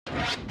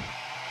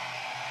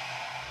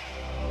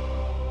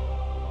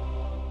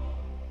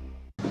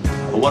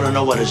want to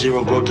know why there's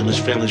zero growth in this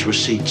family's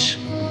receipts.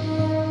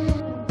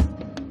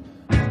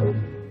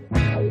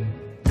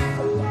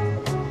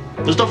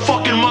 There's the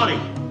fucking money.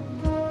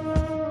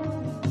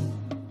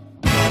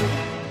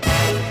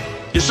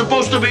 You're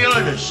supposed to be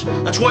earners.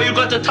 That's why you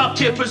got the top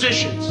tier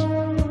positions.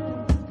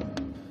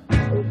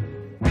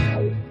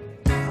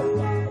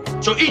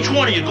 So each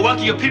one of you go out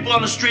to your people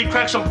on the street,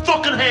 crack some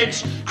fucking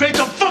heads, create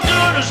some fucking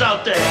earners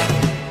out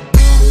there.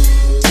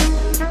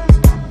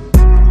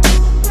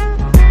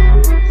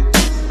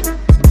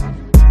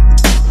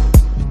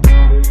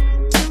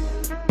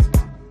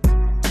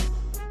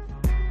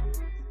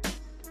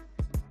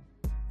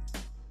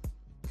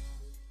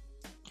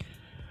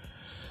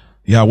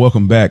 Yeah,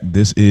 welcome back.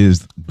 This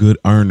is Good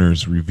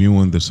Earners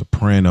reviewing The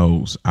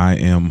Sopranos. I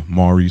am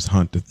Maurice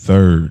Hunt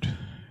III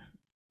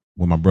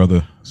with my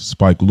brother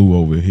Spike Lou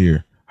over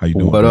here. How you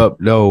doing? What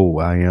up? No,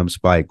 I am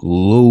Spike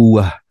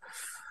Lou.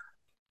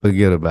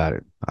 Forget about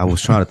it. I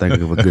was trying to think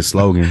of a good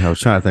slogan.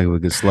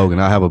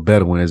 I have a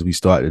better one as we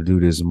start to do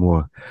this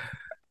more.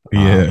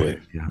 Yeah,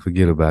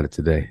 forget about it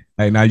today.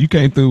 Hey, now you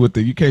came through with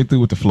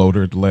the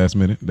floater at the last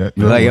minute. That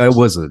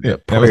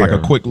was like a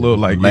quick little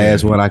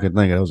last one I could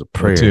think of. That was a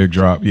prayer.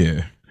 Teardrop.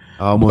 Yeah,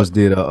 I almost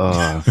did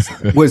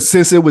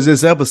since it was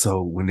this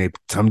episode when they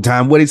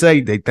sometime what they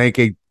say they think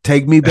they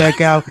take me back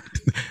out.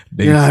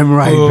 I'm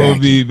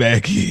right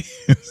back in.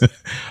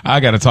 I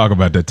got to talk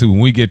about that too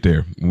when we get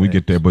there.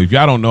 But if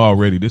y'all don't know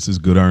already, this is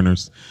Good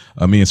Earners.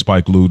 Me and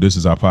Spike Lou. This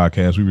is our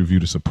podcast. We review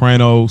The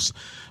Sopranos.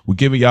 We're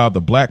giving y'all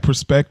the black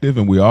perspective,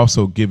 and we're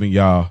also giving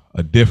y'all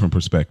a different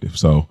perspective.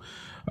 So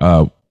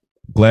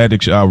glad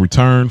that y'all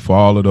returned. For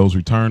all of those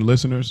return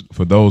listeners,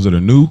 for those that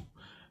are new,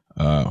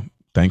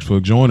 thanks for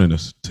joining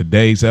us.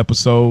 Today's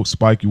episode,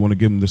 Spike, you want to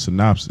give them the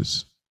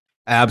synopsis?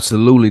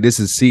 Absolutely. This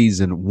is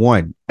season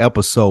 1,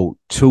 episode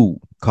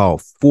 2,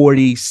 called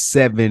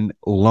 47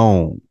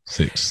 Long.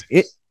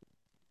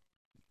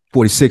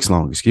 46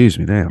 Long, excuse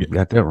me. Damn,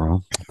 got that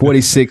wrong.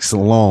 46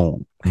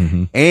 Long.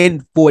 Mm-hmm.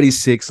 And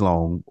 46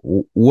 Long,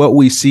 what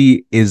we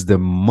see is the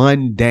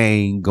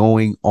mundane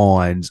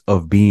going-ons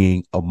of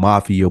being a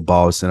mafia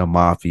boss and a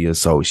mafia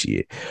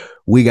associate.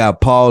 We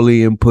got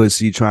Paulie and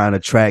Pussy trying to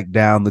track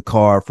down the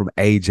car from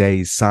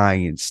AJ's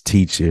science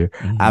teacher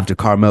after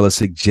Carmela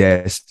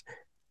suggests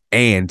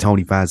and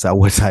Tony finds out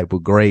what type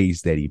of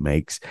grades that he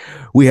makes.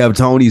 We have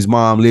Tony's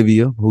mom,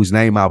 Livia, whose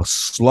name I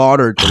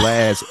slaughtered the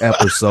last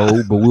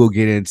episode, but we'll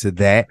get into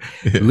that.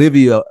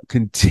 Livia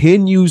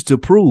continues to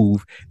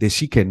prove that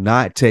she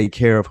cannot take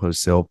care of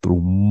herself through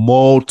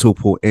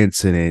multiple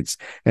incidents.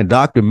 And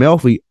Dr.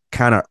 Melfi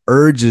kind of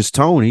urges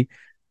Tony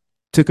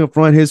to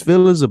confront his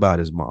feelings about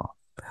his mom.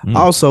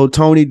 Also,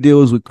 Tony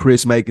deals with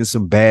Chris making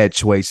some bad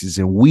choices,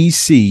 and we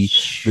see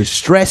the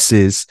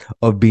stresses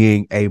of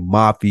being a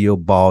mafia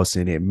boss,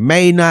 and it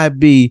may not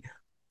be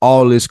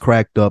all it's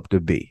cracked up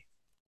to be.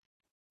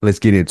 Let's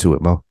get into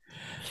it, Mo.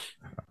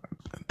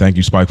 Thank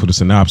you, Spike, for the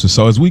synopsis.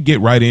 So as we get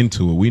right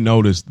into it, we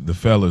noticed the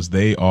fellas,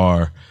 they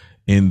are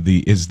in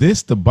the, is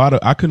this the bottom?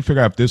 I couldn't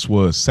figure out if this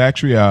was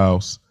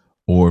Satrial's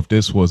or if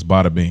this was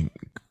Bada Bing.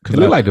 It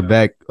looked like the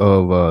back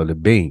of the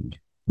Bing.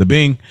 The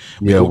Bing,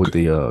 with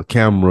the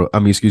camera. I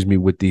mean, excuse me,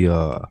 with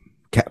the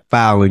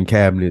filing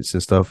cabinets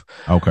and stuff.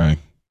 Okay,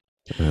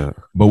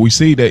 but we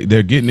see that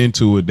they're getting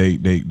into it.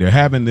 They're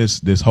having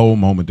this whole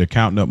moment. They're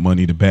counting up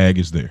money. The bag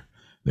is there.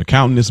 They're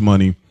counting this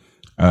money,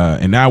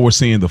 and now we're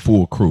seeing the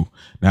full crew.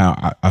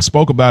 Now I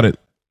spoke about it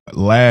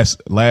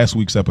last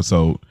week's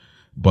episode,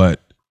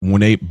 but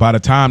by the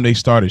time they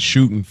started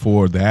shooting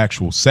for the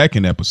actual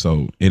second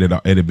episode, it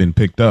had been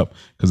picked up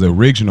because the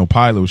original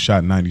pilot was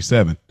shot in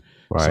 '97.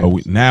 Right. So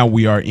now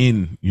we are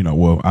in,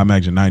 I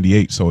imagine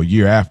 98, so a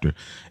year after.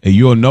 And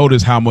you'll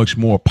notice how much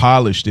more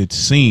polished it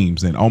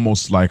seems and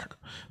almost like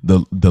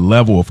the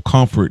level of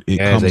comfort it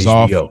comes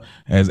off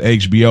as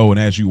HBO. And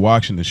as you're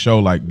watching the show,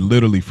 like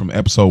literally from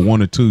episode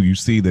 1 or 2, you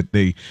see that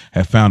they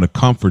have found a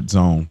comfort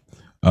zone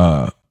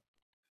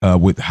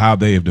with how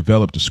they have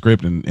developed the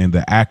script and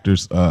the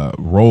actors'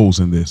 roles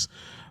in this.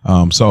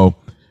 So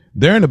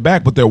they're in the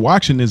back, but they're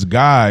watching this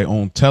guy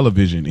on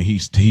television, and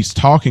he's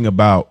talking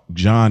about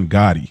John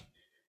Gotti.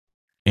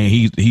 And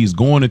he's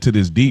going into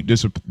this deep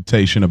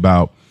dissertation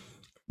about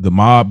the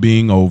mob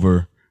being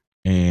over.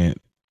 And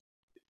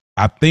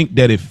I think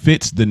that it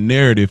fits the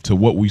narrative to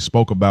what we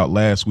spoke about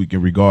last week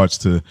in regards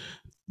to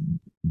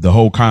the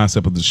whole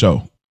concept of the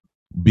show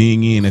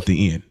being in at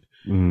the end.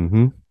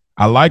 Mm-hmm.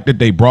 I like that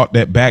they brought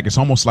that back. It's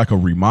almost like a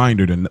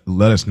reminder to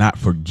let us not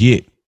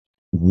forget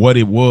what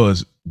it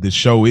was the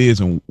show is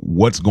and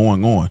what's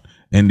going on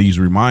and these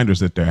reminders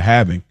that they're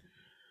having.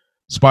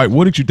 Spike,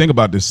 what did you think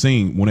about this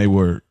scene when they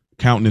were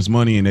counting his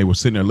money and they were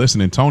sitting there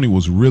listening? Tony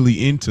was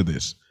really into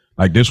this.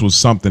 Like this was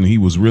something he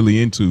was really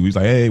into. He's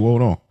like, hey,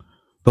 hold on.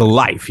 The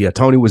life. Yeah,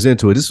 Tony was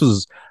into it.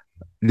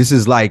 This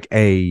is like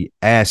a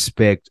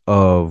aspect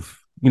of,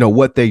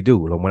 what they do.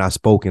 When I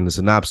spoke in the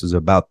synopsis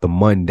about the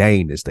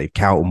mundaneness, they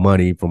count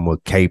money from a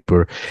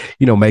caper,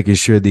 making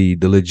sure the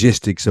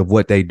logistics of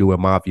what they do in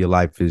mafia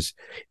life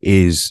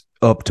is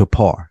up to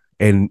par.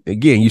 And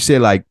again, you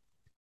said like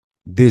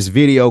this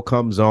video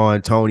comes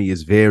on. Tony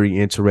is very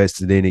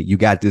interested in it. You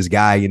got this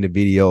guy in the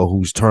video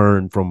who's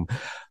turned from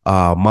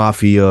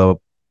mafioso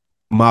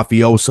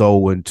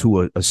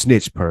into a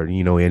snitch person,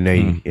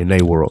 in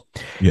they world.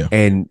 Yeah.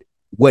 And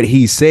what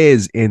he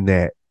says in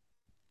that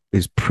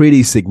is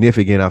pretty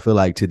significant, I feel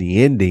like, to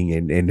the ending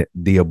and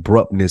the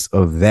abruptness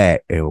of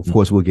that. And of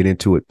course, we'll get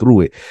into it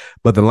through it.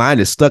 But the line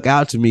that stuck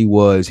out to me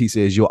was, he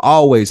says, you'll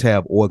always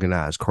have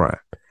organized crime.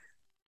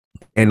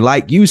 And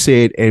like you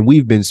said, and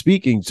we've been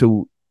speaking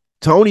to,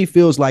 Tony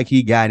feels like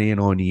he got in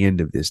on the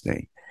end of this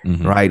thing,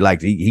 right?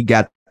 Like he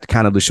got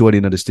kind of the short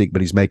end of the stick,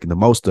 but he's making the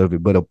most of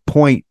it. But a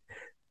point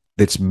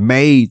that's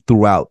made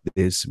throughout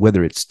this,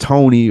 whether it's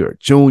Tony or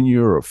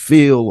Junior or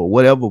Phil or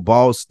whatever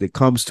boss that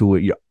comes to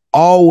it, you're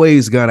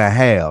always gonna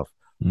have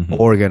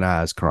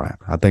organized crime.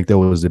 I think that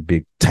was a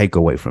big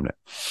takeaway from that.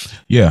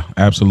 Yeah,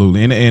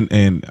 absolutely.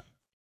 And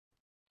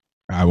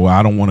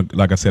I don't want to,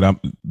 like I said,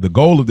 the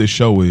goal of this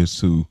show is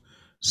to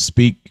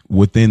speak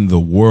within the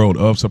world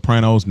of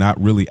Sopranos,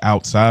 not really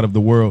outside of the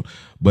world,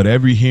 but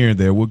every here and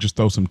there we'll just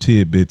throw some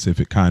tidbits if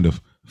it kind of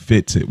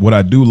fits it. What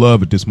I do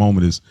love at this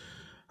moment is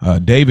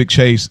David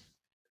Chase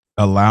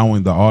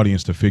allowing the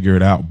audience to figure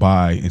it out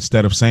by,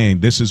 instead of saying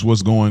this is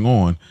what's going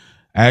on,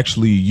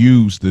 actually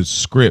use the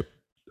script.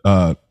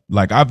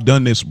 Like I've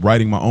done this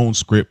writing my own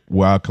script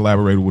where I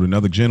collaborated with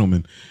another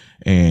gentleman,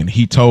 and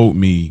he told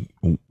me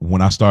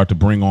when I start to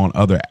bring on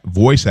other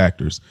voice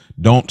actors,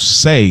 don't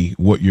say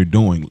what you're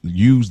doing.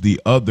 Use the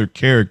other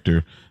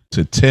character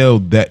to tell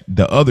that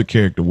the other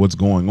character what's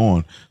going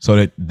on so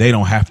that they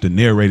don't have to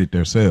narrate it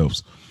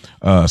themselves.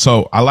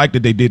 So I like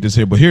that they did this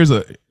here, but here's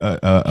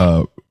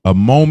a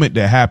moment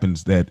that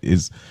happens that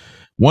is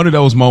one of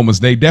those moments.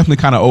 They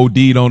definitely kind of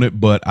OD'd on it,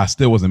 but I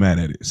still wasn't mad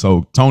at it.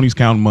 So Tony's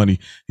counting money.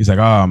 He's like,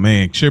 oh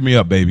man, cheer me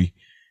up, baby.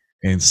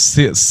 And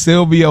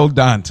Silvio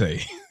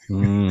Dante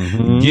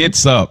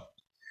gets up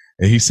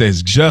and he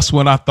says, just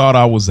when I thought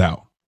I was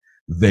out,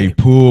 they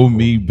pull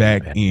me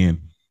back in.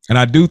 And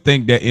I do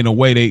think that in a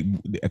way they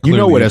clearly, you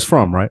know where that's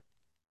from, right?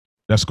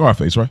 That's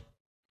Scarface, right?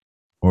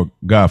 Or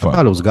Godfather. I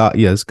thought it was God.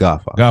 Yeah, it's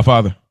Godfather.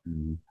 Godfather.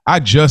 I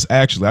just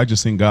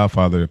seen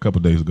Godfather a couple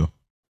of days ago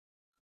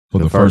for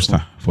the first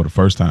time. For the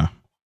first time.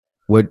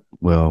 What?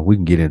 Well, we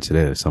can get into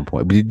that at some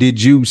point. But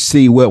did you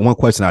see what? One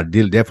question I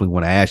definitely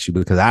want to ask you,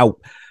 because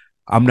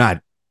I'm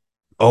not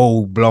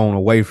blown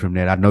away from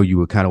that. I know you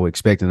were kind of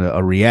expecting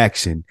a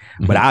reaction,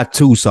 but I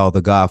too saw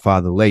The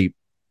Godfather late.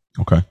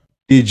 Okay.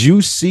 Did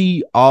you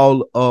see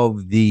all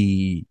of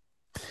the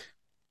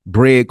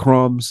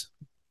breadcrumbs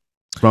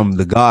from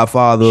The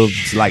Godfather,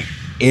 like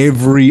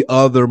every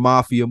other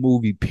mafia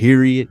movie,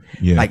 period?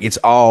 Yeah. Like it's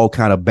all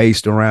kind of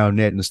based around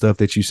that and the stuff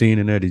that you've seen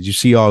in there. Did you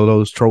see all of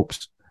those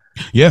tropes?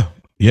 Yeah.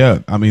 Yeah.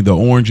 I mean, the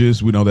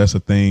oranges, we know that's a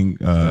thing.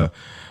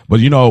 But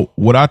you know,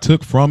 what I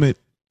took from it,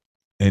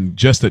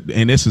 and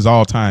and this is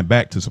all tying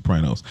back to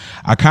Sopranos,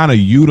 I kind of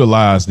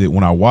utilized it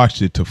when I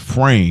watched it to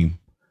frame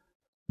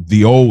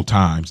the old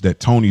times that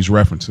Tony's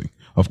referencing.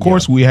 Of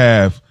course, we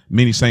have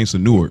Many Saints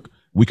of Newark.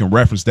 We can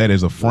reference that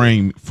as a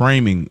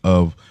framing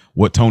of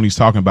what Tony's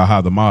talking about,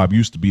 how the mob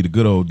used to be the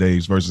good old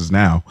days versus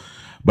now.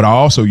 But I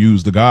also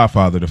use The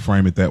Godfather to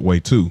frame it that way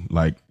too,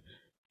 like,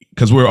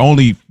 because we're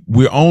only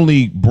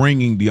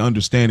bringing the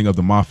understanding of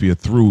the mafia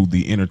through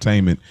the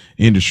entertainment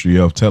industry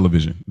of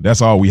television.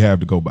 That's all we have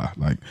to go by.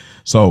 Like,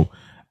 so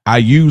I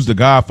used The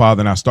Godfather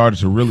and I started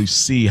to really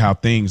see how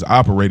things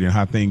operate and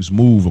how things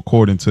move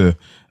according to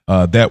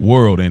that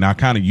world. And I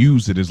kind of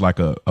used it as like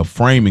a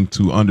framing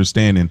to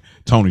understanding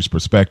Tony's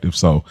perspective.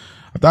 So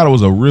I thought it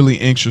was a really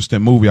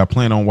interesting movie. I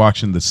plan on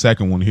watching the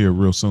second one here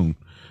real soon.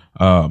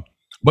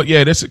 But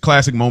yeah, that's a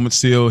classic moment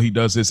still. He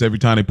does this every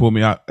time they pull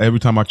me out. Every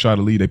time I try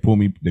to leave, they pull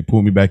me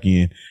back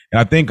in. And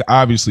I think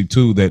obviously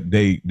too that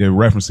they're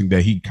referencing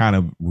that he kind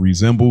of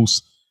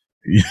resembles,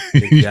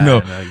 they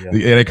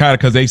kind of,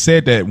 because they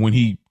said that when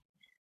he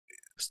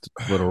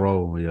for the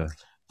role,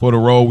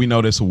 we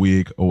know that's a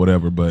wig or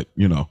whatever, but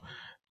you know,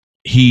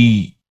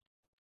 he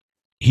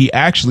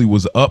actually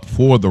was up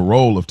for the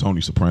role of Tony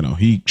Soprano.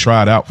 He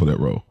tried out for that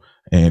role,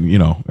 and you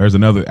know, there's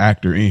another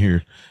actor in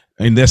here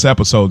in this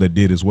episode that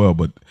did as well.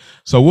 But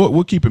so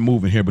we'll keep it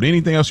moving here. But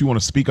anything else you want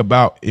to speak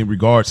about in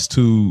regards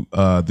to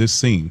this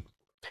scene?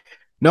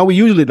 No, we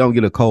usually don't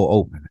get a cold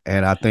open,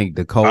 and I think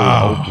the cold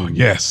open.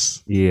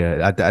 Yes,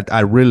 yeah,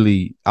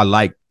 I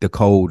like the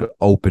cold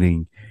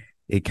opening.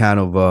 It kind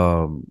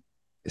of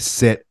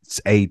sets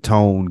a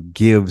tone,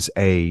 gives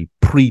a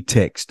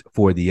pretext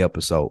for the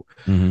episode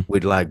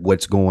with like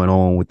what's going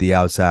on with the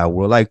outside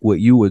world, like what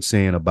you were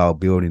saying about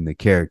building the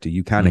character.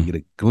 You kind of get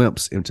a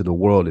glimpse into the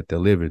world that they're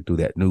living through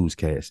that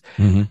newscast.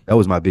 That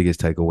was my biggest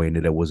takeaway,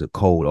 and that was a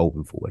cold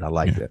open for it. I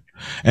like that.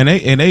 And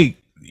they,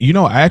 you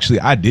know, actually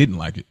I didn't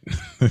like it.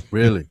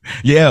 Really?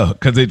 Yeah,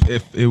 because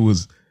it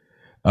was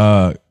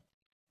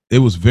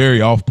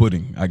very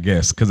off-putting, I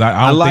guess, because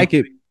I like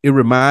it. It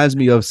reminds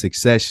me of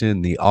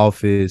Succession, The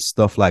Office,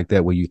 stuff like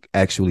that, where you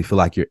actually feel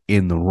like you're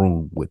in the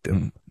room with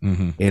them.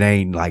 It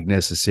ain't like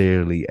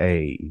necessarily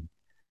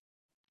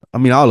I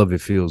mean, all of it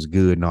feels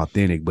good and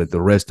authentic, but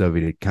the rest of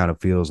it kind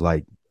of feels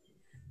like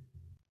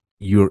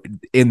you're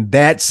in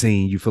that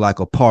scene, you feel like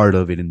a part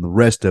of it, and the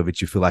rest of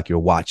it, you feel like you're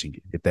watching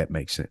it, if that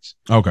makes sense.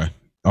 Okay.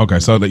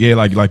 So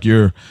like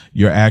you're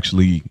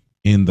actually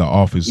in the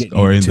office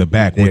or in the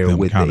back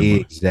with them.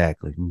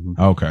 Exactly.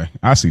 Mm-hmm. Okay.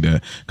 I see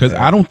that. Because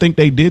I don't think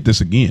they did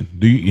this again.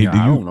 Do you?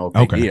 I don't know.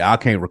 Okay. I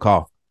can't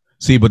recall.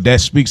 See, but that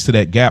speaks to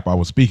that gap I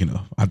was speaking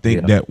of. I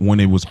think that when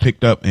it was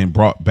picked up and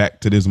brought back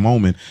to this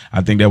moment,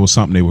 I think that was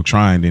something they were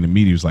trying. Then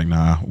immediately was like,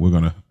 nah, we're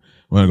gonna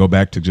go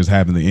back to just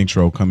having the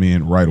intro come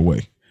in right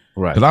away.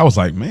 Right. Because I was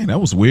like, man, that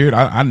was weird.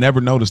 I never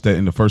noticed that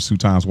in the first 2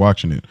 times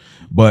watching it.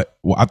 But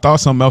I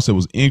thought something else that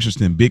was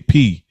interesting. Big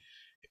P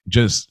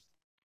just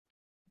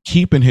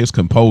keeping his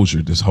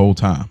composure this whole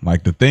time.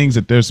 Like the things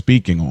that they're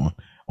speaking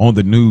on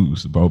the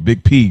news, bro.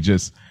 Big P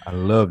just. I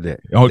love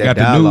that. Oh, got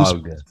the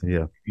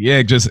news.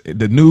 Yeah, just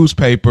the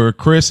newspaper.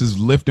 Chris is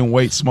lifting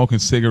weights, smoking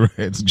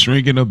cigarettes,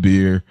 drinking a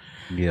beer.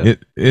 Yeah,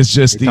 it's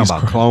just these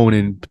talking about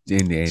cloning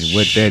and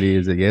what that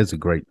is. Yeah,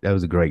 that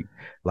was a great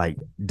like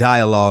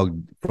dialogue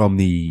from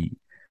the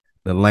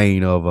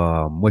lane of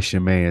what's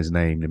your man's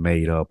name that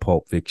made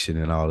Pulp Fiction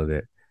and all of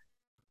that.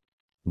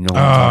 You know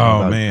what I'm talking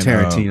about? Man,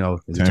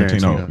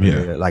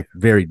 Tarantino. Yeah, like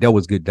that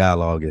was good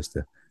dialogue as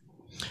to.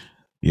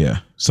 Yeah.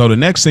 So the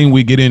next thing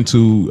we get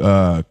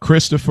into,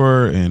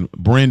 Christopher and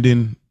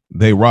Brendan,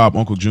 they rob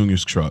Uncle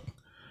Junior's truck.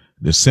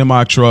 The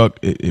semi truck,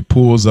 it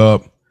pulls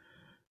up.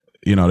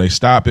 You know, they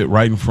stop it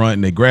right in front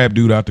and they grab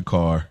dude out the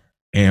car.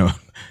 And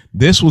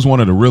this was one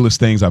of the realest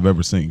things I've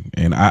ever seen.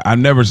 And I've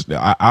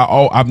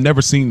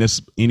never seen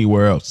this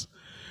anywhere else.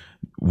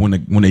 When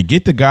they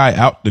get the guy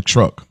out the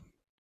truck,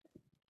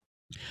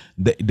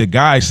 the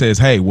guy says,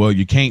 "Hey, well,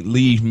 you can't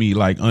leave me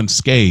like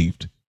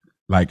unscathed.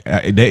 Like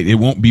it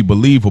won't be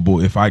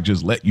believable if I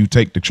just let you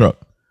take the truck."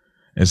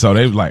 And so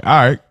they was like,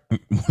 all right,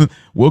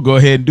 we'll go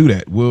ahead and do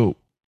that. We'll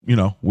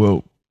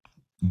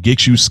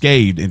get you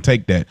scathed and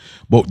take that.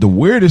 But the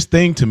weirdest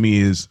thing to me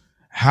is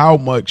how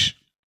much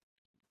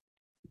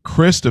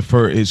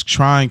Christopher is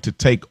trying to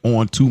take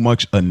on too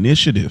much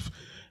initiative.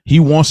 He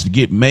wants to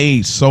get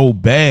made so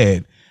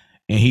bad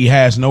and he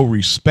has no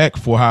respect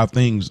for how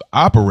things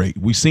operate.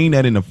 We seen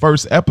that in the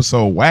first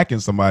episode, whacking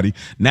somebody.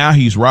 Now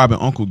he's robbing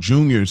Uncle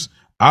Junior's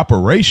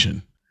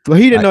operation. Well,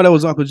 he didn't know that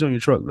was Uncle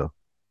Junior's truck though.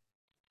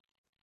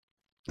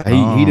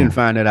 He didn't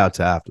find that out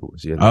till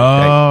afterwards.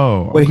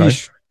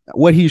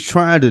 What he's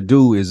trying to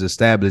do is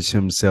establish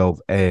himself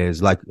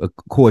as, like, of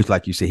course,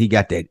 like you said, he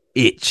got that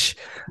itch.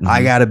 Mm-hmm.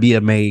 I gotta be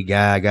a made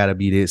guy. I gotta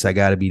be this. I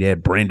gotta be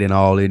that. Brendan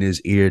all in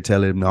his ear,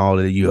 telling him all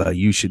of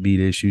you should be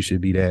this. You should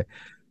be that.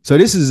 So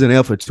this is an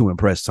effort to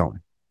impress Tony.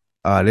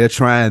 They're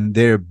trying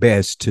their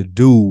best to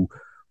do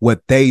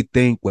what they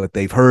think, what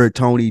they've heard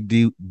Tony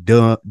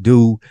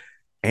do.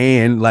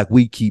 And like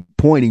we keep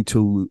pointing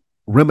to,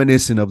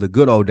 reminiscent of the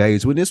good old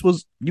days when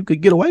you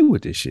could get away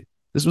with this shit.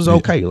 This was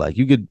okay. Yeah. Like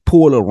you could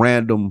pull a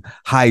random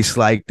heist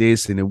like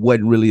this and it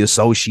wasn't really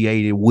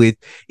associated with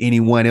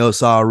anyone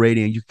else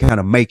already, and you kind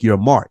of make your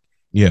mark.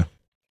 Yeah.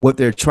 What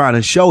they're trying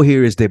to show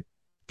here is that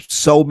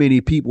so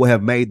many people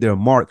have made their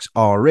marks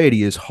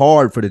already. It's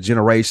hard for the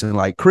generation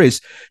like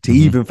Chris to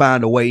even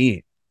find a way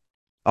in.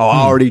 Oh,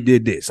 I already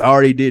did this. I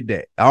already did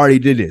that. I already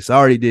did this. I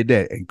already did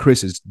that. And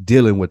Chris is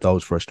dealing with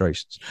those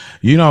frustrations.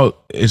 You know,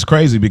 it's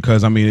crazy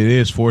because, I mean, it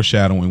is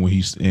foreshadowing when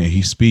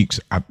he speaks,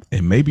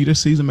 and maybe this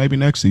season, maybe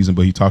next season,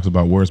 but he talks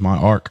about "Where's my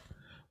arc,"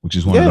 which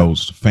is one of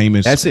those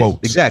famous quotes.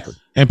 Exactly.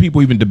 And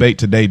people even debate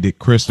today, did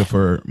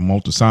Christopher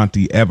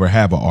Moltisanti ever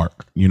have an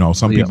arc? You know,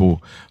 some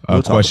people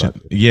question.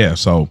 Yeah.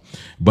 So,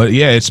 but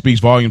yeah, it speaks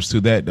volumes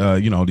to that,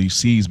 these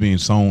seeds being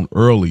sown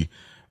early.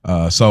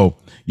 So,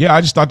 yeah,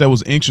 I just thought that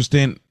was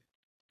interesting.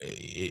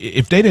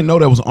 If they didn't know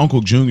that was Uncle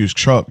Junior's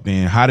truck,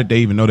 then how did they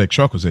even know that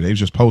truck was there? They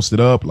just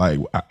posted up. Like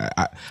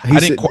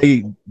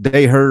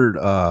they heard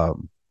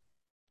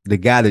the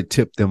guy that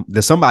tipped them.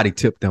 That somebody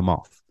tipped them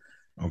off.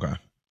 Okay,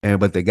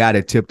 but the guy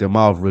that tipped them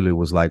off really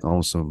was like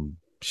on some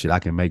shit. I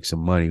can make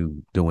some money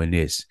doing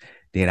this.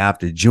 Then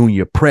after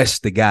Junior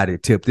pressed the guy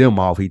that tipped them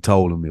off, he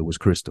told him it was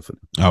Christopher.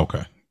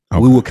 Okay.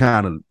 We were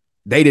kind of.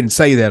 They didn't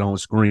say that on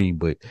screen,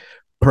 but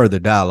per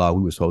the dialogue,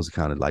 we were supposed to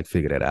kind of like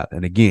figure that out.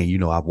 And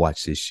again, I've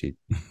watched this shit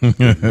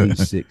at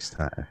least 6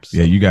 times. So.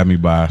 Yeah, you got me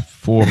by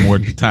 4 more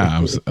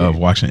times of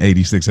watching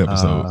 86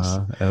 episodes.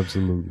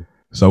 Absolutely.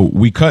 So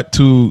we cut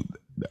to,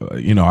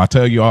 I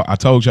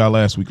told y'all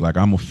last week, like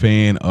I'm a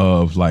fan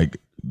of like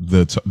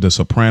the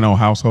Soprano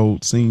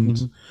household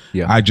scenes. Mm-hmm.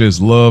 Yeah, I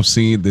just love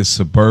seeing this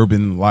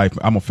suburban life.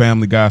 I'm a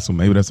family guy, so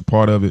maybe that's a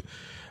part of it.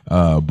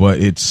 But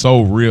it's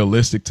so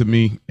realistic to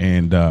me,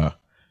 and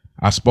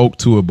I spoke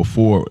to it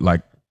before,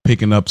 like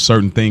picking up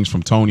certain things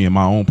from Tony in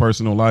my own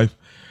personal life,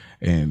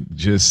 and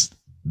just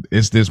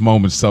it's this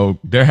moment. So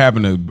they're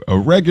having a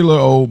regular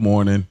old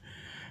morning.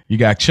 You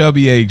got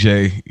chubby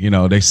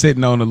AJ, they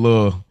sitting on a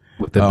little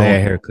with the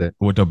bad haircut.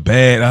 With the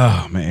bad,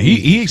 oh man,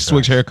 he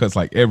switched haircuts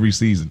like every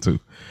season too.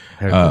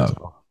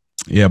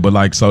 Yeah, but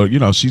like so,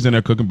 she's in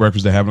there cooking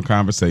breakfast. They're having a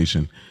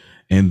conversation,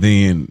 and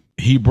then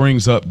he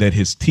brings up that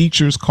his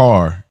teacher's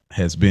car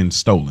has been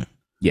stolen.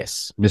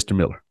 Yes, Mr.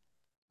 Miller.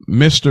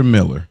 Mr.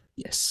 Miller.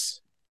 Yes.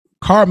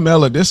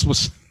 Carmela, this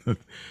was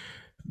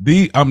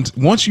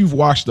Once you've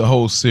watched the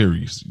whole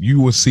series, you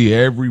will see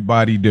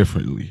everybody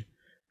differently.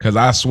 Because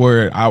I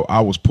swear,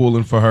 I was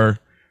pulling for her.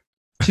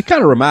 She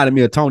kind of reminded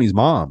me of Tony's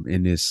mom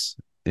in this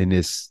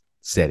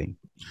setting,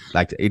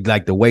 like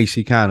the way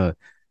she kind of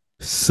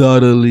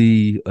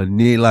subtly,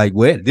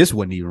 this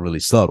wasn't even really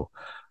subtle.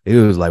 It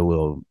was like,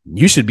 well,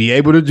 you should be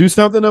able to do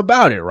something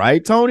about it,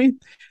 right, Tony?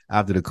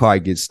 After the car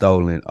gets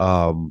stolen,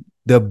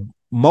 the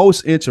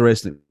most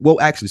interesting. Well,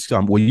 actually,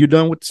 were you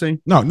done with the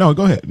scene? No,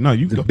 go ahead. No,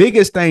 you. The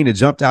biggest thing that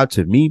jumped out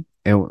to me,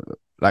 and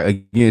like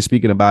again,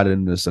 speaking about it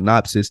in the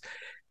synopsis,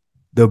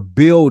 the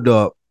build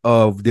up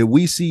of that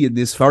we see in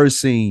this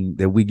first scene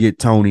that we get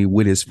Tony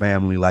with his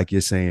family, like you're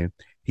saying,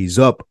 he's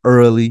up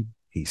early,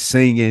 he's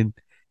singing,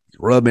 he's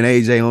rubbing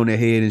AJ on the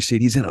head and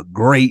shit. He's in a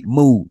great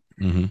mood.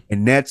 Mm-hmm.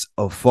 And that's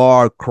a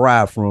far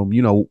cry from,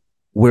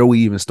 where we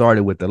even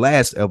started with the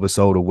last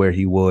episode of where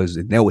he was,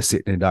 and that was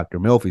sitting in Dr.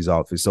 Melfi's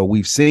office. So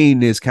we've seen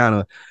this kind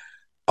of,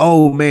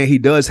 oh man, he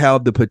does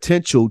have the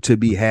potential to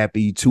be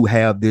happy, to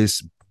have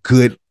this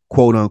good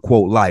quote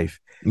unquote life.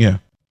 Yeah.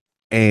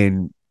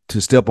 And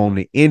to step on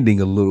the ending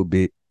a little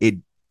bit, it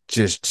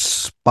just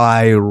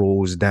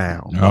spirals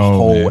down the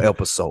whole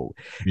episode.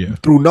 Yeah.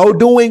 Through no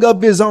doing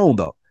of his own,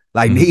 though.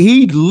 Like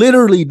he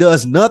literally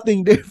does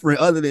nothing different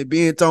other than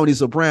being Tony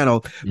Soprano,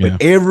 but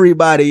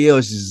everybody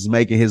else is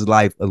making his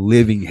life a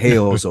living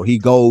hell. So he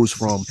goes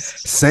from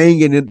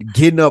singing and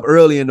getting up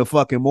early in the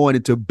fucking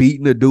morning to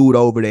beating a dude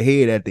over the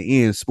head at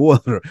the end.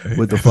 Spoiler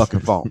with the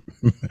fucking phone.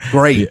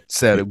 Great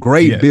setup,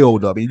 great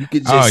build up. And you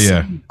can just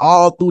see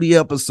all through the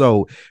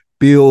episode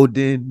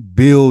building.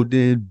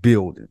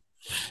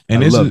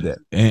 And I love that.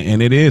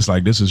 And it is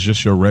like, this is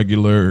just your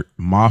regular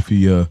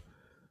mafia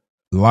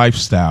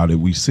lifestyle that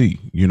we see,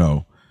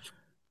 and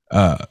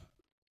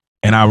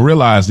I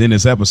realized in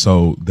this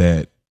episode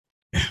that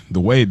the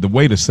way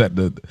to set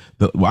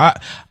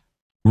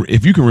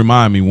if you can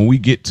remind me when we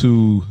get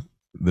to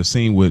the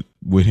scene with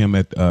him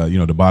at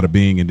the Bada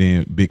Bing and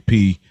then Big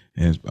P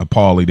and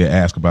Paulie that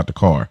ask about the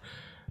car,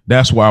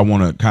 that's why I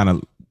want to kind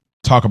of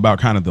talk about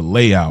kind of the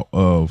layout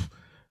of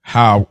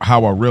how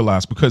I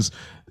realized, because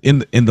in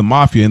the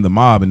mafia, in the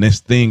mob, and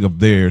this thing of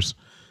theirs,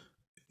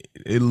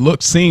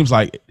 seems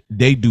like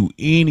they do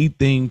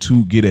anything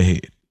to get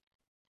ahead,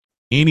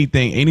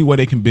 anything, any way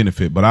they can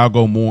benefit. But I'll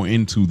go more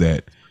into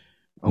that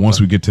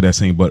once we get to that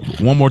scene. But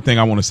one more thing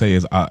I want to say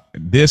is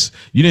this,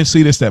 you didn't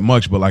see this that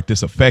much, but like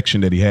this affection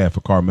that he had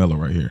for Carmela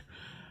right here.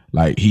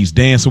 Like he's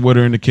dancing with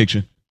her in the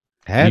kitchen.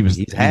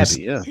 He's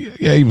happy, yeah.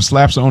 Yeah, even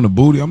slaps her on the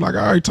booty. I'm like,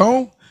 all right,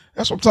 Tone,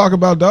 that's what I'm talking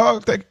about,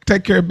 dog.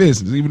 Take care of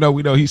business, even though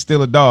we know he's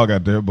still a dog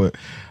out there. But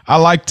I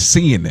liked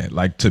seeing that.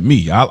 Like, to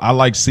me, I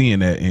like seeing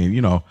that.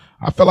 And,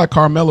 I felt like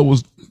Carmela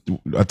was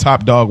a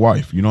top dog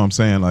wife. You know what I'm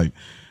saying? Like,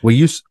 were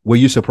you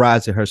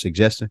surprised at her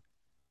suggestion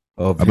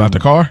about the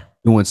car,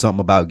 doing something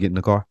about getting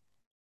the car?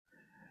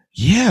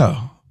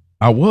 Yeah,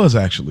 I was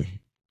actually.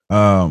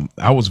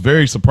 I was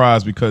very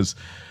surprised because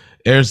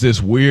there's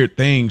this weird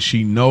thing.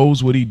 She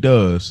knows what he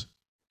does,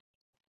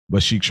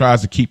 but she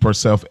tries to keep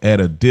herself at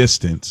a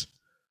distance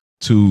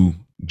to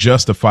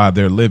justify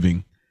their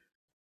living.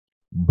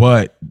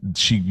 But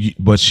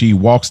she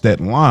walks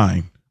that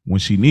line when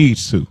she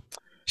needs to.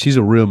 She's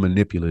a real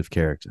manipulative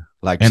character.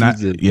 Like,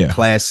 she's a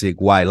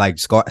classic White, like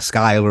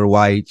Skylar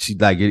White. She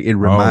like it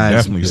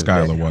reminds me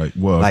Skylar White.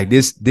 Well, like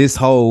this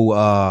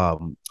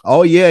whole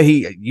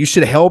you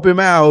should help him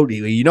out.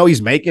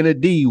 He's making a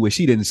D, which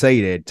she didn't say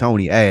that,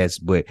 Tony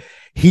asked, but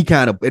he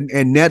kind of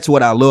and that's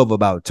what I love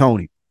about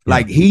Tony.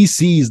 Like, he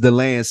sees the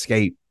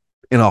landscape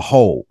in a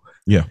whole.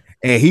 Yeah.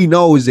 And he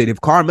knows that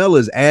if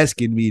Carmela's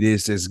asking me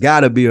this, there's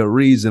got to be a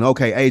reason.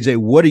 Okay, AJ,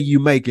 what are you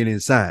making in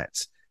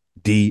science?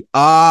 D.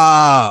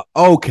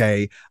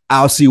 Okay,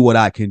 I'll see what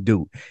I can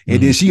do.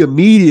 And then she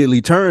immediately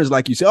turns,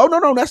 like you said, oh,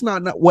 no, that's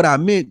not what I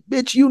meant.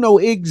 Bitch, you know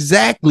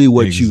exactly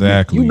what you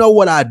meant. You know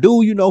what I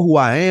do. You know who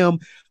I am.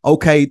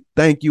 Okay,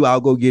 thank you.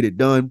 I'll go get it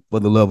done for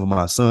the love of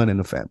my son and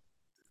the family.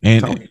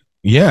 And Tony.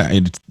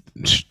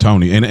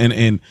 Tony.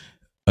 And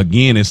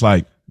again, it's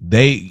like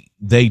they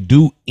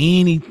do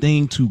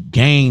anything to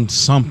gain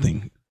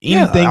something.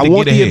 Anything I to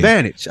want get the ahead.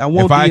 advantage. I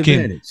want the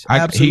advantage.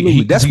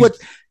 Absolutely.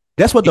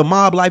 That's what the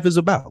mob life is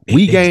about.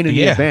 We gaining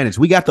the advantage.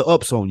 We got the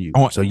ups on you.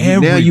 So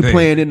now you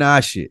playing in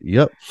our shit.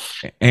 Yep.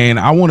 And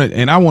I want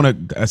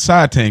to a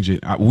side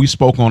tangent. We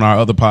spoke on our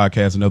other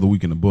podcast, Another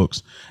Week in the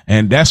Books,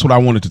 and that's what I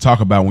wanted to talk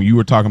about when you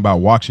were talking about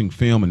watching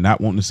film and not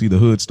wanting to see the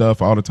hood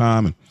stuff all the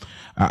time. And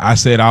I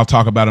said I'll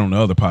talk about it on the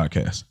other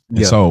podcast.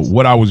 And so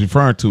what I was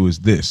referring to is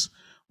this,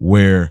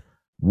 where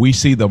we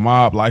see the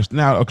mob life.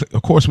 Now,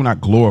 of course, we're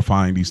not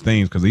glorifying these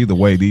things, because either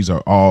way, these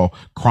are all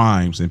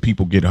crimes and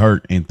people get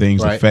hurt and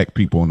things affect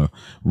people in a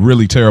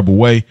really terrible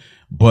way.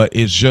 But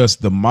it's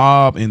just the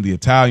mob and the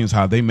Italians,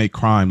 how they make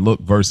crime look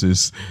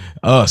versus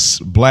us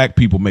black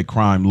people make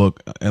crime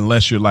look,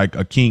 unless you're like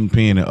a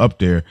kingpin and up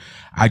there.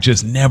 I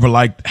just never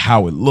liked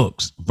how it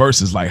looks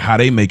versus like how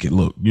they make it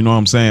look. You know what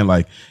I'm saying?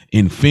 Like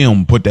in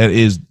film, but that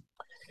is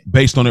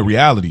based on the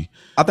reality.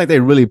 I think they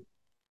really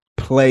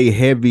play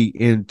heavy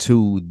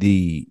into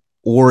the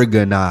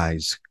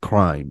organized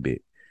crime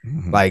bit.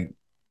 Like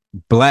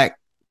black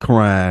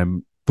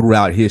crime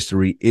throughout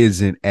history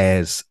isn't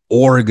as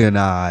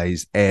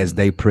organized as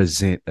they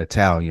present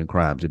Italian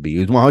crime to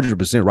be. It's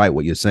 100% right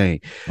what you're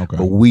saying. Okay.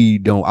 But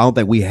I don't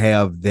think we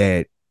have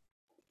that.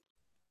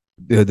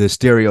 The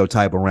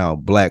stereotype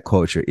around black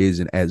culture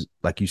isn't as,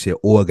 like you said,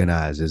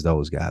 organized as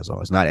those guys are.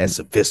 It's not as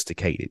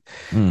sophisticated.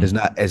 There's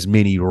not as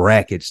many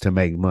rackets to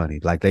make money.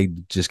 Like they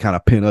just kind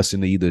of pin us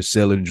into either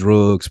selling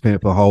drugs,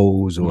 pimping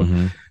hoes, or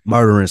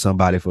murdering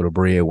somebody for the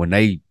bread, when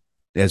they,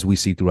 as we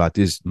see throughout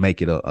this,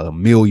 make it a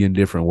million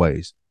different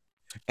ways.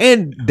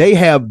 And they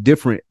have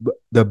different,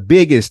 the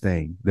biggest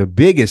thing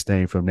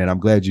from that, I'm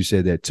glad you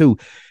said that too,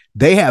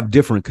 they have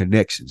different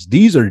connections.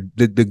 These are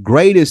the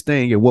greatest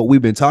thing, and what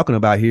we've been talking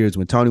about here is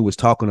when Tony was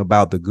talking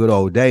about the good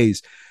old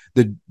days,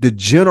 the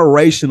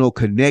generational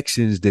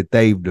connections that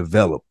they've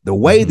developed, the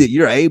way that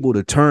you're able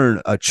to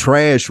turn a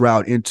trash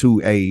route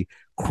into a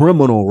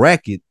criminal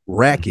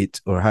racket,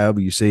 or however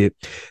you say it.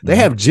 They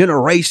have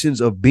generations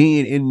of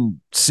being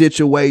in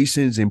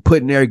situations and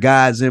putting their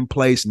guys in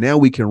place. Now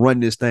we can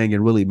run this thing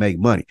and really make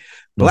money.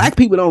 Black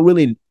people don't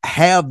really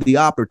have the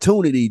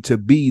opportunity to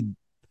be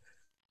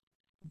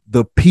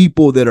the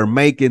people that are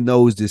making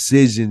those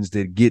decisions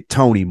that get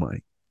Tony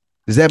money.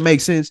 Does that make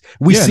sense?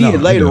 We see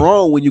it later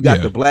on when you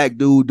got the black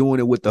dude doing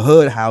it with the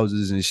hood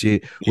houses and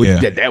shit.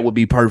 That would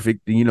be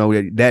perfect. You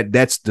know,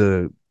 that's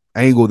the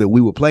angle that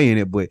we were playing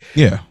it, but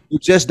you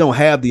just don't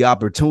have the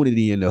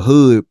opportunity in the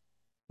hood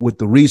with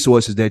the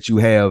resources that you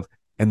have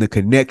and the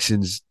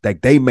connections.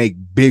 Like they make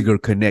bigger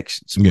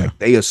connections. Like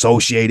they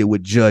associated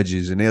with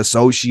judges and they're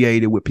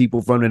associated with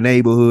people from the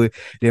neighborhood.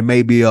 There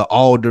may be an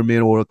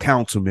alderman or a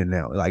councilman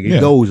now. Like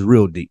it goes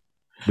real deep.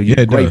 But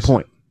great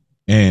point.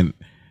 And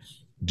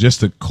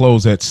just to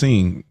close that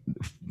scene,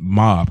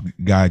 mob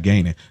guy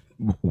gaining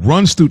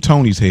runs through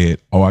Tony's head.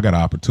 Oh, I got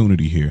an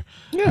opportunity here.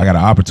 I got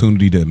an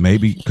opportunity to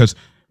maybe, because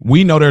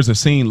we know there's a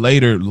scene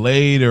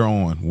later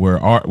on where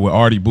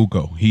Artie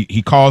Bucco,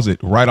 he calls it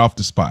right off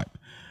the spot.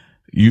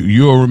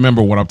 You'll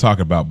remember what I'm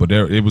talking about, but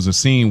it was a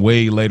scene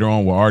way later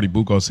on where Artie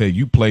Bucco said,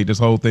 you played this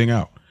whole thing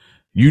out.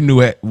 You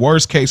knew at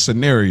worst case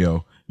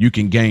scenario, you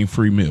can gain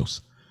free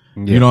meals.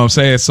 You know what I'm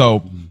saying?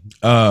 So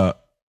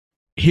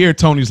here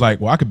Tony's like,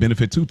 well, I could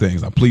benefit two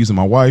things. I'm pleasing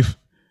my wife.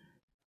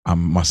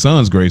 My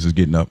son's grades is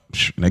getting up.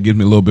 And that gives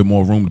me a little bit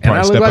more room to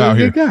probably step out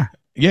here.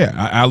 Yeah,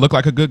 I look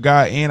like a good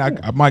guy, and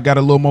I might got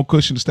a little more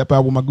cushion to step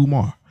out with my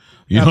Gumar.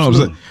 You know what I'm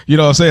saying? You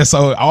know what I'm saying?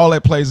 So all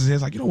that plays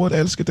is like, you know what?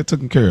 Let's get that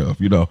taken care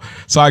of. You know.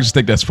 So I just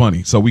think that's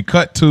funny. So we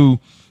cut to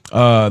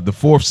the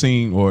fourth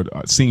scene, or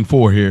scene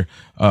 4 here.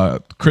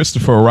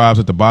 Christopher arrives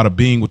at the bottom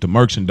being with the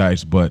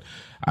merchandise, but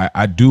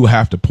I do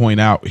have to point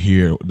out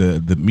here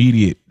the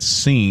immediate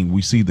scene.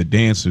 We see the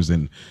dancers,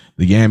 and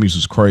the Yammies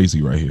was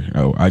crazy right here.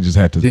 Oh, I just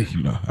had to,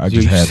 you know, I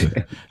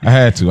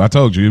had to. I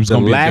told you it was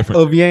going to be different. The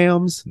lack of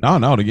yams? No,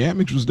 the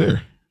Yammies was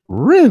there.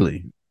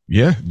 Really?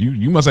 Yeah,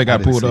 you must have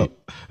got pulled up.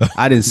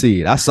 I didn't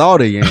see it. I saw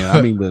the yam.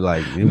 I mean, but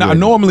like,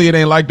 normally it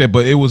ain't like that,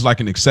 but it was like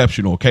an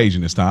exceptional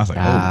occasion this time.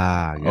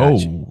 I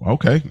was like,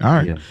 okay, all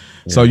right. Yeah.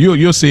 So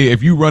you'll see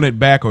if you run it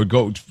back or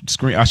go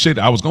screen.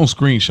 I was gonna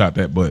screenshot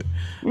that, but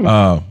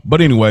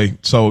anyway.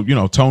 So you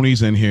know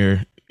Tony's in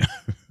here,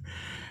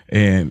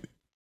 and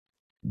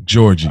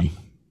Georgie,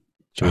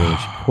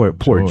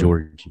 poor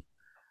Georgie,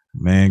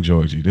 man,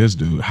 Georgie, this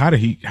dude. How did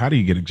he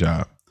get a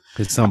job?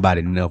 It's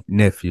somebody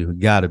nephew.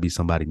 Got to be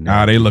somebody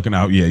nephew. They looking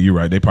out. Yeah, you're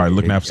right. They probably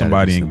looking out for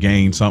somebody and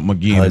gain something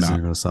again.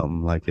 Cousin or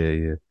something like that,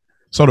 yeah.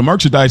 So the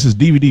merchandise is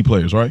DVD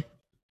players, right?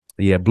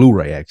 Yeah,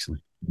 Blu-ray,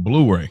 actually.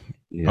 Blu-ray.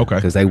 Yeah, okay.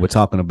 Because they were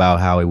talking about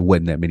how it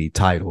wasn't that many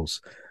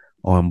titles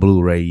on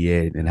Blu-ray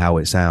yet and how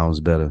it sounds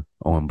better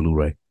on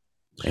Blu-ray.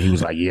 And he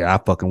was like, yeah, I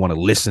fucking want to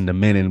listen to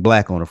Men in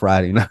Black on a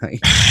Friday night.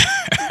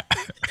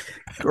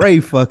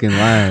 Great fucking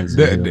lines.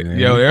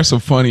 There's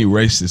some funny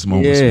racist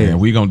moments, man.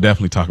 We gonna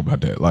definitely talk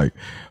about that. Like,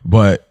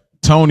 but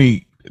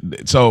Tony,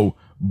 so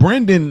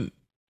Brendan,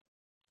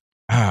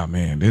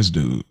 man, this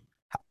dude.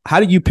 How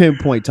do you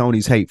pinpoint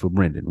Tony's hate for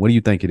Brendan? What do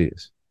you think it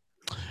is?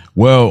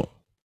 Well,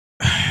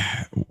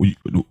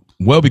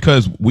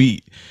 because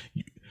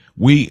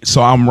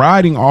so I'm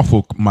riding off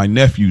of my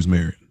nephew's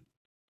merit.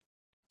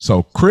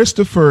 So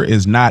Christopher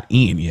is not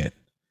in yet.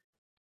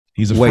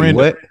 He's a friend.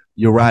 What?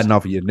 You're riding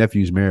off of your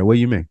nephew's merit. What do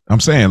you mean? I'm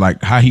saying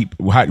like how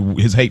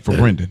his hate for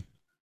Brendan.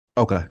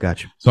 Okay,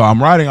 got you. So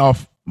I'm riding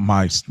off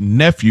my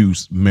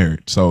nephew's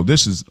merit. So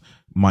this is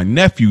my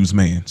nephew's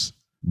man's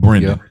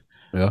Brendan.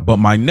 Yeah. But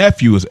my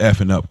nephew is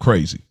effing up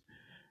crazy.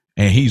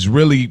 And he's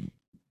really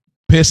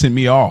pissing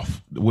me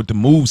off with the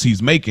moves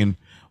he's making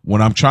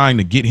when I'm trying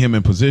to get him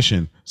in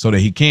position so that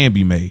he can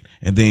be made.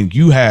 And then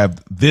you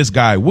have this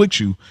guy with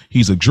you.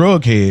 He's a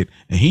drug head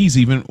and he's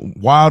even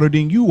wilder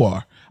than you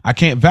are. I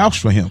can't vouch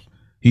for him.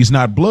 He's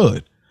not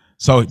blood.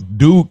 So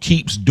dude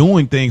keeps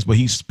doing things, but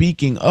he's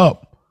speaking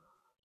up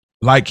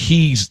like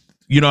he's,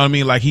 you know what I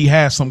mean? Like he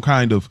has some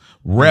kind of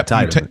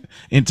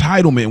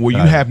entitlement where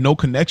you have no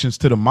connections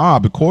to the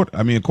mob.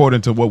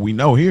 According to what we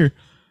know here.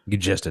 You're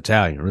just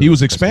Italian. Really. He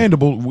was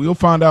expandable. We'll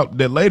find out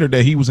that later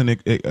that he was an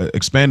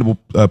expandable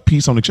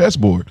piece on the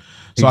chessboard.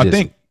 So I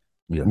think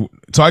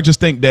So I just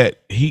think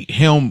that he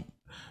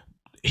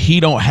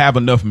don't have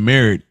enough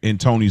merit in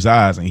Tony's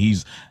eyes, and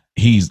he's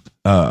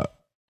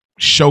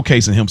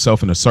showcasing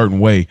himself in a certain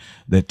way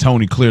that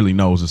Tony clearly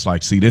knows. It's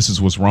like, see, this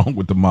is what's wrong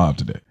with the mob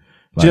today.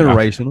 Like,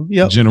 generational.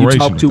 Generational. You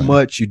talk too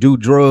much. You do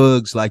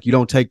drugs. Like, you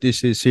don't take this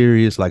shit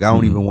serious. Like, I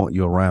don't even want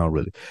you around,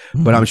 really.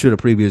 But I'm sure the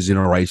previous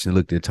generation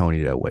looked at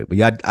Tony that way. But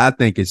yeah, I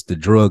think it's the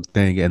drug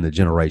thing and the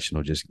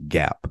generational just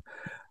gap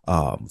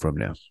from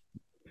them.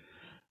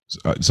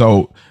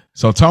 So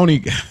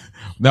Tony,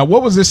 now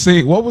what was this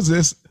scene? What was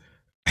this?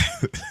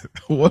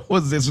 What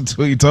was this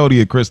between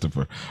Tony and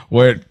Christopher,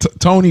 where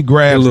Tony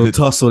grabs a little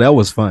tussle? That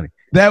was funny.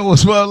 That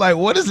was like,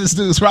 what is this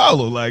dude's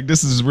problem? Like,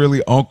 this is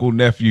really uncle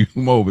nephew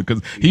moment,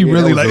 because he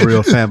really like a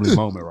real family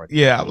moment, right?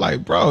 Yeah, I'm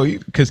like, bro,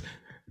 because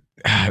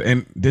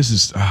and this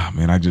is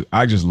man,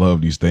 I just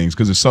love these things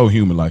because it's so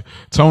human. Like,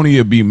 Tony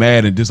would be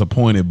mad and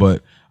disappointed,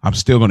 but I'm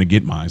still gonna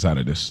get mine out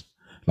of this.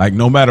 Like,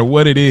 no matter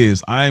what it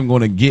is, I am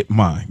gonna get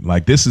mine.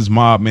 Like, this is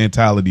mob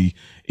mentality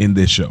in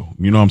this show.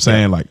 You know what I'm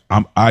saying? Like,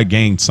 I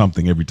gain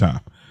something every time.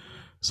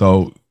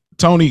 So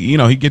Tony,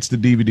 he gets the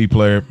DVD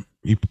player.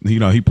 He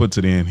puts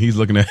it in. He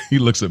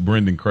looks at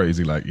Brendan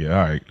crazy, like, yeah,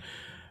 all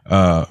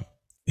right.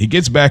 He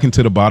gets back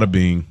into the bada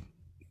bing.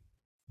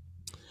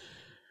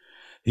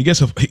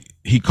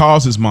 He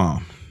calls his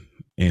mom,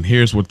 and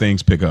here's where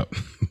things pick up.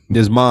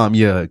 His mom,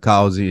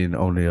 calls in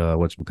on the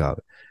whatchamacallit.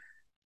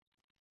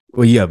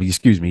 Well, yeah, but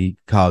excuse me, he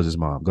calls his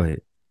mom. Go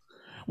ahead.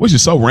 Which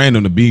is so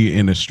random to be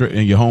in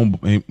your home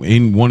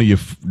in one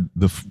of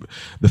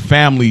the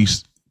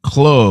family's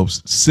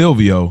clubs,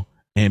 Silvio,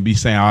 and be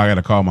saying, oh, I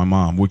gotta call my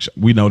mom, which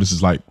we know this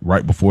is like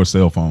right before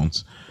cell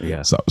phones.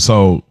 Yeah.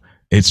 So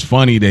it's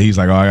funny that he's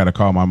like, oh, I gotta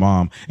call my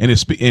mom, and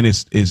it's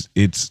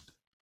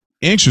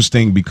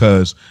interesting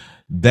because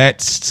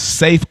that's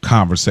safe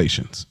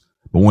conversations,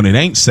 but when it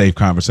ain't safe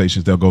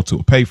conversations, they'll go to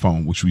a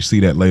payphone, which we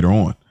see that later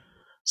on.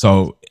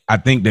 So I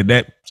think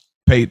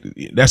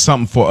that's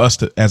something for us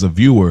to, as a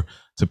viewer,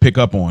 to pick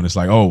up on. It's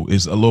like, oh,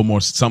 it's a little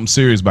more something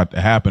serious about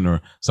to happen,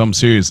 or something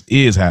serious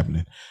is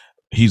happening.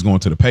 He's going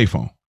to the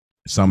payphone.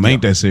 Something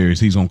ain't that serious.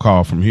 He's gonna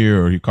call from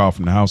here, or he call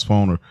from the house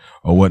phone,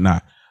 or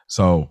whatnot.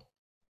 So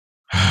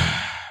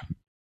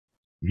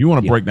you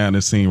want to break down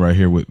this scene right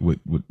here with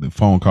the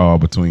phone call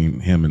between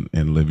him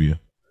and Olivia.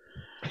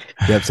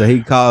 Yep. So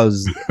he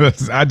calls.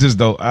 I just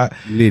don't.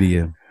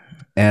 Lydia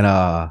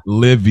and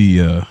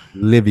Livia.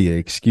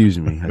 Excuse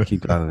me. I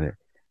keep calling it.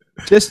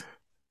 Just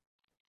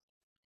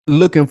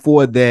looking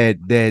for that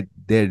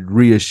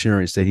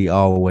reassurance that he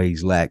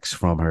always lacks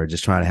from her,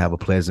 just trying to have a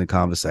pleasant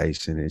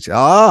conversation. And she,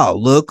 oh,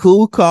 look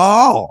who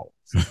called.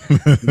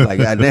 Like,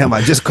 God damn,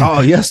 I just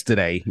called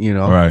yesterday,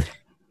 Right.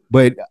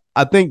 But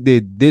I think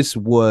that this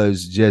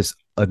was just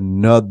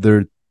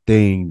another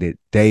thing that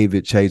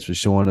David Chase was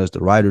showing us, the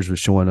writers were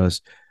showing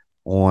us,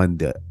 on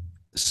the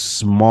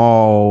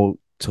small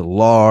to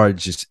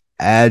large just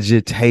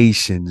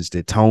agitations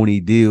that Tony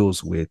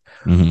deals with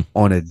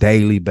on a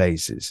daily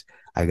basis.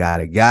 I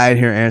got a guy in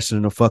here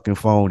answering the fucking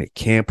phone. It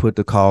can't put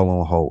the call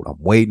on hold. I'm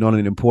waiting on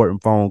an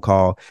important phone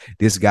call.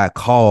 This guy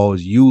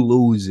calls, you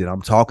lose it.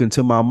 I'm talking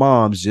to my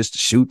mom's just to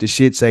shoot the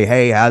shit, say,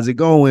 hey, how's it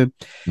going?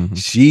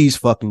 She's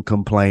fucking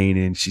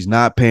complaining. She's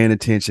not paying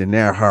attention.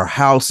 Now her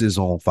house is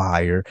on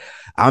fire.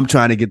 I'm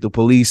trying to get the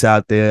police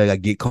out there. I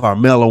get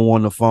Carmela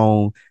on the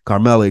phone.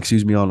 On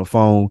the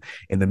phone.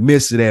 In the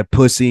midst of that,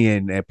 Pussy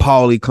and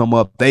Paulie come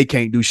up. They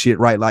can't do shit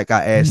right like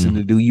I asked them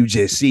to do. You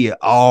just see it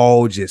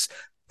all just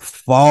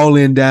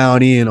falling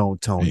down in on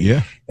Tony.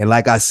 Yeah. And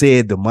like I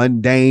said, the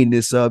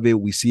mundaneness of it,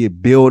 we see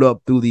it build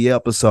up through the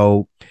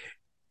episode.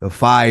 The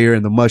fire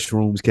and the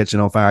mushrooms catching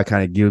on fire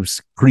kind of gives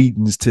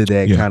credence to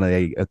that, kind of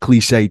a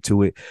cliche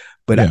to it.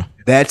 But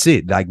that's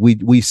it. Like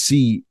we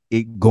see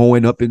it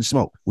going up in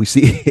smoke. We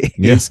see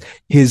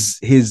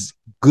his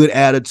good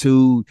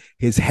attitude,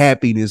 his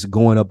happiness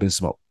going up in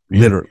smoke,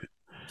 literally.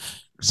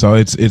 So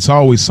it's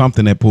always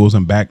something that pulls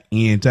him back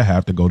in to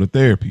have to go to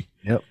therapy.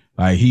 Yep.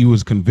 Like, he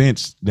was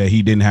convinced that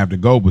he didn't have to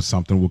go, but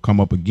something would come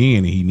up again,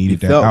 and he needed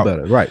that outlet.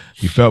 Better, right?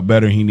 He felt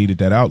better. He needed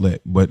that outlet.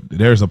 But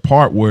there's a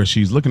part where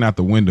she's looking out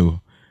the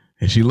window,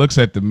 and she looks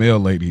at the mail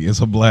lady.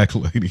 It's a black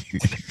lady.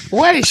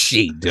 What is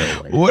she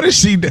doing? What is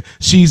she?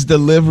 She's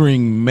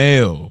delivering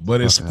mail. But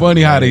it's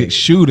funny how they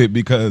shoot it,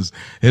 because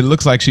it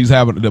looks like she's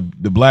having the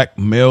black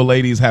mail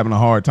lady is having a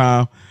hard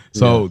time.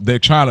 So they're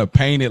trying to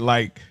paint it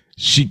like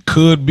she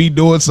could be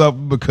doing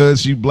something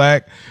because she's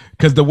black.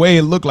 Because the way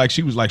it looked like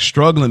she was like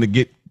struggling to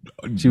get.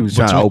 She was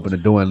trying to open the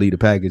door and leave the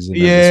package.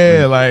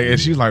 And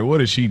she's like,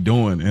 what is she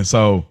doing? And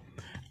so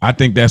I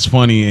think that's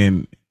funny.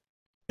 And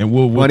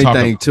we'll funny talk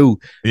thing too.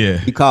 Yeah.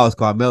 He calls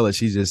Carmela.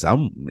 She's just, I'm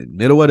in the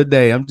middle of the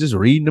day. I'm just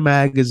reading the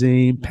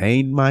magazine,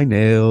 painting my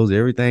nails.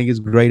 Everything is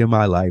great in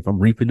my life. I'm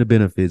reaping the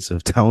benefits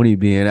of Tony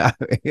being out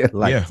here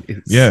like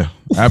this. Yeah,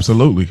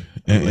 absolutely.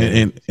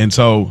 And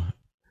so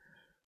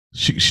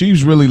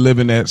she's really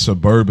living that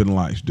suburban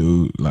life,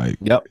 dude. Like,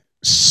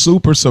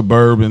 super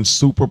suburban,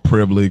 super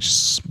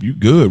privileged. You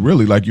good,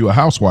 really. Like, you a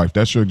housewife.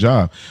 That's your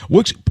job.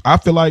 Which I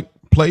feel like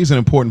plays an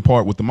important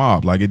part with the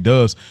mob. Like it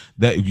does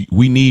that.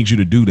 We need you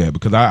to do that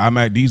because I'm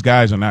at, these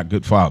guys are not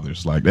good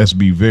fathers. Like let's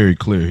be very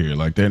clear here.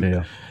 Like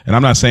they're, and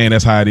I'm not saying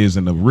that's how it is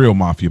in the real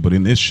mafia, but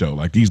in this show,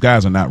 like these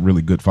guys are not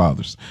really good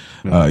fathers.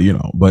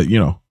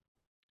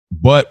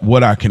 But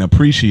what I can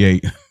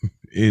appreciate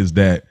is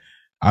that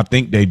I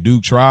think they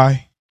do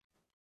try.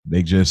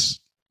 They just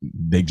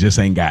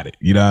ain't got it.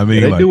 You know what I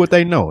mean? They do what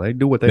they know. They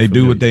do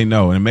what they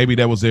know. And maybe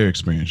that was their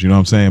experience. You know what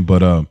I'm saying?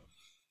 But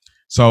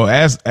so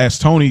as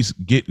Tony's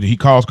he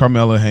calls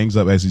Carmella, hangs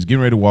up as he's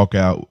getting ready to walk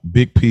out.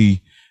 Big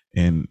P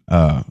and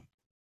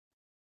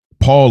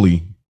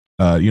Paulie,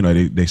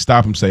 they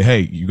stop him, say,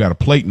 "Hey, you got a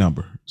plate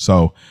number."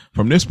 So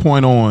from this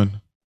point on,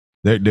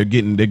 they're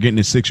getting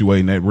this situated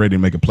and they're ready to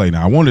make a play.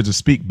 Now I wanted to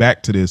speak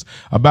back to this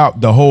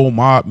about the whole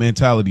mob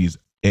mentality is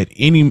at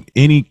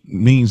any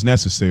means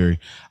necessary.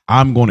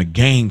 I'm going to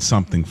gain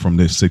something from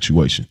this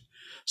situation.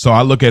 So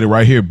I look at it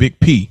right here, Big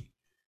P,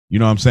 you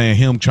know what I'm saying?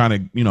 Him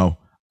trying to,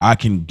 I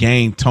can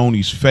gain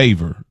Tony's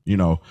favor,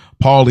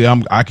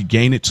 Paulie, I could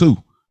gain it too.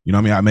 You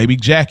know what I mean? Maybe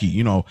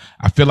Jackie,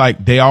 I feel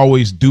like they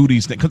always do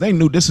these things because they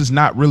knew this is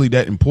not really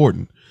that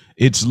important.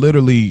 It's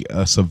literally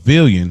a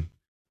civilian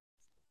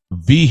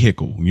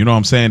vehicle, you know what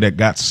I'm saying, that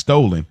got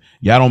stolen.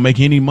 Y'all don't make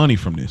any money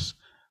from this.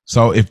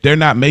 So if they're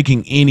not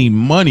making any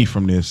money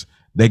from this,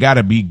 they got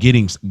to be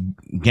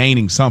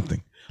gaining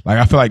something. Like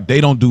I feel like they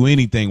don't do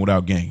anything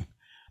without gain.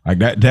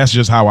 Like that's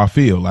just how I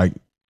feel. Like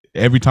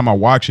every time I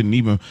watch it and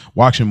even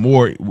watching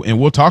more, and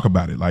we'll talk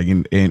about it. Like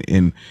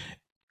and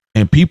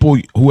people,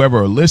 whoever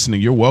are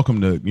listening, you're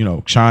welcome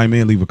to, chime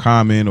in, leave a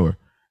comment or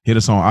hit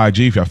us on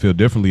IG if y'all feel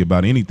differently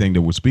about anything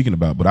that we're speaking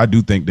about. But I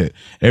do think that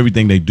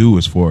everything they do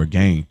is for a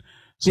gain.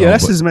 So,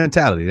 that's his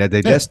mentality.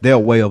 That's their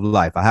way of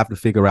life. I have to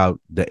figure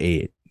out the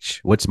edge.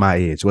 What's my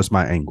edge? What's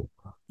my angle?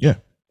 Yeah.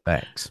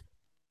 Thanks.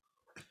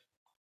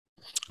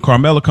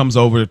 Carmella comes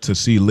over to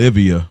see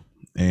Livia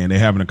and they're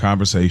having a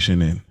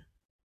conversation. And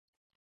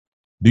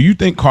do you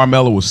think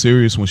Carmella was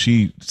serious when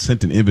she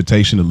sent an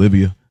invitation to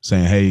Livia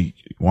saying, "Hey,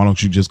 why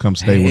don't you just come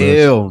stay with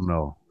us?" Hell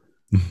no.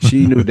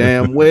 She knew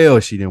damn well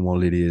she didn't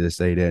want Lydia to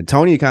stay there. And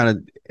Tony kind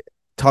of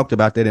talked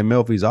about that in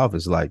Melfi's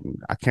office. Like,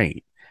 I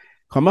can't.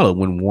 Carmella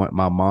wouldn't want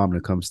my mom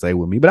to come stay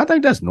with me, but I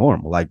think that's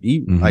normal. Like,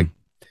 even like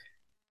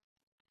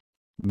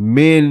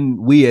men,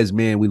 we as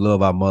men, we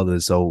love our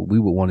mothers, so we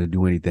would want to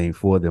do anything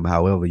for them.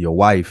 However, your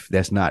wife,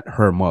 that's not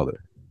her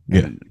mother.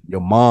 Yeah. And your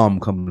mom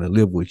coming to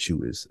live with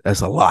you that's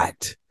a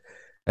lot.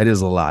 That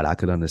is a lot. I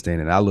could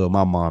understand it. I love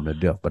my mom to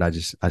death, but I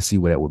see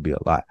where that would be a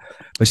lot.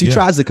 But she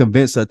tries to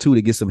convince her too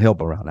to get some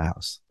help around the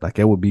house. Like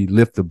it would be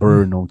lift the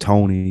burden on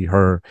Tony,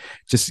 her,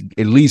 just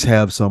at least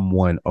have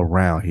someone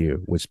around here,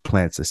 which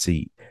plants a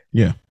seed.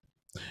 Yeah.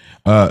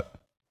 I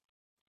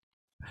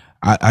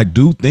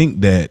do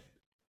think that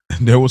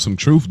there was some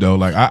truth though.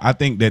 Like I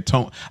think that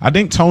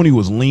Tony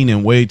was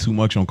leaning way too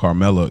much on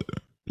Carmella,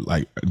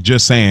 like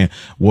just saying,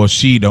 well,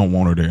 she don't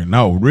want her there.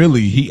 No,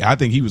 really, I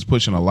think he was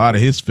pushing a lot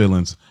of his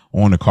feelings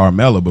on to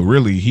Carmella, but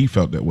really he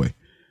felt that way.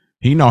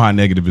 He know how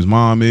negative his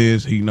mom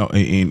is. He know,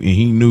 and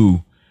he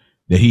knew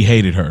that he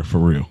hated her for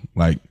real.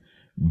 Like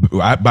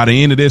by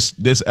the end of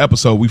this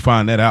episode, we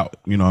find that out.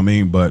 You know what I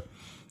mean? But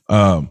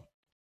I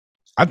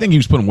think he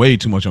was putting way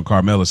too much on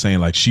Carmella, saying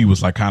like she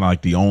was like kind of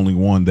like the only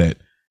one that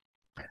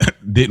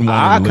didn't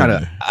want to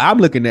live there. I'm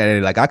looking at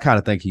it like I kind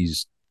of think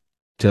he's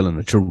telling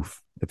the truth.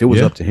 If it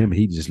was up to him,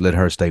 he'd just let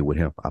her stay with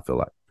him. I feel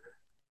like.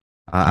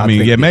 I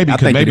mean, maybe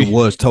it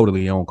was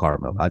totally on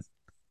Carmella.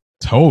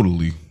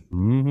 Totally.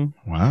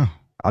 Mm-hmm. Wow.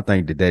 I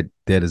think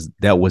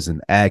that was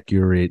an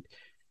accurate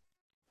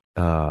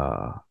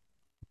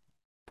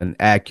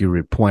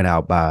point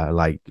out by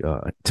like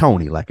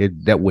Tony. Like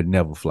that would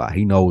never fly.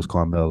 He knows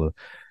Carmella.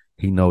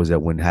 He knows that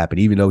wouldn't happen.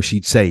 Even though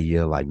she'd say,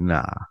 "Yeah, like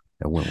nah,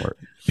 that wouldn't work."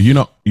 You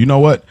know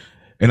what?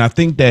 And I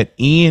think that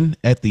Ian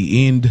at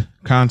the end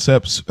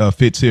concepts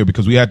fits here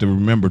because we have to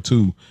remember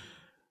too.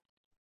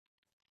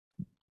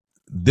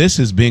 This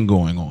has been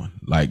going on.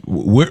 Like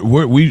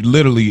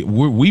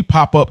we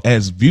pop up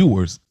as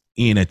viewers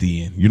in at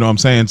the end. You know what I'm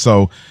saying?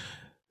 So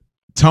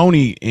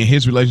Tony and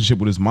his relationship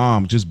with his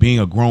mom, just being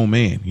a grown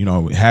man,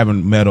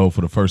 having Meadow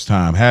for the first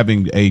time,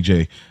 having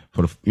AJ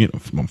for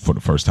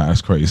the first time.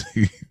 That's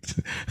crazy.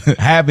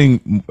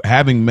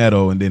 having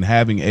Meadow and then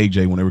having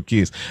AJ when they were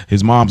kids.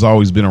 His mom's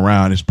always been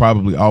around. It's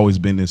probably always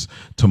been this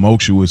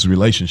tumultuous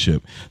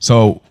relationship.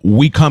 So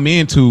we come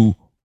into,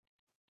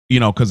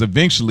 because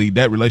eventually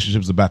that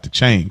relationship is about to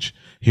change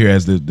here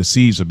as the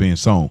seeds are being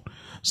sown.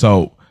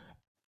 So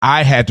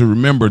I had to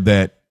remember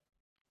that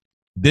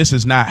this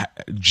is not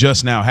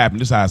just now happening.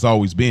 This is how it's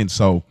always been.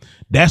 So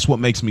that's what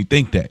makes me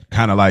think that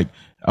kind of like,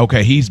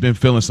 okay, he's been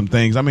feeling some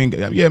things. I mean,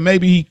 yeah,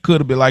 maybe he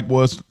could have been like,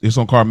 well, it's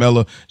on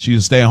Carmella. She's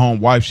a stay-at-home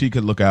wife. She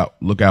could look out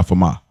for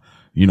Ma,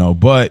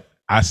 but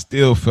I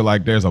still feel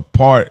like there's a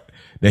part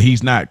that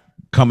he's not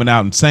coming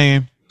out and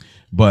saying.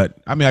 But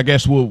I mean, I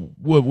guess we'll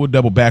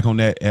double back on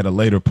that at a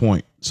later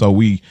point. So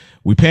we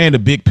paying the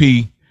Big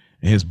P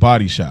in his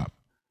body shop.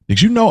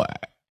 Did you know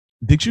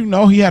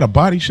he had a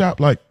body shop?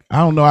 Like, I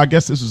don't know. I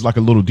guess this is like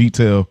a little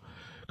detail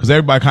because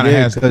everybody kind of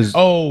has.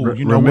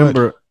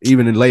 Remember,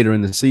 even later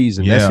in the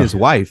season, that's his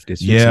wife.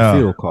 That's the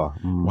field car.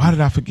 Why did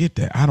I forget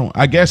that?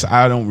 I guess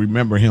I don't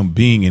remember him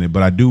being in it,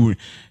 but I do.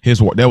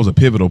 That was a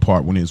pivotal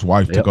part when his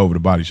wife took over the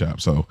body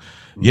shop. So,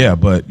 yeah,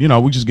 but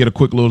we just get a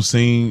quick little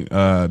scene.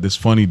 This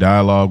funny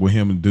dialogue with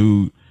him and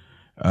dude.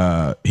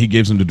 He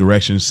gives him the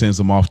directions, sends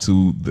him off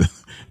to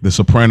the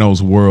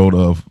Sopranos world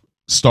of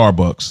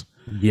Starbucks.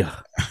 Yeah.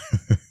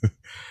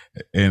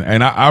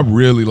 and I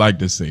really like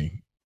this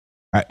scene.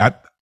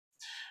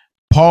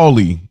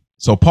 Paulie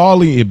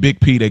and Big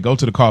P, they go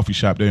to the coffee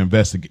shop. They're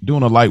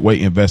doing a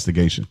lightweight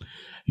investigation.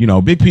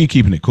 Big P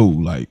keeping it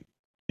cool.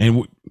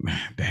 Damn,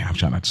 I'm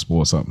trying not to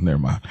spoil something. Never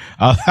mind.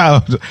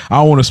 I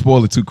don't want to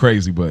spoil it too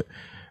crazy, but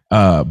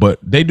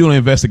they do an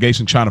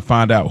investigation trying to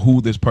find out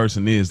who this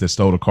person is that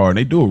stole the car. And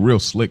they do it real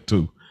slick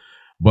too.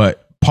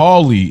 But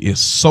Paulie is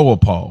so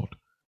appalled.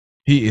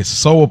 He is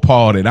so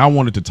appalled. And I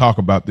wanted to talk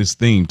about this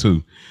theme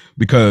too,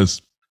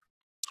 because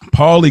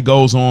Paulie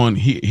goes on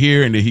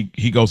here and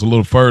he goes a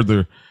little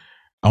further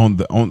on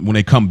when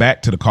they come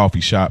back to the coffee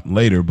shop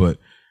later. But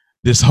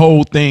this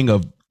whole thing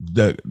of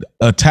the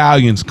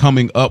Italians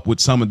coming up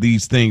with some of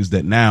these things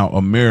that now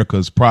America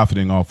is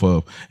profiting off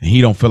of, and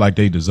he don't feel like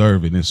they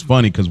deserve it. And it's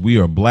funny because we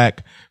are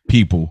black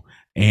people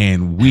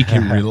and we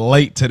can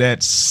relate to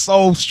that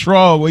so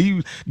strong. When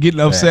you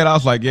getting upset, I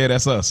was like, yeah,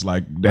 that's us.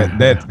 Like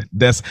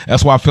that's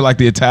why I feel like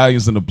the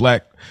Italians and the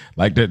black,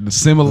 like the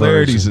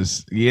similarities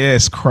is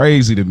it's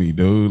crazy to me,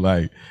 dude.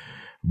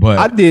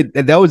 But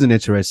that was an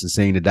interesting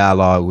scene. The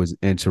dialogue was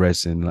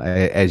interesting,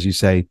 as you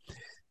say.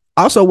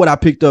 Also, what I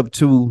picked up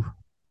too,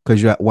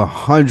 because you're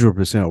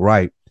 100%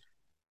 right,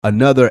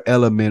 another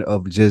element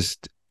of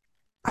just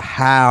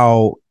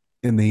how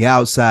in the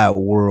outside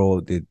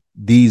world that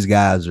these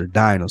guys are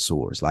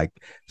dinosaurs. Like,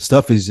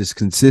 stuff is just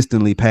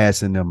consistently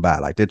passing them by.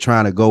 Like, they're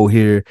trying to go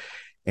here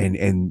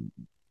and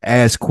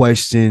ask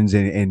questions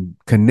and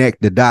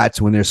connect the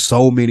dots when there's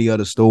so many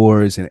other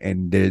stores,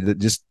 and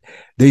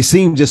they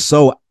seem just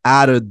so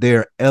out of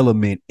their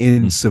element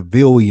in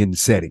civilian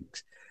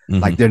settings.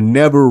 Like, they're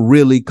never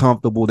really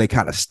comfortable. They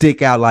kind of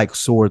stick out like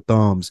sore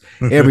thumbs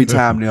every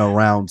time they're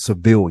around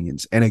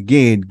civilians. And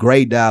again,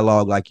 great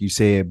dialogue, like you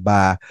said,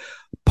 by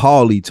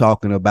Paulie,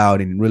 talking about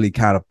and really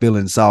kind of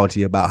feeling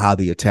salty about how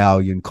the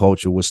Italian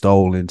culture was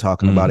stolen,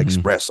 talking about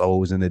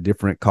espressos and the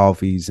different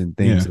coffees and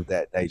things of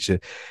that nature.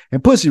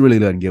 And Pussy really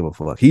doesn't give a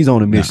fuck. He's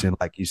on a mission,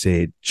 like you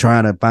said,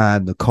 trying to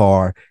find the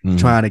car,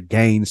 trying to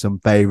gain some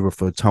favor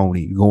for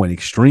Tony, going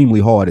extremely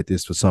hard at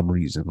this for some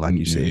reason, like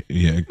you said.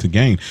 Yeah, to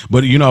gain.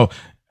 But,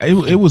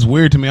 it was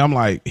weird to me. I'm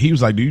like, he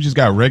was like, do you just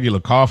got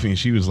regular coffee? And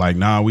she was like,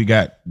 nah, we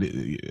got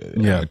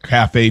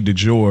Cafe de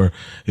Jour.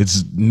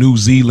 It's New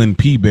Zealand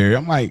Peaberry.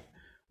 I'm like,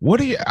 what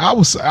do you, I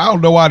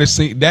don't know why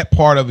that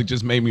part of it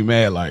just made me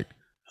mad. Like,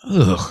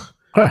 ugh.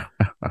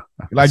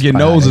 Like, your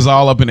nose is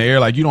all up in the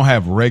air. Like, you don't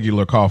have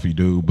regular coffee,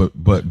 dude.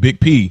 But Big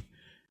P,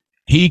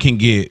 he can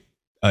get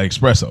an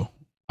espresso.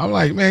 I'm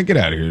like, man, get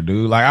out of here,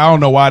 dude. Like, I don't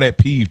know why that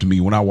peeved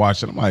me when I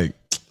watched it. I'm like,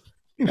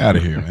 get out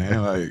of here,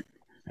 man. Like,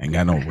 I ain't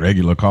got no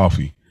regular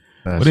coffee.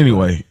 But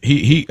anyway,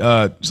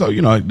 so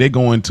they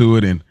go into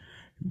it, and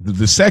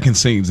the second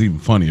scene's even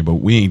funnier, but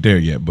we ain't there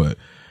yet. But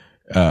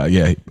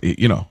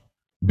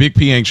Big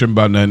P ain't tripping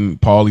about nothing.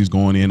 Paulie's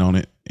going in on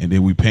it, and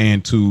then we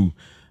pan to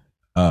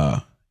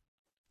our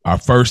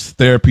first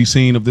therapy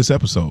scene of this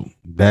episode.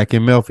 Back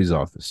in Melfi's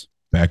office.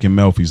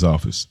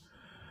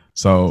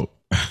 So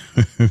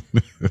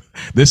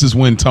this is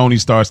when Tony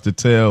starts to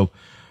tell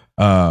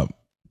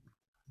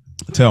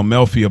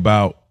Melfi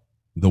about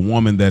the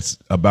woman that's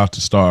about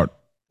to start,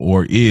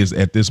 or is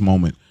at this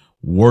moment,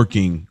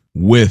 working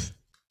with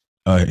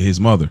his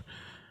mother.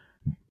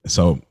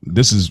 So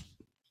this is,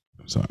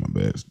 sorry, my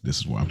bad. This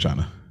is where I'm trying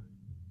to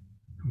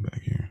come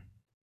back here.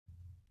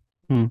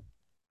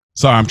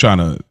 Sorry, I'm trying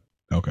to,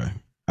 okay.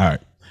 All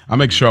right. I'll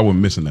make sure I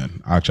wasn't missing that.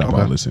 I'll chop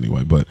all this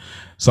anyway. But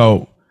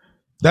so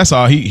that's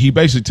all. He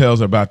basically tells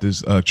her about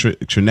this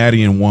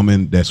Trinidadian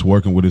woman that's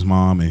working with his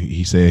mom, and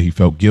he said he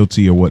felt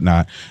guilty or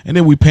whatnot. And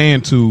then we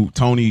pan to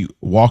Tony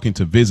walking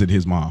to visit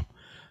his mom.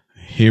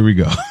 Here we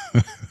go.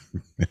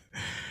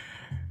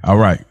 All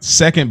right.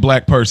 Second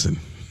black person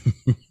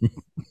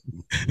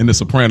in the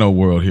Soprano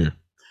world here.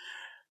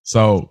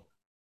 So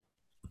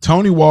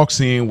Tony walks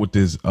in with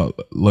this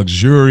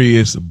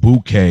luxurious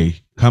bouquet,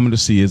 coming to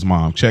see his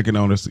mom, checking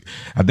on her.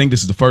 I think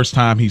this is the first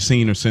time he's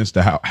seen her since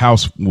the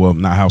house, well,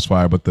 not house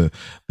fire, but the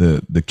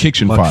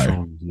kitchen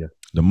fire,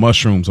 the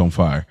mushrooms on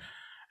fire.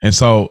 And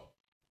so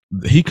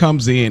he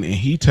comes in and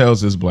he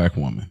tells this black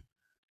woman,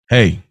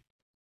 hey,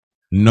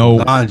 no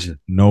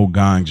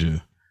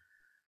ganja.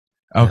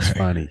 Okay. That's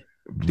funny.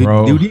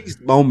 Bro. Do these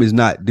moments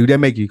do that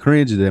make you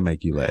cringe or do that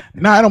make you laugh?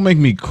 No, it don't make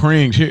me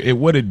cringe.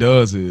 What it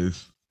does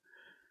is,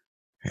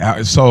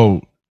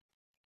 so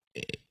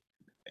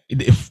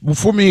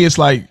for me, it's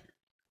like,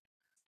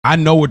 I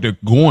know what they're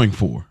going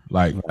for.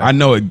 Like, right. I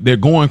know they're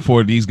going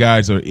for, these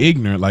guys are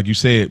ignorant. Like you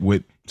said,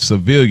 with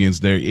civilians,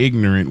 they're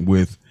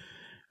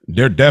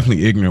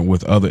definitely ignorant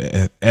with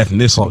other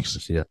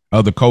ethnicities,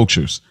 other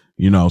cultures,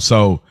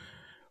 so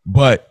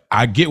But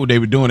I get what they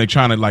were doing. They're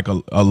trying to like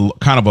a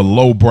kind of a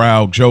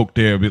lowbrow joke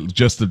there,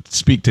 just to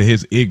speak to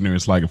his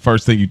ignorance. Like the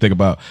first thing you think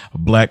about a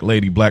black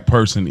lady, black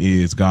person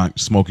is gone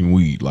smoking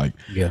weed. Like,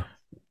 yeah,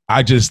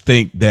 I just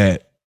think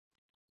that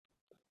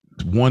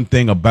one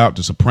thing about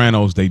The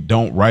Sopranos, they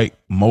don't write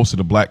most of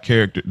the black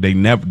characters.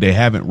 They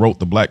haven't wrote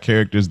the black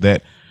characters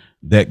that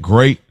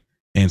great.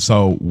 And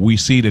so we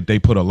see that they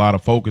put a lot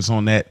of focus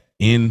on that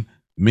in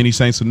Many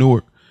Saints of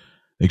Newark.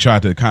 They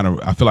tried to kind of,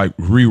 I feel like,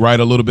 rewrite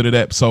a little bit of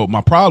that. So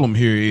my problem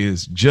here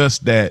is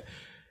just that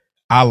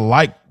I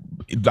like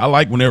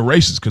when they're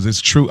racist because it's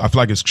true. I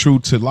feel like it's true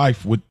to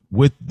life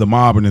with the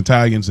mob and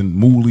Italians and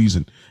moolies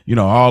and, you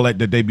know, all that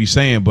they be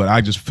saying. But I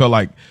just feel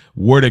like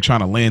where they're trying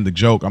to land the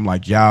joke, I'm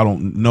like, y'all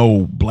don't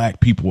know black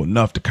people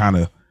enough to kind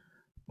of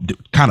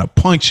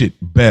punch it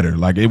better.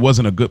 Like it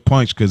wasn't a good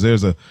punch because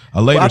there's a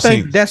later I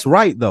think scene. that's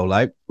right though.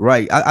 Like,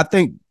 right. I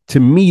think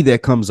to me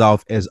that comes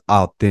off as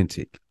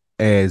authentic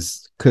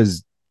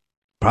because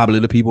probably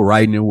the people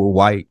writing it were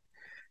white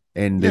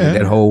and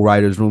that whole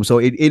writer's room. So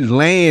it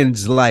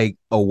lands like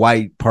a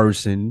white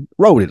person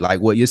wrote it, like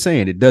what you're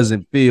saying. It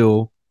doesn't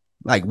feel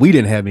like we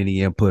didn't have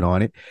any input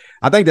on it.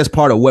 I think that's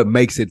part of what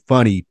makes it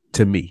funny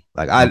to me.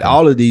 Like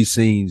all of these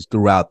scenes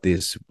throughout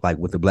this, like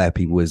with the black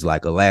people, is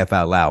like a laugh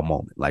out loud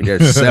moment. Like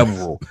there's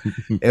several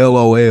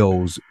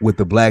LOLs with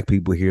the black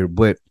people here.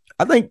 But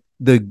I think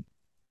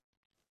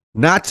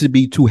not to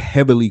be too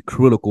heavily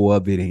critical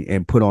of it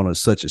and put on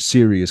such a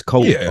serious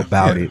coat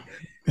about it.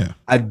 Yeah.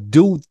 I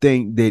do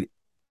think that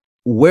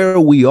where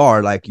we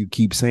are, like you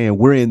keep saying,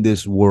 we're in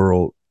this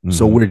world,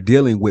 so we're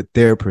dealing with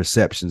their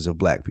perceptions of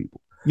black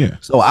people. Yeah.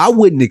 So I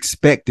wouldn't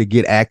expect to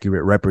get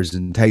accurate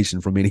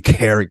representation from any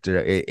character,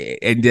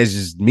 and that's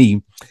just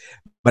me.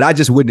 But I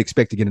just wouldn't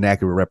expect to get an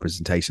accurate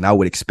representation. I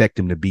would expect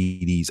them to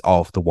be these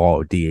off the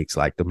wall dicks,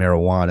 like the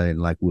marijuana,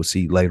 and like we'll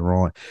see later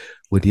on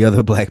with the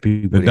other black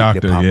people. The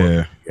doctor,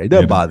 yeah. It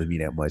doesn't bother me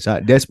that much.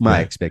 That's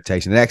my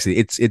expectation. And actually,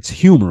 it's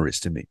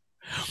humorous to me.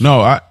 No,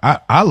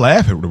 I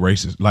laugh at the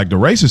racist. Like the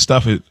racist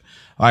stuff is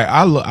like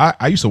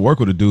I used to work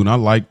with a dude and I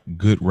like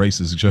good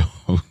racist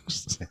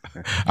jokes.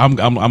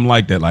 I'm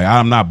like that. Like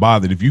I'm not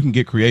bothered if you can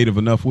get creative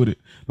enough with it.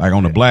 Like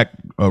on a black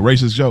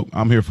racist joke,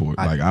 I'm here for it.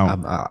 Like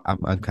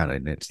I'm kind of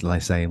in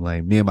that same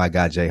lane. Me and my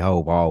guy J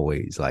Hope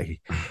always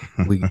like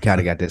we kind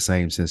of got that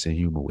same sense of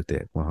humor with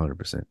that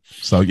 100%.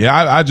 So yeah,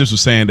 I just was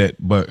saying that,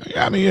 but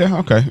I mean, yeah,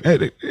 okay.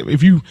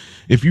 If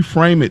you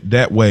frame it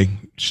that way,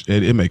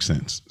 it makes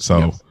sense. So.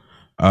 Yes.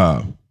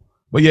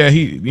 But yeah,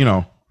 he, you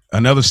know,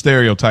 another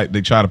stereotype they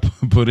try to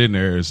put in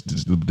there is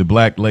the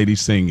black lady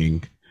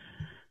singing.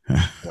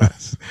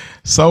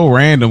 So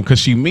random because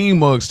she mean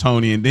mugs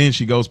Tony and then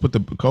she goes puts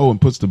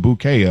the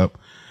bouquet up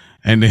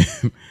and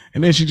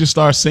then she just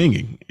starts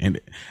singing and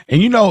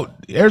you know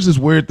there's this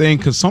weird thing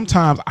because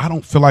sometimes I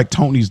don't feel like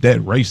Tony's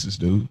that racist,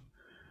 dude.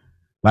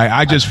 Like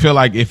I just feel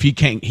like if he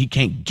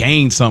can't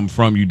gain something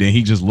from you, then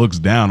he just looks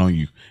down on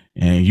you.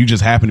 And you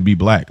just happen to be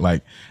black.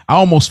 Like I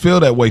almost feel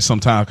that way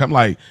sometimes. I'm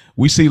like,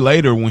 we see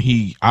later when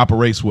he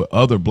operates with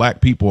other black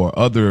people or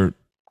other,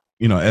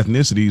 you know,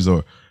 ethnicities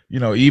or, you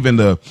know, even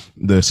the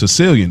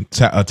Sicilian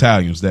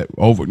Italians that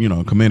over, you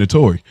know,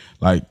 commendatory.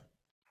 Like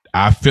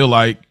I feel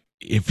like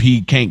if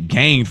he can't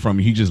gain from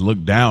you, he just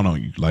look down on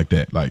you like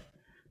that. Like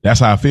that's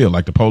how I feel.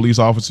 Like the police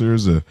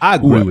officers. I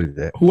agree with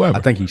that. Whoever.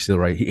 I think he's still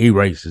right. He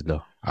racist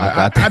though.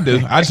 I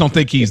do. I just don't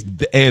think he's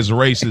as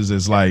racist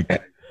as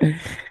like,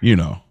 you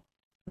know.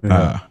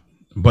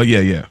 But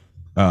yeah.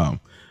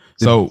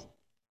 So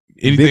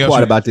the big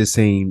part about this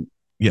scene,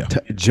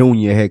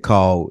 Junior had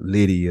called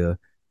Lydia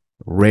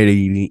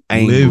ready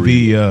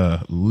angry.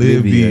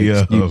 Livia,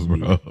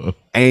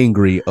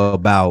 angry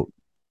about,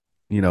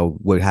 you know,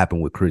 what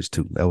happened with Chris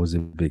too. That was a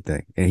big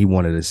thing, and he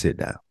wanted to sit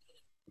down.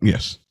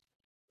 Yes.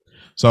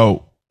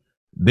 So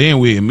then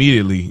we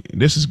immediately,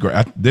 this is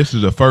great. This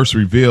is the first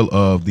reveal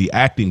of the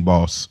acting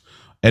boss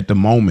at the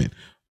moment,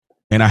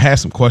 and I had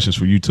some questions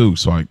for you too.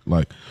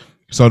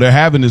 So they're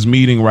having this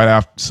meeting right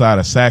outside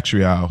of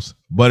Satrial's,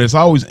 but it's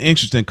always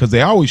interesting because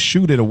they always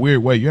shoot it a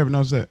weird way. You ever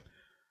notice that?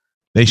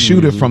 They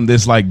shoot it from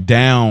this like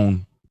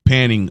down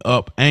panning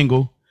up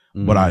angle,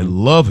 but I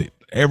love it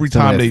every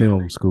time they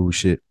film school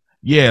shit.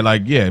 Yeah,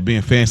 like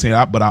being fancy,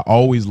 but I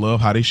always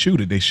love how they shoot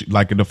it. They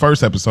like in the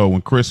first episode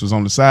when Chris was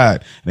on the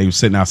side, and they were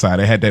sitting outside.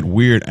 They had that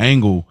weird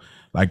angle.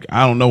 Like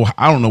I don't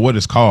know what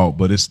it's called,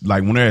 but it's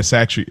like when they're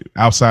at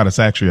outside of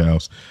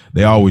Satrial's,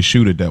 they always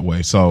shoot it that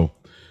way. So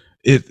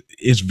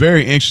it's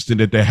very interesting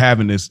that they're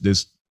having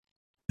this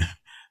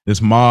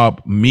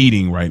mob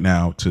meeting right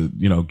now to,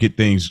 you know, get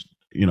things,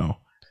 you know,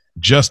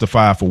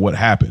 justified for what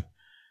happened.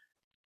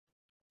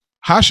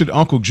 How should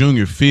Uncle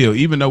Junior feel,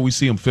 even though we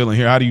see him feeling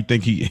here? How do you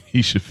think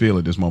he should feel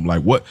at this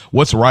moment? Like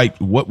what's right?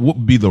 What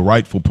would be the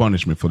rightful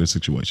punishment for this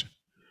situation?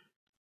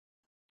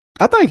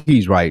 I think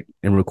he's right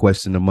in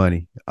requesting the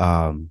money.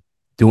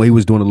 He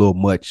was doing a little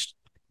much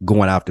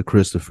going after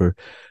Christopher.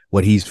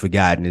 What he's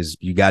forgotten is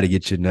you got to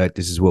get your nut.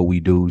 This is what we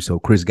do. So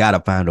Chris got to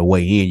find a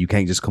way in. You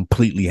can't just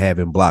completely have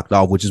him blocked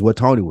off, which is what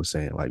Tony was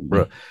saying. Like,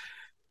 bro,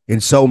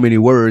 in so many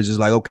words, it's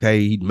like, okay,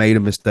 he made a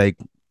mistake.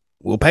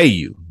 we'll pay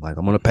you. Like,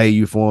 I'm gonna pay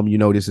you for him. You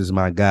know, this is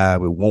my guy.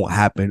 It won't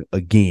happen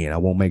again. I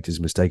won't make this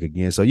mistake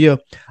again. So yeah,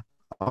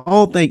 I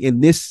don't think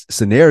in this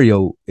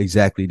scenario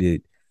exactly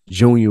that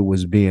Junior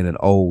was being an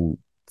old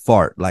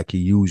fart like he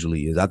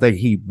usually is. I think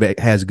he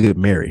has good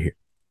merit here.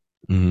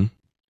 Mm-hmm.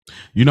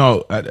 You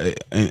know,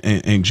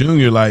 and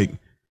Junior, like,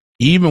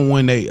 even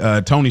when they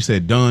Tony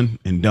said done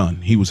and done,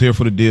 he was here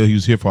for the deal, he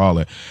was here for all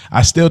that.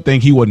 I still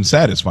think he wasn't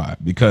satisfied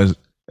because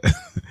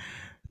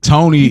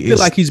Tony feel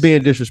like he's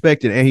being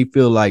disrespected, and he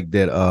feel like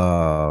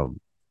that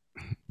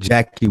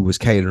Jackie was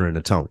catering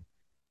to Tony.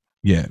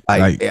 Yeah,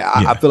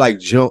 I feel like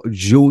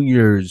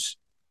Junior's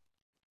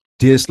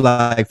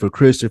dislike for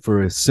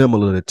Christopher is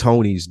similar to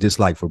Tony's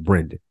dislike for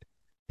Brendan.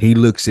 He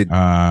looks at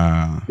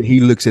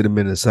him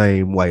in the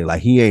same way.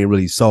 Like, he ain't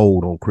really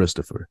sold on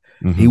Christopher.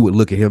 Mm-hmm. He would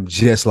look at him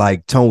just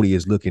like Tony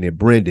is looking at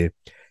Brendan,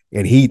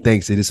 and he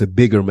thinks that it's a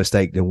bigger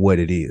mistake than what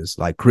it is.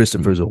 Like,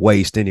 Christopher's a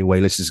waste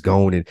anyway. Let's just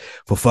go on, and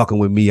for fucking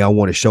with me, I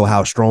want to show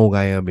how strong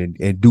I am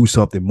and do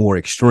something more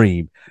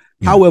extreme.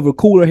 However,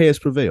 cooler heads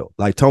prevail.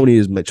 Like, Tony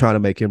is trying to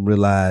make him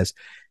realize.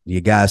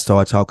 Your guys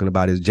start talking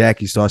about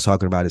Jackie starts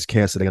talking about his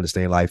cancer. They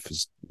understand life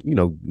is,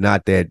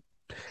 not that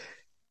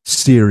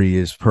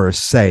serious per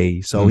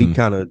se. So he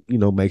kind of,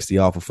 makes the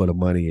offer for the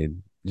money,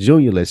 and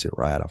Junior lets it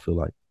ride. I feel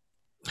like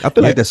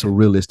that's a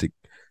realistic.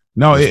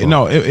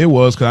 It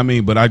was,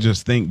 because but I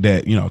just think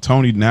that,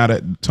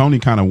 Tony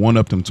kind of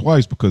one-upped him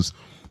twice, because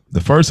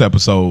the first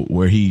episode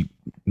where he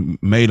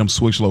made him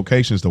switch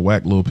locations to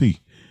whack Lil P.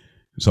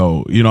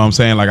 So, you know what I'm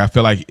saying? Like, I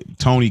feel like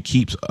Tony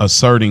keeps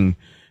asserting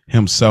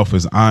himself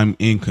as I'm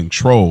in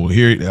control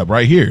here,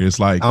 right here. It's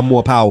like, I'm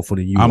more powerful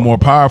than you. I'm more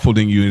powerful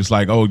than you. It's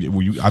like, oh,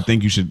 well, I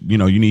think you should, you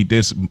need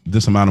this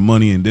amount of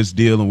money and this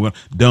deal, and we're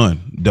done.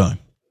 You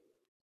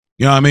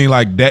know what I mean?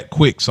 Like, that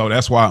quick. So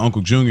that's why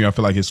Uncle Junior, I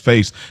feel like his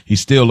face, he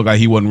still looked like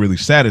he wasn't really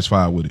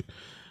satisfied with it.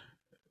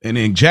 And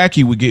then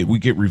Jackie, we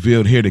get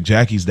revealed here that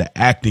Jackie's the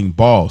acting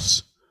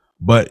boss,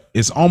 but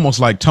it's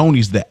almost like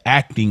Tony's the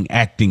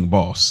acting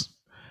boss,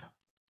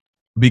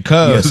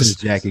 because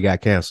Jackie got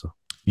cancer.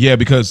 Yeah,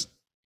 because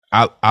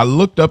I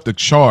looked up the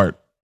chart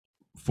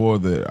for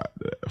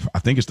I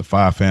think it's the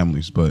 5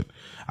 families, but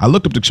I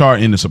looked up the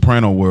chart in the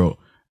Soprano world,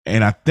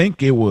 and I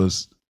think it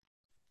was,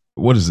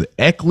 what is it,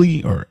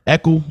 Eckley or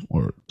Eckel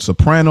or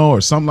Soprano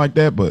or something like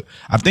that. But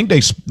I think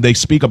they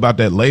speak about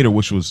that later,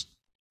 which was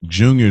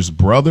Junior's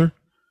brother.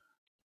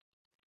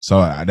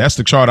 So that's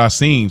the chart I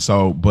seen.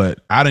 So, but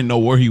I didn't know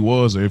where he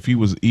was or if he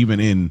was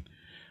even in.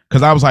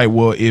 Because I was like,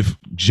 well, if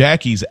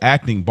Jackie's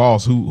acting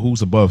boss,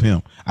 who's above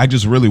him? I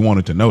just really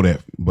wanted to know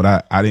that,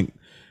 but I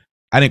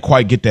didn't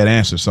quite get that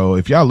answer. So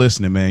if y'all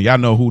listening, man, y'all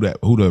know who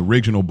the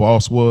original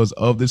boss was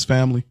of this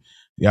family,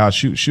 y'all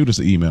shoot us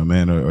an email,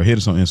 man, or hit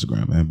us on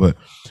Instagram, man. But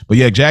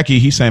yeah, Jackie,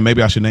 he's saying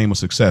maybe I should name a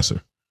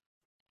successor.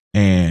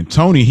 And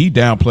Tony, he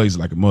downplays it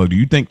like a mug. Do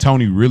you think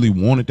Tony really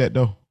wanted that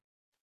though?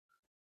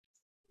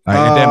 Like,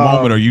 at that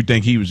moment, or you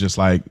think he was just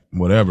like,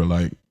 whatever,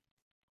 like?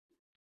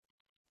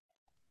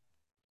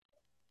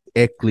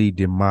 Eckley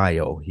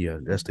DeMayo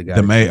here. That's the guy.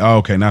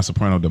 Okay, not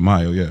Soprano,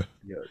 DeMayo, yeah.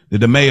 The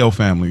DeMayo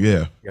family,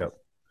 yeah. Yep.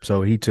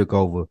 So he took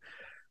over.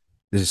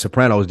 The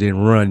Sopranos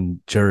didn't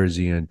run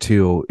Jersey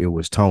until it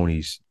was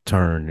Tony's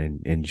turn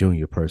and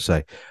Junior per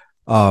se.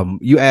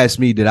 You asked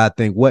me, did I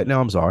think what now?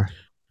 I'm sorry.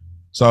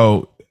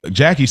 So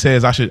Jackie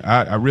says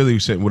I really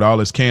said, with all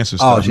this cancer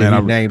stuff, man,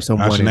 I name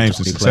someone. I should name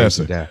some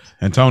successor.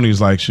 And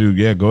Tony's like, shoot,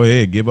 yeah, go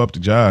ahead, give up the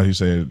job. He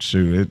said,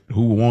 shoot,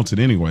 who wants it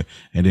anyway?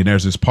 And then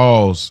there's this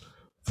pause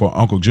for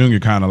Uncle Junior,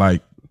 kind of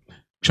like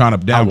trying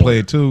to downplay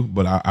it too,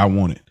 but I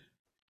want it.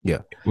 Yeah.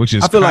 Which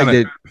is, I feel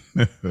like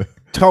that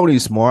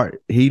Tony's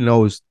smart. He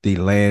knows the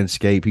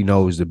landscape. He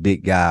knows the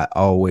big guy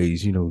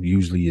always,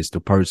 usually is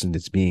the person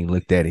that's being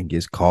looked at and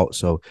gets caught.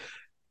 So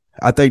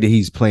I think that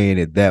he's playing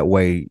it that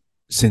way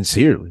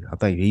sincerely. I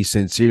think he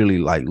sincerely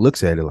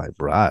looks at it like,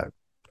 bro,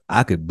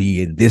 I could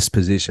be in this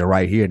position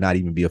right here, not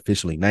even be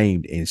officially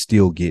named, and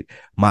still get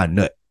my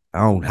nut. I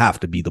don't have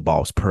to be the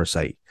boss per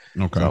se.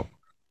 Okay. So,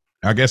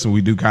 I guess we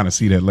do kind of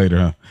see that later,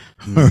 huh?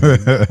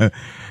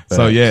 Mm-hmm.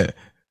 So yeah,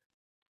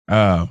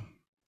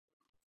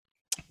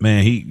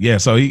 man,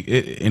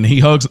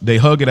 they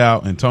hug it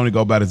out, and Tony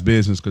go about his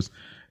business, because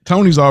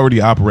Tony's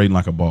already operating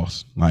like a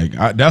boss. Like,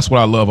 that's what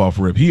I love off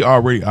rip. He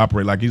already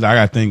operate like I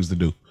got things to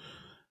do.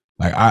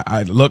 Like,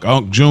 I look,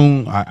 Uncle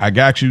June, I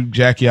got you,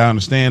 Jackie. I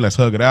understand. Let's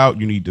hug it out.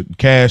 You need the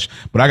cash,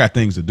 but I got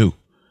things to do.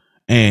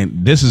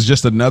 And this is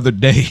just another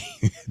day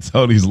in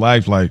Tony's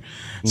life. Like,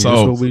 so.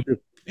 That's what we do.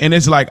 And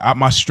it's like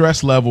my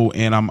stress level,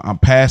 and I'm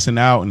passing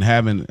out and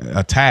having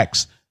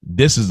attacks.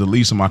 This is the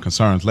least of my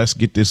concerns. Let's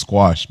get this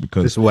squashed,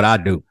 because this is what I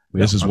do.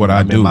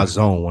 I'm in my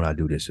zone when I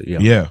do this.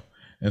 Yeah.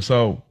 And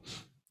so,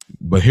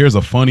 but here's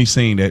a funny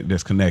scene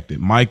that's connected.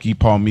 Mikey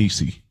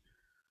Palmisi.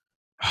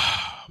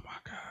 Oh my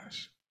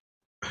gosh.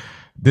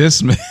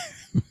 This man.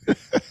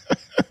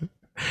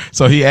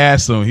 So he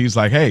asked him, he's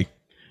like, hey,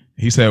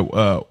 he said,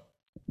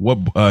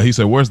 he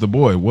said, where's the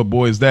boy? What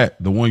boy is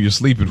that? The one you're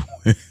sleeping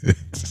with.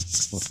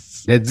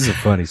 This is a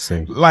funny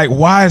scene. Like,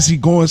 why is he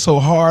going so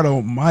hard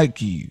on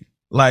Mikey?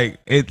 Like,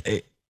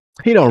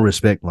 He don't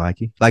respect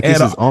Mikey. Like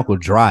it's his uncle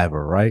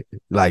driver, right?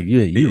 Like you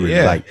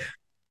really like.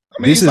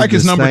 I mean, he's like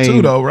his number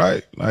two though,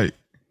 right? Like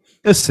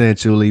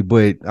essentially,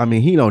 but I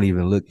mean, he don't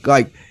even look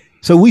like.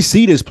 So we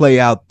see this play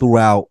out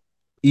throughout,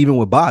 even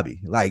with Bobby.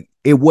 Like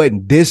it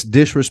wasn't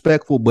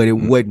disrespectful, but it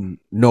wasn't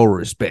no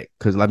respect.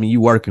 Because I mean,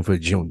 you working for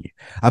Junior.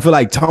 I feel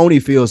like Tony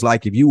feels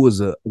like if you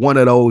was one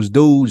of those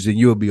dudes, then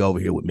you'll be over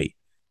here with me.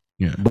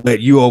 Yeah, but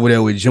you over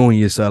there with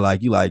Junior, so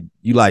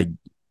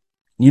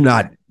you're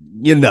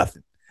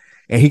nothing.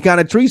 And he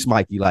kind of treats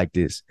Mikey like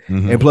this.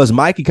 And plus,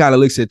 Mikey kind of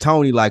looks at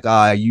Tony like,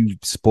 you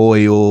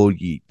spoiled,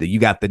 you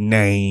got the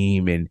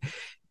name, and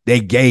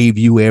they gave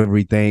you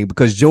everything,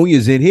 because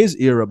Junior's in his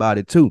ear about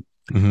it too.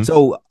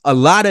 So a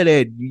lot of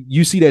that,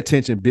 you see that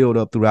tension build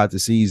up throughout the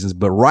seasons.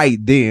 But right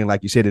then,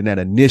 like you said, in that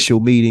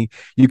initial meeting,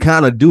 you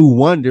kind of do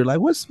wonder, like,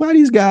 why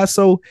these guys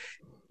so,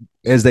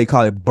 as they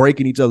call it,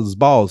 breaking each other's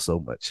balls so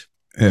much?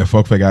 Yeah,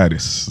 fuck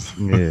fagitis.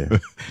 Yeah.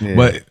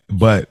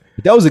 But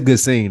that was a good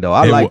scene though.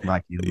 I like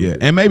Mikey. Yeah,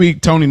 and maybe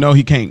Tony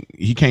he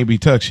can't be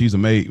touched. He's a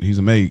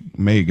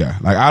made guy.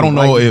 Like I don't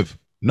know if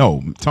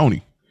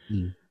Tony.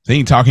 They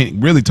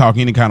ain't really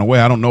talking any kind of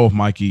way. I don't know if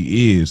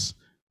Mikey is.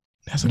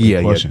 That's a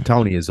good question. Yeah.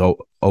 Tony is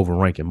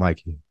overranking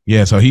Mikey.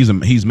 Yeah, so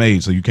he's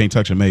made, so you can't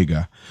touch a made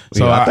guy.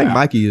 So I think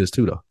Mikey is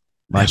too though.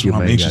 That's what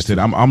I'm interested.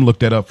 I'm looked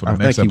that up for the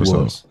next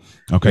episode.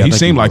 Okay, yeah, he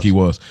seemed like he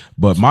was,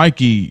 but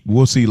Mikey,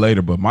 we'll see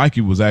later. But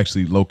Mikey was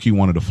actually low key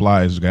one of the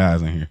flyest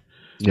guys in here.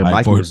 Yeah,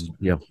 like Mikey used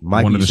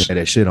to have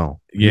that shit on.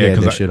 Yeah,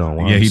 because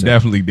he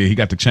definitely did. He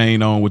got the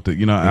chain on with the,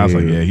 I was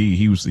like,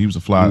 he was a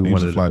fly. He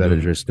was a fly better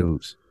dressed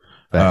dudes.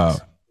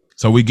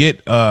 So we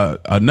get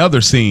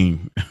another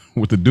scene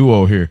with the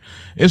duo here.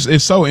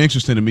 It's so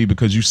interesting to me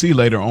because you see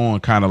later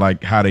on kind of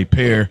like how they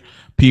pair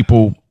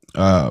people.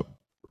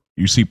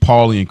 You see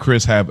Paulie and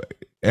Chris have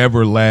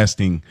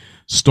everlasting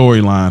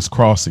storylines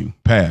crossing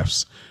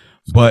paths,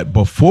 but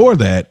before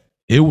that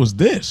it was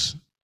this,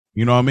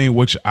 you know what I mean,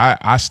 which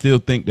I still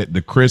think that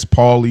the Chris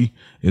Paulie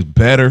is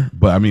better,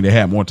 but I mean they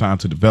had more time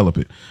to develop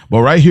it.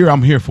 But right here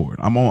I'm here for it.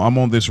 I'm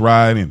on this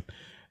ride,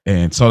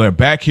 and so they're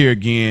back here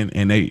again,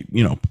 and they,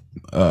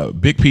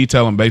 Big P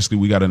tell them basically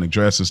we got an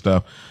address and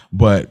stuff,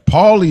 but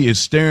Paulie is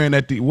staring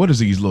at what is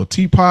these little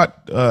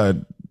teapot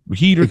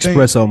heater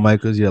espresso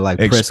makers,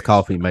 press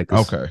coffee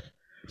makers. Okay.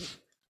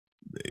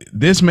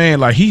 This man,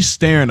 like, he's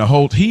staring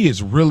he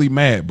is really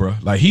mad, bro.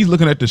 Like, he's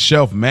looking at the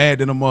shelf mad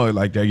in the mud,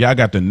 like, y'all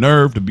got the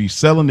nerve to be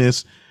selling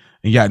this,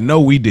 and y'all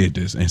know we did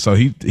this. And so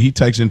he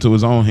takes it into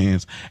his own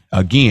hands.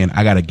 Again,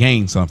 I got to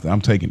gain something. I'm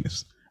taking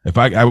this. If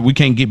we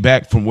can't get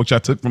back from what I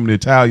took from the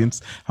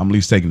Italians, I'm at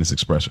least taking this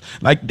expression.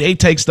 Like, they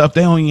take stuff,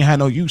 they don't even have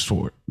no use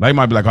for it. They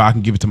might be like, I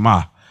can give it to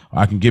or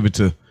I can give it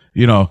to,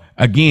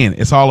 again,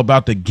 it's all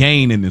about the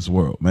gain in this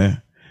world,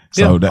 man.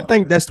 So I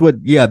think that's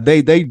what,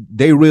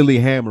 they really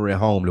hammer it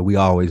home that we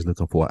always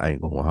looking for an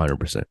angle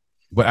 100%.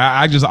 But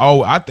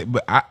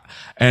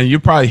and you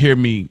probably hear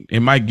me,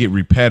 it might get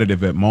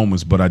repetitive at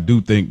moments, but I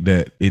do think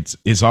that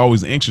it's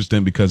always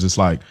interesting because it's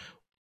like,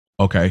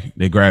 okay,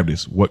 they grabbed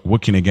this.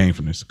 What can they gain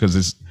from this?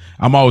 Because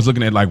I'm always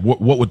looking at like what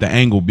would the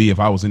angle be if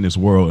I was in this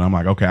world? And I'm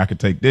like, okay, I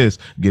could take this,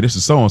 get this to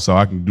so and so,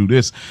 I can do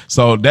this.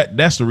 So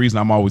that's the reason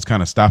I'm always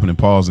kind of stopping and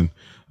pausing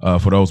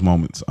for those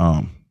moments.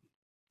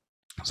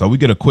 So we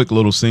get a quick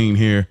little scene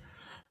here,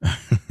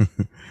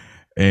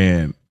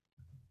 and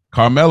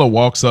Carmela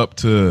walks up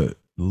to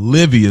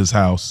Livia's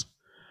house,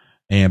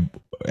 and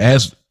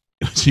as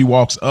she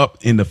walks up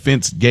and the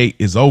fence gate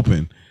is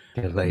open,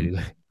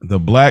 the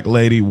black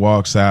lady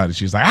walks out and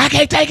she's like, I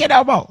can't take it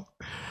no more.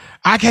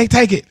 I can't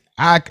take it.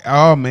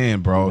 Oh man,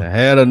 bro. I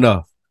had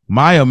enough.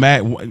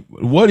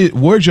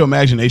 Where'd your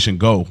imagination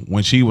go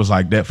when she was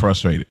like that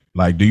frustrated?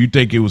 Like, do you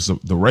think it was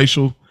the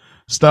racial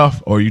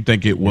stuff, or you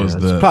think it was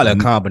probably a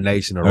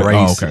combination of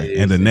race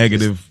and the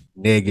negative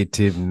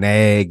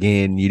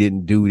nagging, you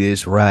didn't do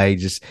this right?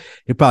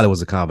 It probably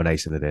was a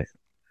combination of that.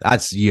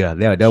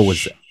 That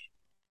was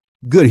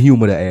good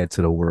humor to add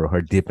to the world,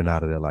 her dipping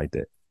out of there like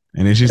that.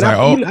 And then she's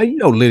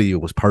Lydia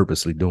was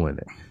purposely doing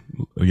that.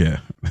 Yeah.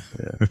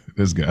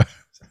 This guy.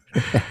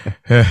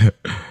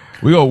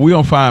 We're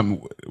gonna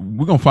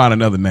find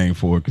another name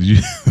for it,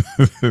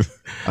 because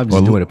I'm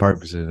just doing it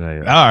purposely.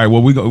 All right,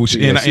 well, we go we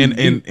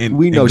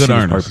know she's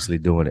purposely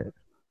doing it.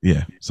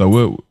 Yeah, so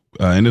we'll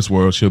in this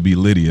world she'll be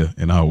Lydia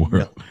in our world.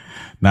 Yep.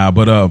 Now,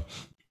 but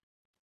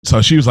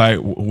so she was like,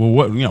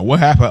 well, what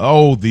happened?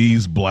 Oh,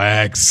 these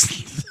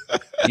blacks.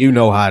 You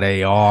know how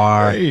they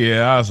are.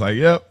 Yeah, I was like,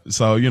 yep.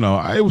 So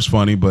it was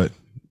funny, but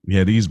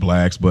yeah, these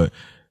blacks. But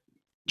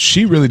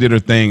she really did her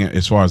thing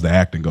as far as the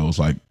acting goes.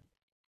 Like,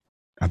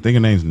 I think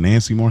her name's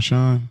Nancy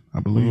Marchand, I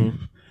believe.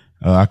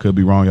 I could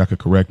be wrong. Y'all could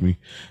correct me.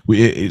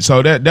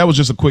 So that was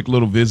just a quick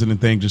little visiting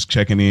thing, just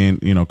checking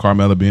in.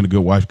 Carmela being a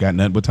good wife, got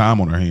nothing but time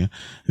on her hand.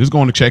 Just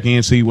going to check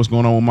in, see what's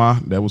going on with Ma.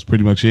 That was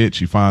pretty much it.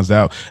 She finds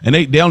out. And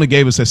they only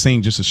gave us that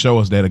scene just to show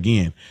us that,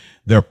 again,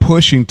 they're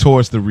pushing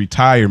towards the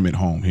retirement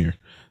home here.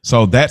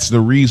 So that's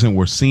the reason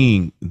we're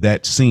seeing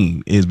that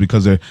scene, is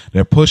because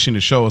they're pushing to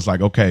show us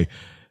like, okay,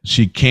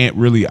 she can't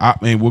really. I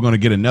mean, we're going to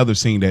get another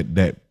scene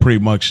that pretty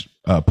much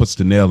puts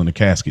the nail in the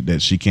casket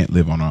that she can't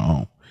live on her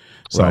own.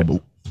 So, Right.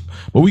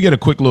 but we get a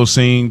quick little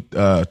scene.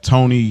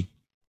 Tony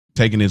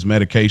taking his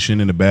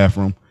medication in the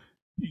bathroom.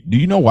 Do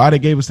you know why they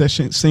gave us that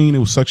scene? It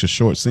was such a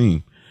short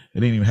scene. It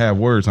didn't even have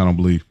words. I don't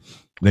believe.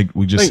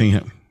 We just seen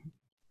him.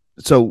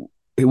 So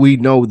we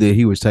know that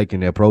he was taking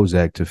that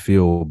Prozac to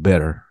feel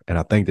better, and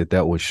I think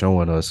that was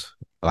showing us,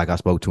 like I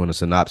spoke to in the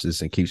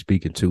synopsis and keep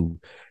speaking to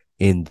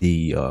in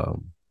the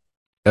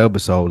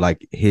episode,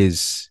 like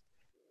his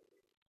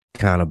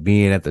kind of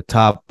being at the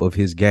top of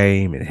his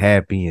game and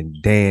happy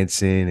and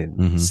dancing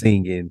and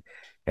singing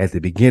at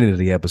the beginning of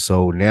the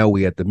episode. Now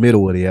we at the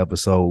middle of the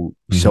episode,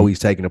 show he's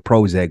taking a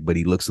Prozac, but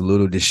he looks a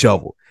little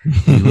disheveled.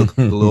 He looks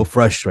a little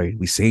frustrated.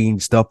 We seen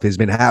stuff has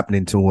been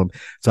happening to him.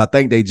 So I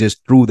think they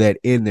just threw that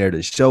in there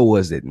to show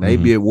us that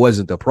maybe it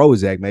wasn't the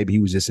Prozac. Maybe he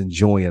was just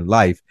enjoying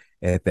life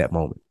at that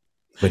moment,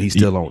 but he's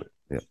still on it.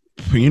 Yeah.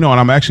 You know, and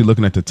I'm actually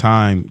looking at the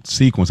time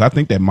sequence. I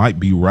think that might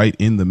be right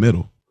in the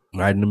middle.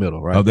 Right in the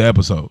middle, right? Of the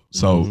episode.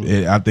 So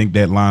I think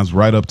that lines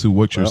right up to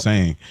what you're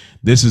saying.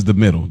 This is the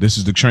middle. This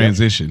is the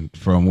transition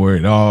from where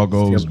it all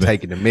goes.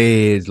 Taking the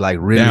meds, like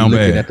really down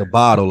looking bad. at the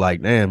bottle,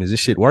 like, damn, is this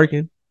shit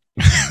working?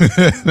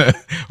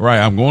 Right.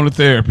 I'm going to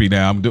therapy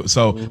now.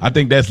 I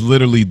think that's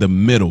literally the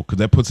middle, because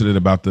that puts it at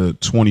about the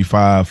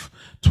 25,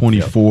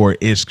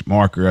 24-ish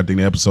marker. I think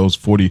the episode's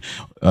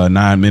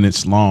 49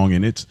 minutes long,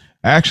 and it's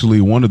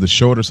actually one of the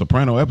shorter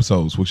Soprano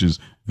episodes, which is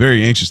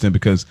very interesting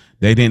because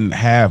they didn't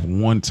have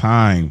one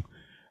time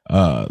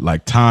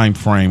like time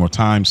frame or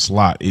time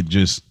slot. It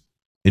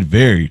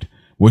varied,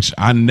 which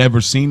I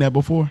never seen that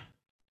before.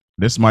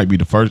 This might be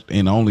the first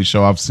and only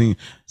show I've seen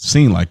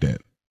like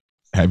that.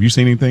 Have you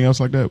seen anything else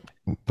like that?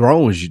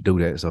 Thrones, you do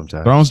that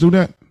sometimes. Thrones do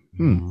that?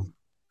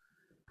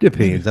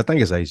 Depends. I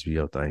think it's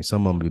HBO thing.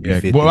 Some of them would be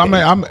 50 well,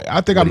 days,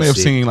 I think I may have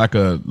seen like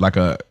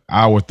a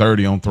hour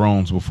 30 on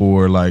Thrones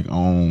before, like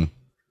on.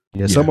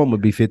 Yeah, some of them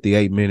would be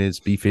 58 minutes,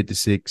 be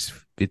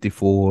 56,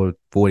 54,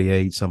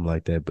 48, something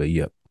like that. But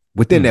yeah,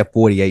 within that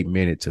 48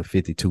 minute to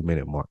 52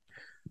 minute mark.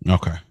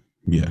 Okay.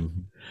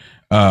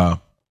 Yeah.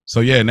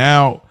 So yeah,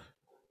 now,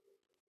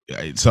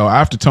 so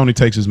after Tony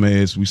takes his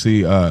meds, we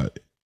see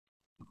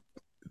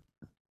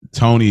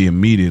Tony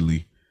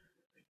immediately,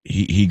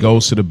 he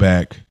goes to the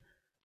back.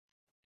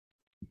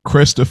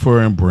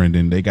 Christopher and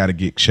Brendan, they got to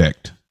get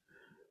checked.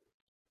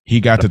 He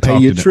got to pay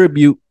talk your to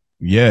tribute.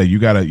 Yeah, you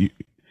got to.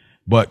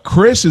 But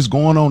Chris is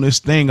going on this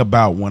thing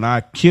about when I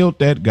killed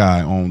that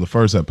guy on the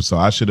first episode,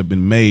 I should have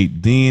been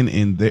made then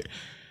and there.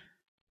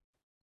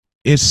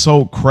 It's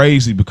so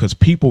crazy because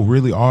people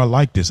really are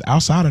like this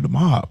outside of the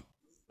mob.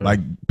 Like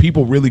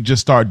people really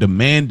just start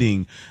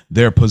demanding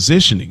their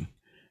positioning,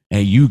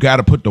 and you got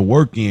to put the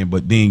work in,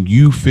 but then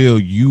you feel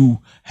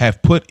you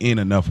have put in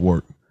enough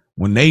work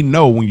when they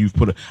know when you've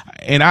put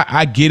and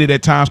I get it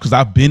at times because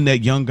I've been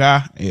that young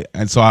guy.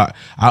 And so I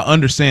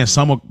understand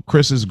some of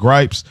Chris's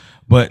gripes,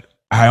 but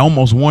I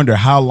almost wonder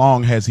how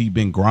long has he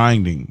been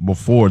grinding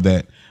before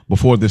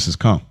this has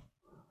come?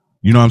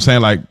 You know what I'm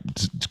saying? Like,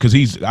 because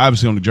he's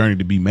obviously on the journey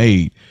to be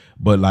made,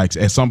 but like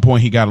at some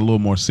point he got a little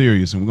more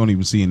serious, and we're going to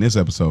even see in this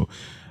episode.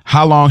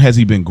 How long has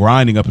he been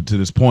grinding up until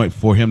this point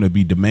for him to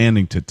be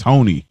demanding to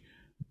Tony,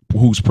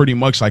 who's pretty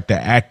much like the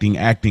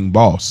acting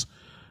boss,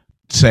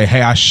 say,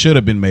 hey, I should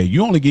have been made.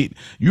 You're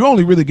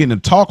only really getting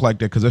to talk like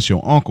that because that's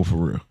your uncle for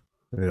real.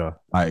 Yeah.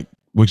 Like,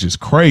 which is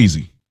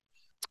crazy.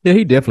 Yeah,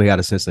 he definitely got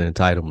a sense of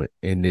entitlement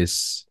in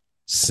this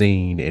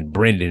scene, and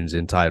Brendan's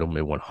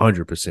entitlement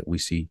 100% we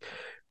see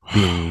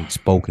being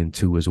spoken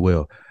to as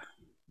well.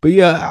 But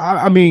yeah,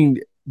 I mean,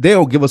 they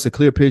don't give us a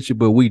clear picture,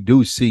 but we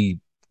do see,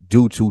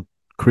 due to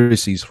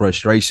Chrissy's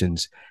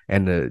frustrations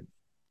and the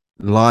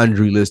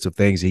laundry list of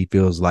things he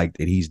feels like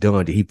that he's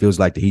done, that he feels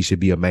like that he should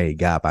be a made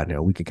guy by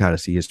now. We can kind of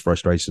see his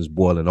frustrations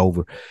boiling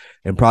over,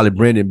 and probably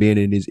Brendan being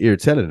in his ear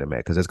telling him that,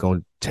 because it's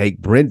going to take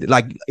Brendan,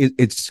 like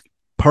it's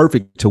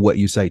perfect to what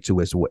you say too,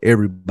 as to what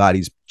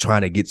everybody's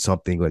trying to get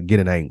something or get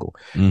an angle.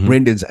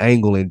 Brendan's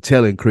angle in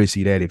telling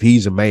Chrissy that if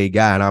he's a made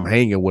guy and I'm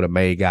hanging with a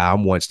made guy,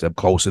 I'm one step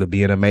closer to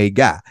being a made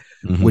guy,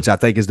 which I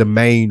think is the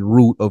main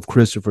root of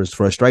Christopher's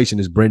frustration,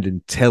 is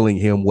Brendan telling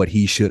him what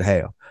he should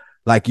have.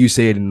 Like you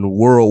said, in the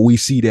world, we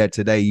see that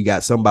today. You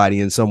got somebody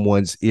in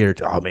someone's ear,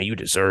 oh man, you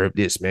deserve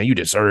this, man, you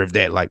deserve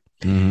that. Like,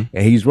 and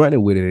he's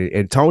running with it.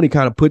 And Tony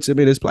kind of puts him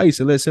in his place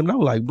and lets him know,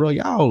 like, bro,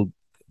 y'all,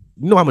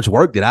 you know how much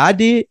work that I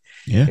did?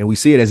 Yeah. And we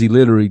see it as he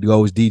literally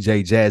goes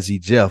DJ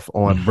Jazzy Jeff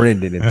on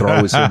Brendan and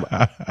throws him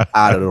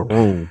out of the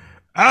room.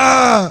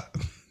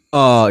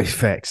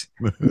 Facts.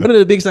 One of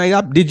the big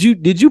things,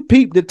 did you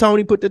peep that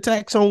Tony put the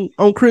tax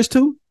on Chris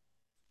too?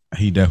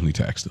 He definitely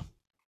taxed him.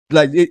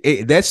 Like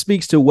that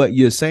speaks to what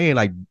you're saying.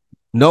 Like,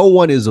 no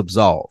one is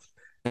absolved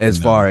as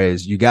far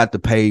as you got to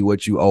pay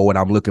what you owe, and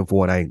I'm looking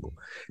for an angle.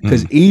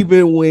 Because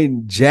even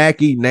when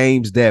Jackie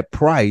names that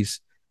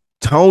price,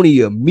 Tony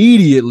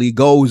immediately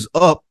goes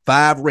up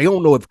 5. He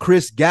don't know if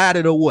Chris got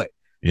it or what.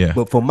 Yeah.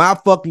 But for my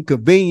fucking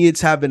convenience,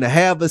 having to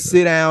have a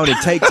sit down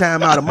and take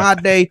time out of my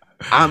day,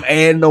 I'm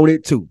adding on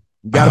it too.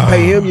 You got to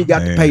pay him. You got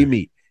to pay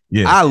me.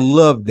 Yeah. I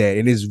love that.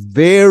 And it's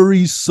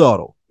very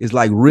subtle. It's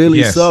like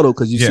really subtle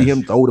because you see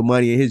him throw the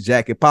money in his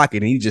jacket pocket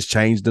and he just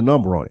changed the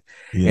number on it.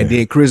 Yeah. And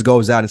then Chris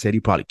goes out and said he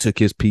probably took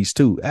his piece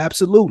too.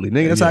 Absolutely.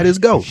 Nigga, that's how this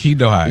goes. You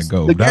know how it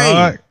goes,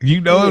 dog.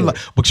 You know,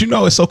 but you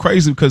know, it's so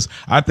crazy because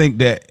I think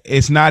that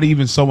it's not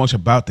even so much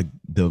about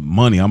the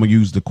money. I'm gonna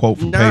use the quote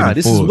from Paid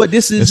in Full.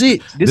 This is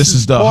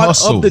the part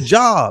hustle of the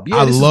job. Yeah,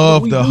 I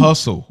love the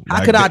hustle.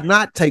 How could I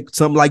not take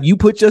something like you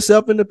put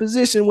yourself in a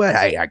position where,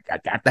 hey, I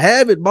got to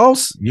have it,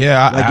 boss.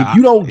 Yeah. If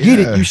you don't get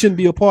it, you shouldn't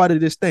be a part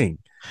of this thing.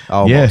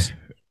 Almost.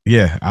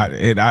 Yeah.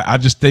 I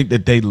just think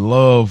that they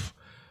love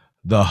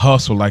the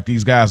hustle. Like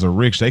these guys are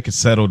rich, they could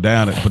settle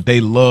down, but they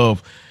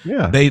love,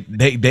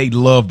 they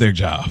love their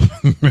job.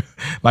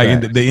 Like in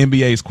the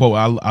NBA's quote,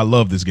 I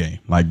love this game.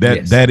 Like that.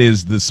 Yes. That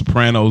is the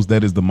Sopranos.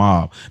 That is the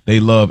mob.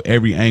 They love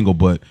every angle.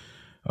 But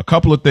a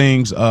couple of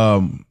things.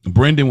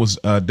 Brendan was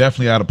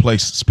definitely out of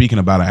place speaking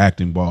about an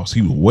acting boss.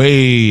 He was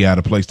way out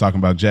of place talking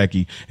about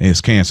Jackie and his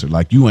cancer.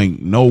 Like you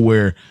ain't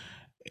nowhere.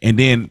 And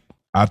then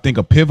I think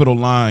a pivotal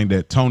line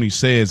that Tony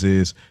says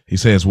is, he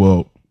says,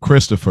 well,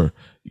 Christopher,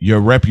 your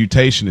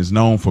reputation is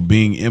known for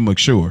being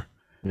immature,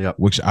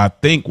 which I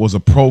think was a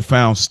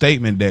profound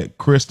statement that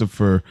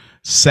Christopher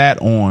sat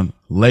on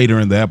later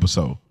in the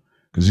episode.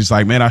 Because he's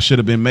like, man, I should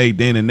have been made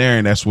then and there.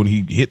 And that's when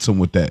he hits him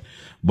with that.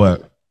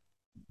 But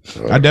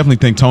I definitely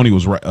think Tony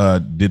was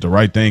did the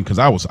right thing because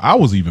I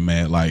was even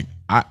mad. Like,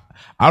 I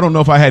don't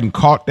know if I hadn't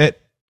caught that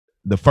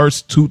the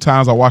first 2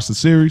 times I watched the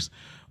series.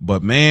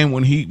 But man,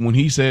 when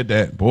he said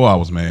that, boy, I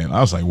was mad.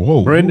 I was like,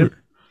 whoa, Brendan.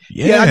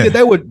 Yeah,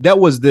 that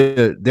was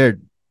they're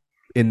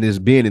in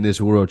this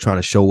world trying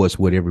to show us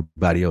what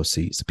everybody else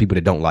sees, the people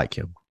that don't like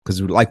him.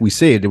 Because like we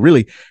said,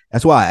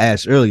 that's why I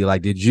asked earlier,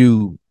 like, did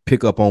you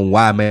pick up on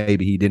why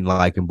maybe he didn't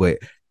like him? But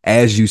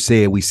as you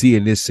said, we see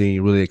in this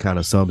scene, really it kind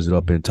of sums it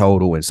up in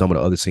total, and some of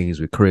the other scenes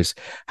with Chris,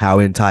 how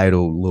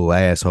entitled little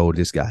asshole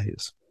this guy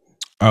is.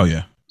 Oh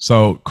yeah.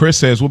 So Chris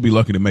says we'll be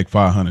lucky to make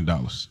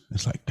 $500.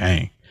 It's like,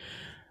 dang.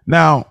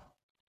 Now,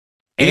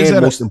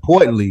 and most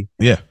importantly,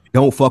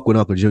 don't fuck with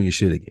Uncle Junior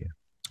shit again.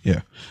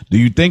 Yeah. Do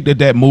you think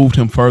that moved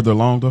him further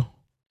along though?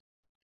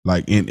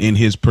 Like in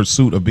his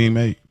pursuit of being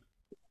made?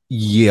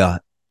 Yeah,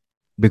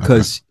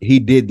 because he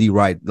did the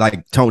right,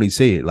 like Tony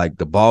said, like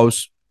the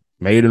boss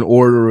made an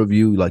order of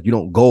you. Like you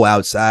don't go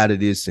outside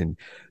of this and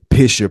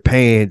piss your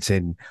pants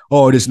and,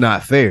 oh, this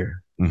not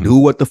fair. Mm-hmm. Do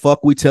what the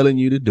fuck we telling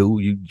you to do.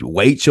 You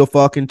wait your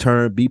fucking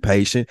turn, be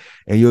patient,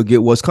 and you'll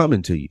get what's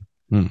coming to you.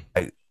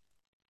 Like,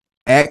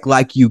 act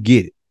like you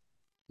get it.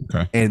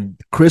 Okay. And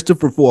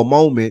Christopher, for a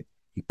moment,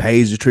 he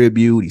pays the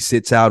tribute. He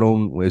sits out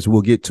on, as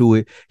we'll get to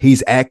it,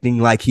 he's acting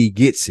like he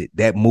gets it.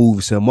 That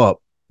moves him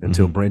up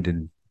until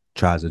Brendan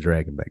tries to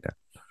drag him back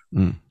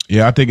down.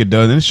 Yeah, I think it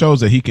does. And it shows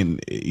that he can,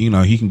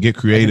 he can get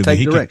creative.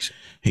 Take direction.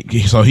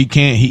 So he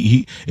can't,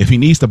 if he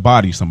needs to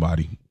body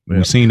somebody,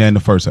 we've seen that in the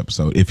first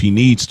episode. If he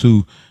needs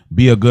to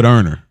be a good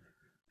earner,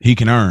 he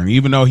can earn,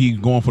 even though he's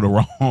going for the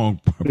wrong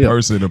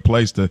person or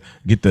place to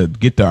get the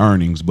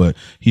earnings. But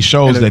he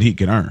shows that he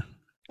can earn.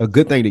 A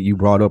good thing that you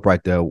brought up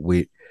right there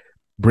with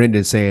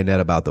Brendan saying that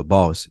about the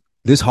boss.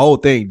 This whole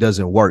thing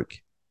doesn't work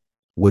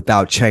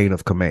without chain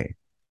of command.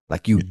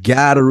 Like you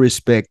gotta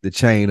respect the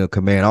chain of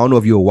command. I don't know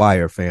if you're a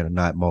Wire fan or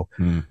not, Mo,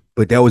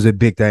 but that was a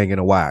big thing in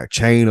the Wire.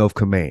 Chain of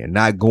command,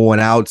 not going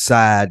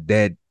outside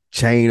that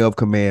chain of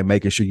command,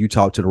 making sure you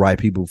talk to the right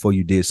people before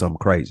you did something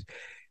crazy.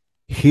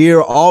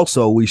 Here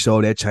also, we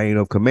show that chain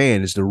of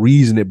command. It's the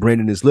reason that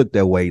Brendan is looked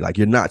that way. Like,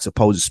 you're not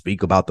supposed to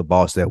speak about the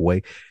boss that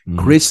way.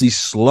 Chrissy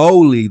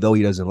slowly, though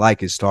he doesn't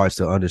like it, starts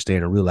to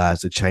understand and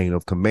realize the chain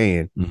of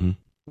command,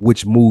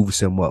 which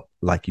moves him up,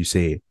 like you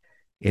said,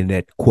 in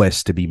that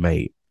quest to be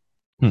made.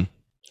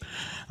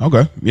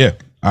 Okay. Yeah.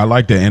 I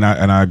like that. And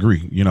I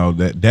agree.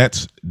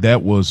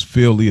 That was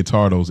Phil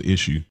Leotardo's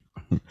issue.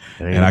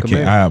 And I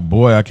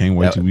can't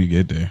wait till we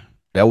get there.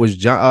 That was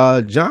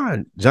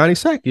Johnny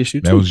Sack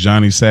issue too. That was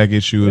Johnny Sack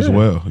issue as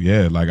well.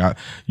 Yeah, like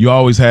you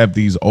always have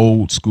these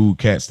old school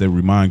cats that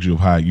remind you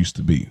of how it used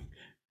to be,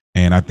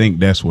 and I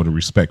think that's where the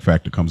respect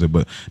factor comes in.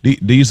 But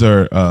these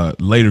are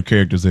later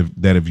characters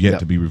that have yet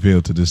to be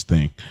revealed to this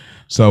thing.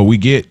 So we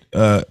get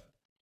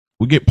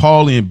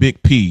Paulie and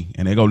Big P,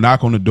 and they go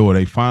knock on the door.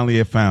 They finally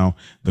have found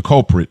the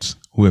culprits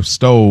who have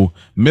stole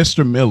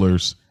Mr.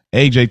 Miller's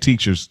AJ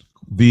Teacher's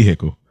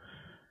vehicle.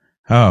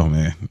 Oh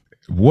man.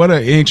 What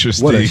a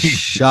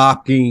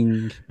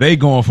shocking. They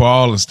going for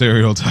all the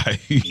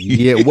stereotypes.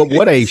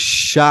 What a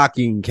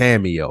shocking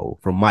cameo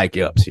from Mike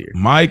Epps here.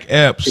 Mike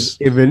Epps.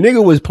 If a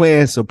nigga was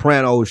playing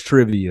Sopranos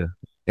trivia,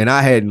 and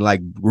I hadn't like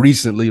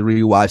recently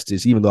rewatched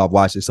this, even though I've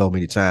watched it so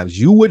many times,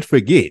 you would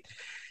forget.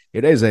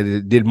 It is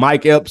did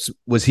Mike Epps,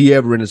 was he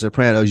ever in the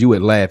Sopranos? You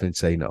would laugh and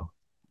say no.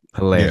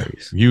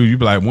 Hilarious. Yeah. You'd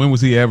be like, when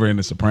was he ever in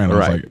the Sopranos?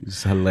 Right. Like,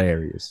 it's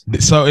hilarious.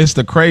 So it's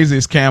the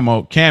craziest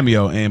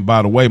cameo. And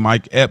by the way,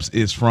 Mike Epps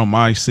is from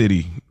my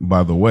city,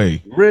 by the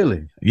way.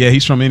 Really? Yeah,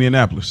 he's from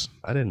Indianapolis.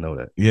 I didn't know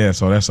that. Yeah,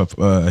 so that's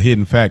a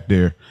hidden fact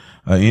there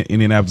in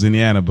Indianapolis,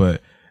 Indiana.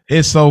 But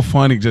it's so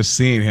funny just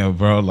seeing him,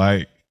 bro.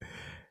 Like,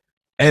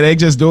 And they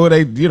just do it.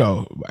 They,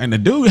 and the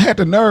dude had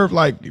the nerve,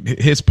 like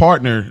his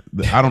partner.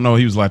 I don't know.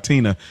 He was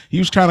Latina. He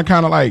was kind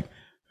of like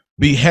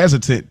be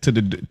hesitant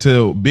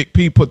till Big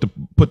P put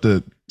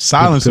the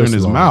silencer in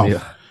his mouth.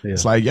 Yeah.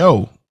 It's like,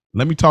 yo,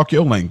 let me talk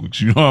your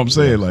language. You know what I'm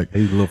saying? Like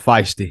he's a little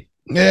feisty.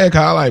 Yeah,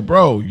 kind of like,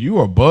 bro, you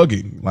are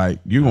bugging. Like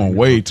you're going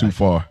way too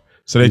far.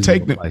 So they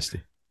take them.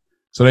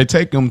 So they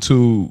take them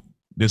to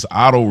this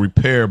auto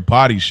repair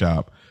body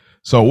shop.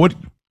 So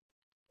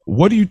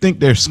what do you think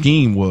their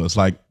scheme was?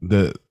 Like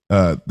the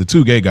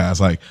two gay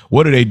guys, like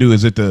what do they do?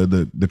 Is it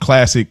the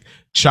classic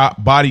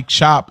body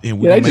shop and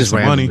we they make just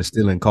some money?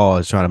 Stealing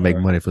cars, trying to make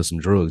money for some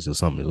drugs or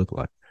something. It looked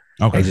like.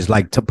 Okay, they just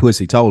like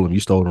Pussy told him you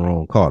stole the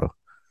wrong car.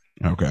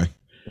 Okay.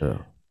 Yeah.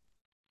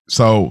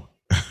 So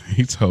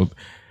he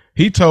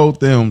told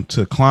them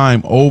to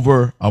climb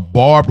over a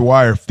barbed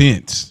wire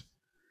fence.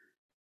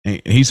 And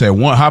he said,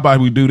 how about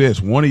we do this?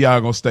 One of y'all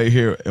gonna stay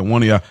here, and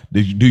one of y'all. Do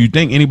you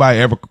think anybody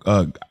ever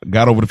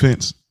got over the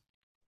fence?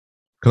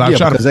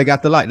 Because they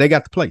got they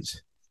got the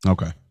plates.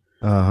 Okay.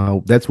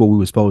 That's what we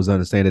were supposed to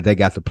understand, that they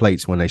got the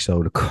plates when they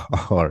showed the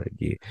car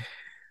again.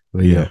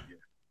 But yeah.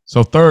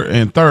 So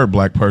third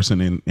black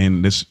person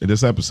in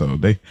this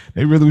episode, they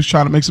really was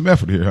trying to make some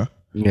effort here, huh?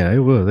 Yeah, it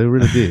was. They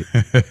really did.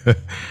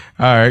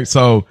 All right.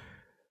 So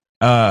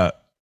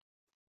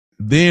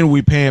then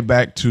we pan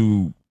back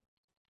to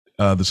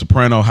the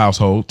Soprano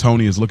household.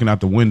 Tony is looking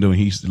out the window and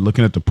he's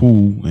looking at the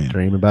pool and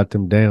dreaming about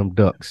them damn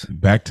ducks.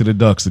 Back to the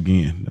ducks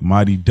again, the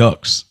mighty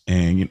ducks.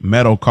 And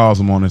Meadow calls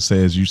him on and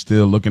says, "You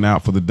still looking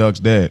out for the ducks,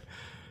 Dad?"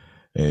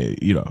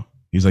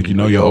 He's like,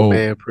 your old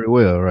man pretty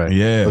well, right?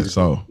 Yeah.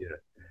 So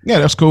yeah,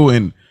 that's cool.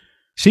 And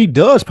she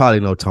does probably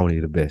know Tony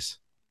the best.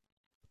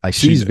 Like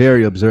she's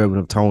very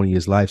observant of Tony,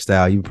 his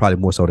lifestyle, even probably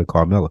more so than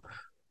Carmela.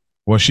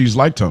 Well, she's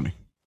like Tony.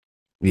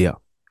 Yeah.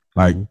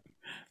 Like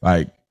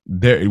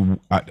there.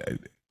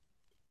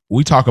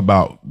 We talk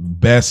about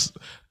best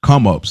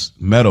come ups.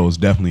 Meadow is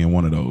definitely in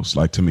one of those.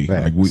 Like to me,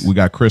 like we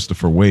got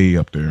Christopher way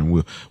up there, and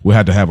we'll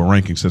have to have a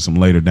ranking system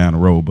later down the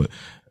road. But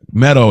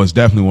Meadow is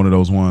definitely one of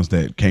those ones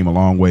that came a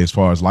long way as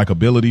far as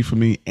likability for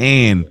me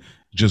and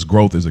just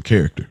growth as a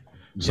character.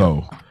 Yeah.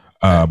 So,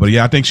 but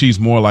yeah, I think she's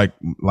more like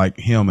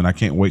him, and I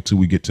can't wait till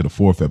we get to the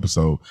 4th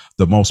episode,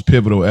 the most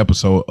pivotal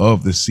episode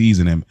of the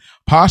season and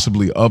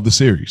possibly of the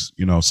series.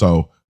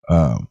 So,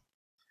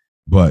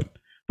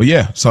 But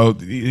yeah, so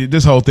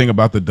this whole thing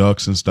about the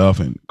ducks and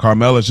stuff, and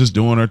Carmela's just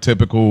doing her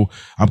typical,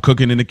 I'm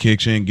cooking in the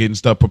kitchen, getting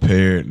stuff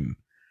prepared. And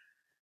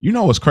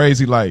what's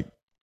crazy? Like,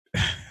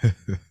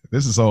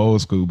 this is so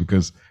old school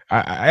because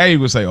I ain't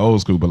gonna say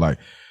old school, but like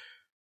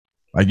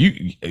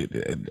you,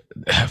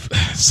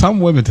 some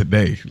women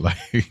today,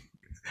 like,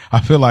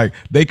 I feel like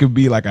they could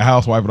be like a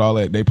housewife and all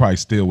that. They probably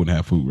still wouldn't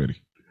have food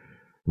ready.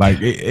 Like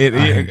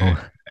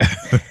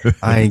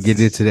I ain't get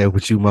into that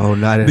with you, Mo.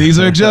 These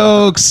are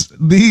jokes.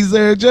 These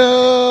are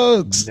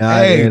jokes.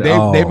 Hey,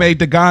 they made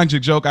the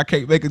ganja joke. I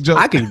can't make a joke.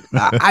 I can.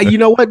 You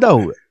know what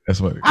though? That's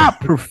what I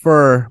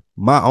prefer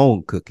my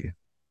own cooking.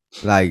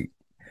 Like,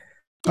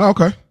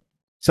 okay.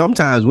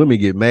 Sometimes women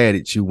get mad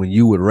at you when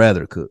you would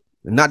rather cook.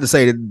 Not to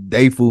say that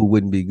they food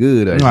wouldn't be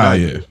good. Or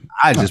yeah.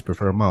 I just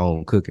prefer my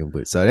own cooking,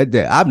 but so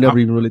that I've never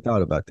even really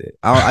thought about that.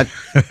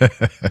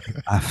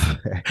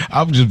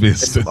 I'm just being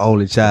some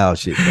only child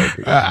shit.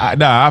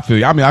 I feel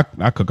you. I mean,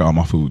 I cook all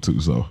my food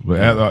too, so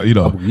but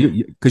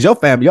because your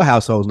family, your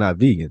household's not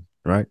vegan,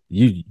 right?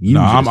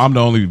 I'm the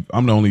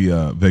only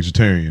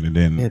vegetarian, and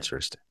then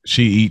interesting.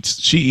 She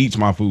eats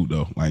my food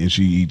though, like, and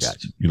she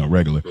eats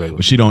regular,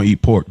 but she don't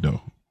eat pork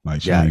though.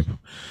 Like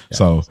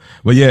so,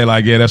 but yeah,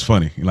 that's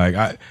funny. Like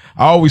I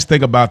always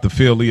think about the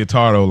Phil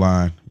Leotardo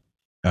line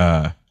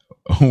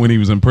when he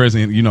was in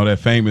prison. That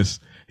famous.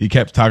 He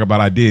kept talking about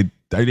I did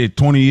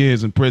 20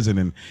 years in prison,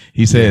 and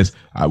he says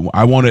I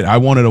wanted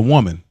a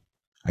woman.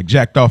 I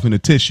jacked off in a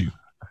tissue.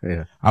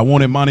 Yeah. I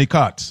wanted Monty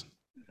Cots.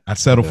 I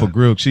settled for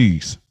grilled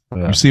cheese.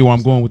 Yeah. You see where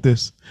I'm going with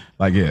this?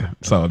 Like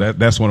So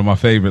that's one of my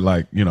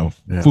favorite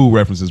food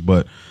references.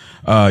 But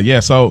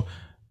so.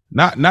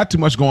 Not too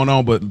much going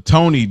on, but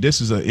Tony, this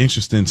is an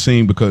interesting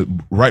scene because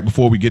right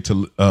before we get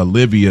to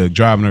Livia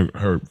driving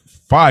her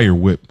fire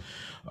whip,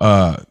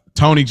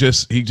 Tony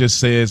just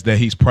says that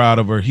he's proud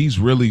of her. He's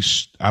really,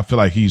 I feel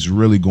like he's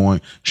really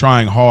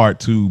trying hard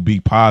to be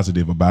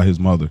positive about his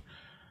mother.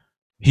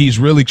 He's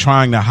really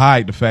trying to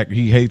hide the fact that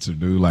he hates her,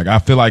 dude. Like I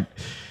feel like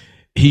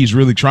he's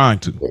really trying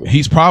to.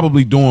 He's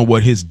probably doing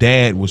what his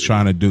dad was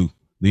trying to do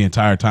the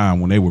entire time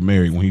when they were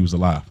married, when he was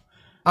alive.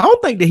 I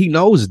don't think that he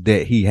knows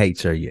that he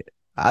hates her yet.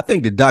 I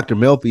think that Dr.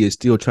 Melfi is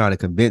still trying to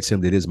convince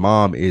him that his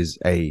mom is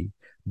a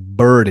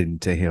burden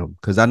to him.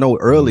 Because I know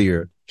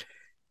earlier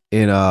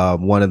in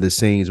one of the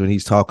scenes when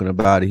he's talking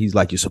about it, he's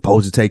like, you're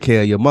supposed to take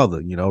care of your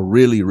mother,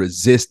 really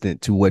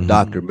resistant to what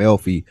Dr.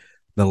 Melfi,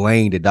 the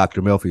lane that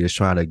Dr. Melfi is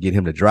trying to get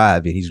him to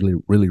drive in. He's really,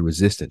 really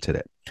resistant to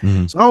that.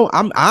 Mm-hmm. So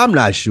I'm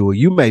not sure.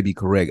 You may be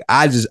correct.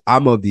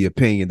 I'm of the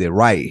opinion that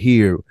right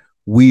here,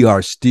 we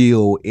are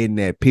still in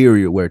that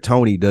period where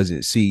Tony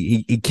doesn't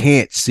see, he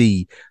can't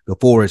see the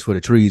forest for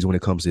the trees when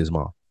it comes to his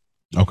mom.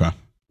 Okay.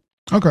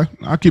 Okay,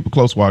 I'll keep a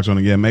close watch on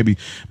it. Yeah, maybe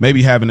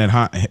having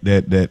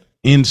that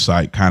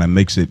insight kind of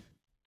makes it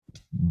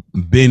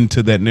bend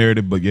to that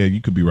narrative. But yeah,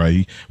 you could be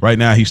right. Right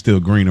now, he's still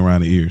green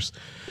around the ears.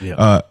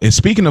 Yeah. And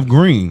speaking of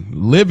green,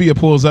 Livia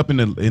pulls up in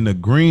the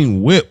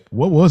green whip.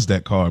 What was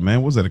that car,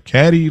 man? Was it a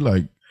caddy?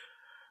 Like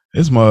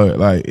his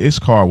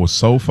car was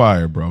so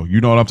fire, bro.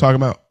 You know what I'm talking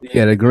about?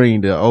 Yeah, the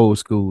green, the old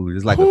school.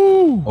 It's like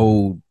Ooh. a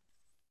old.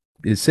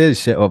 It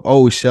says of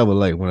old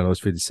Chevrolet, one of those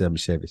 57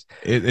 Chevys.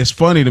 It's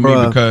funny to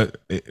me because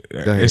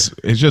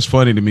it's just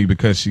funny to me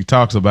because she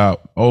talks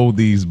about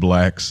these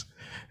blacks,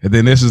 and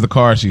then this is the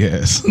car she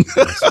has.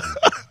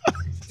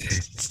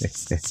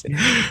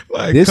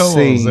 Like,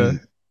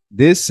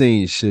 this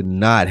scene should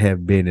not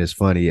have been as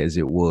funny as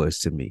it was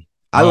to me.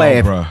 I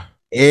laugh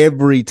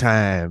every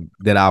time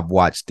that I've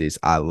watched this.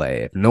 I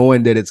laugh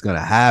knowing that it's gonna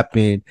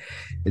happen.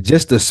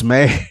 Just the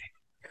smash,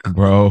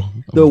 bro.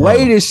 The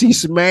way that she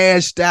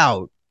smashed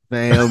out.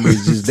 Fam,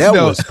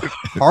 was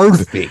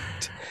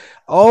perfect.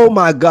 Oh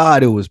my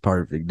God, it was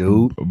perfect,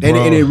 dude.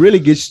 And it really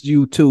gets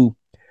you too,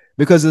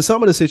 because in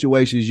some of the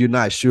situations you're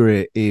not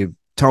sure if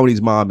Tony's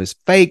mom is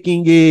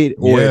faking it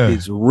or if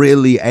it's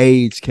really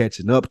age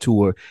catching up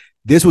to her.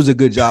 This was a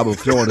good job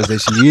of showing us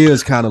that she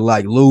is kind of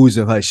like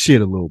losing her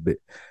shit a little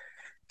bit.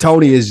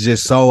 Tony is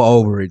just so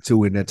over it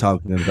too, and they're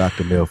talking to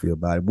Dr. Melfi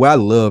about it. Well, I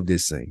love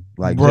this scene.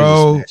 Like,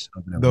 bro,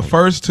 the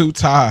first two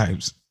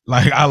times,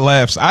 like I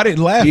laughed. I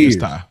didn't laugh this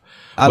time.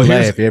 I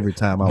laugh every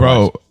time I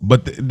watch it.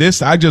 But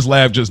this I just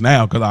laughed just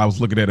now because I was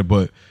looking at it.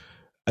 But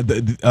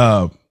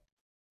the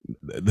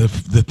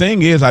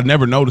thing is, I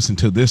never noticed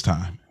until this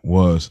time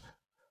was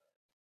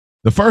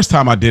the first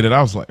time I did it.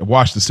 I was like,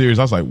 watched the series.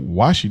 I was like,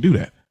 why she do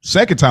that?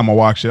 Second time I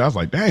watched it, I was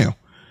like, damn.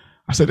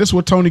 I said, this is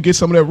where Tony gets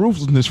some of that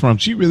ruthlessness from.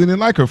 She really didn't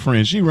like her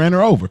friend. She ran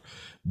her over.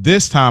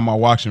 This time I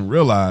watched and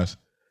realized,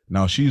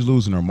 no, she's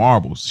losing her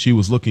marbles. She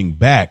was looking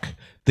back,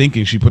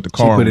 thinking she put the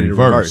car in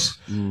reverse.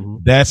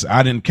 Mm-hmm.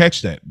 I didn't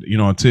catch that,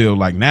 until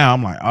like now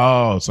I'm like,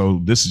 oh, so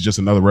this is just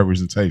another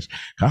representation.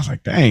 I was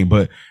like, dang,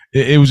 but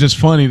it was just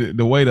funny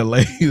the way the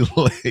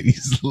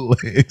lady's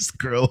legs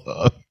curl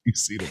up. You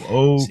see them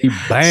old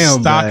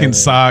stocking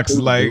socks.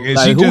 Like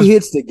who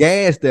hits the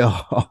gas there?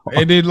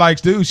 And then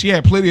dude, she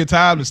had plenty of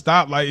time to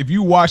stop. Like if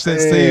you watch that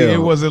scene,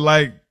 it wasn't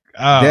like,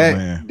 oh,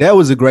 man. That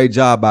was a great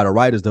job by the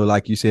writers though,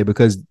 like you said,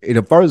 because in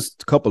the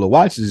first couple of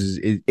watches,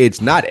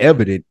 it's not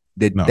evident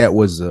that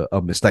was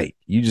a mistake.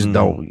 You just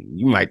don't.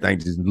 You might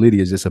think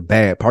Lydia is just a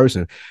bad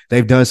person.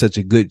 They've done such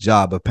a good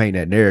job of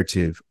painting that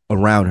narrative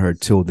around her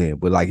till then.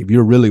 But like if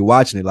you're really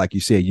watching it, like you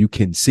said, you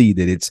can see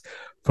that it's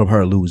from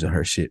her losing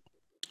her shit.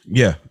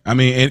 Yeah, I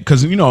mean,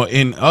 because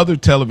in other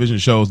television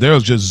shows, they'll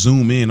just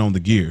zoom in on the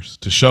gears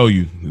to show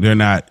you they're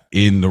not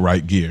in the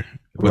right gear.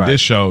 But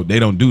this show, they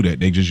don't do that.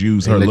 They just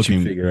use her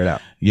looking. Figure it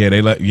out.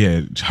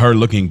 Yeah, her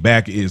looking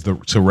back is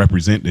to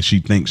represent that she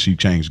thinks she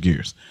changed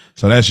gears.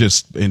 So that's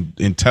just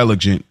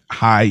intelligent,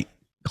 high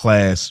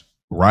class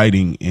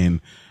writing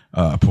and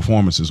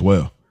performance as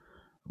well.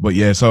 But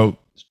yeah, so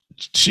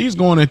she's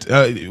going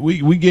into.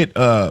 We get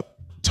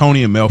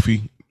Tony and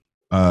Melfi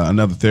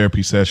another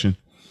therapy session.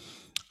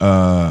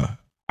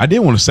 I did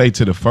want to say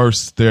to the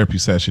first therapy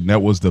session,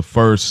 that was the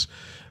first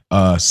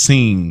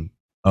scene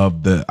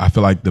of I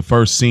feel like the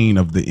first scene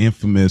of the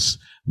infamous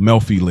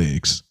Melfi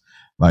legs.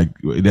 Like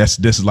this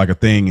is like a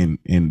thing,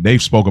 and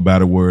they've spoke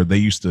about it where they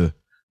used to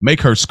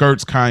make her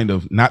skirts kind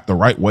of not the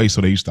right way,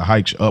 so they used to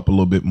hike up a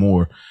little bit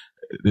more.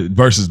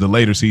 Versus the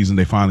later season,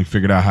 they finally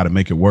figured out how to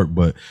make it work.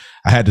 But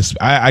I just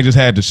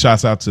had to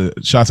shouts out to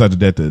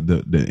that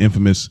the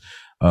infamous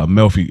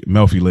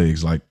Melfi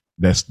legs. Like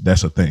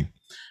that's a thing.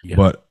 Yeah.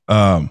 But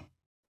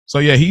so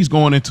yeah, he's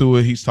going into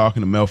it. He's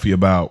talking to Melfi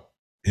about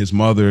his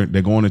mother.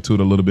 They're going into it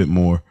a little bit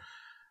more.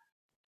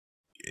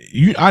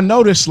 I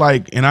noticed,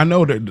 and I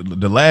know that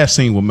the last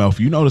scene with Melfi,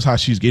 you notice how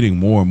she's getting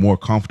more and more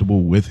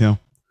comfortable with him.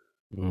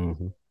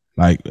 Mm-hmm.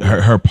 Like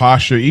her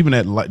posture, even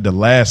at the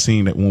last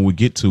scene, that when we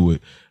get to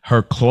it,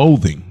 her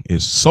clothing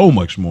is so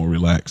much more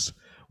relaxed.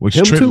 Which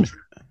him too.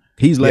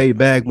 He's laid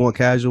back, more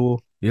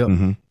casual. Yep.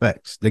 Mm-hmm.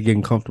 Facts. They're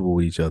getting comfortable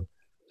with each other.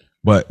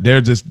 But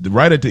they're just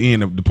right at the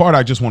end of the part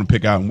I just want to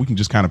pick out, and we can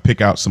just kind of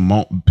pick out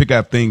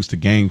things to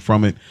gain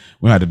from it.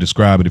 We don't have to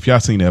describe it. If y'all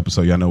seen the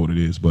episode, y'all know what it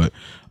is. But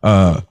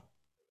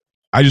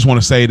I just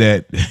want to say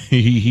that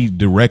he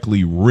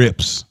directly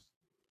rips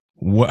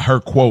what her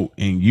quote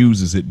and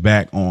uses it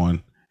back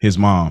on his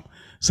mom,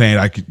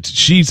 saying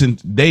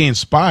they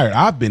inspired.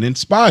 I've been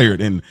inspired,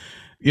 and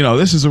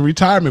this is a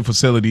retirement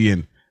facility,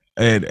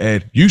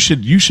 and you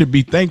should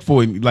be thankful.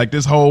 And like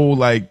this whole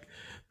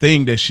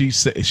thing that she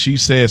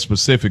said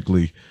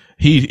specifically,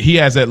 he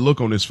has that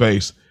look on his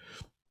face.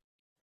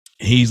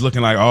 He's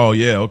looking like, oh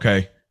yeah,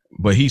 okay,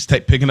 but he's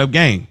picking up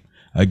game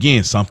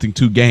again, something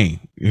to gain.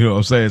 You know what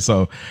I'm saying?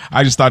 So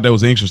I just thought that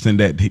was interesting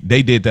that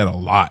they did that a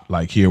lot,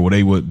 like here, where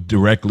they would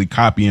directly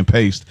copy and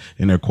paste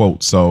in their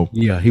quotes. So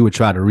yeah, he would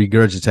try to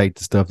regurgitate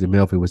the stuff that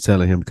Melfi was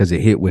telling him because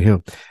it hit with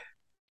him.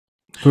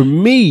 For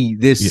me,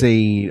 this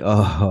scene,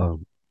 how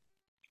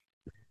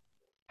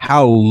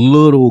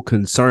little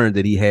concern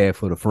that he had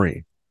for the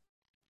friend.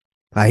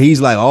 Like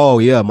he's like, oh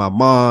yeah, my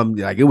mom,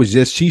 like it was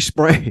just she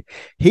sprained.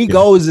 He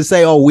goes to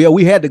say, oh well,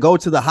 we had to go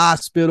to the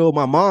hospital.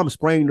 My mom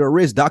sprained her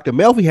wrist. Dr.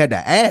 Melfi had to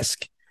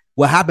ask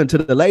what happened to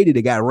the lady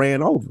that got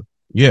ran over.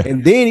 Yeah.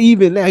 And then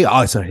even now,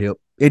 oh, it's her hip.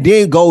 It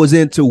then goes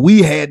into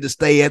we had to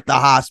stay at the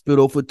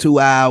hospital for 2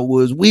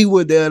 hours. We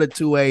were there to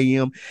 2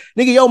 a.m.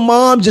 Nigga, your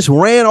mom just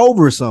ran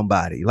over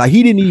somebody. Like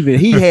he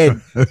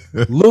had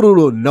little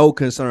to no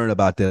concern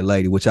about that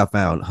lady, which I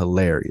found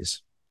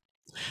hilarious.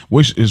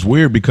 Which is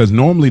weird because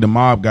normally the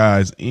mob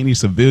guys, any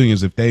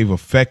civilians, if they've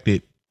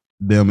affected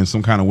them in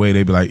some kind of way,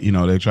 they be like,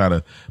 they try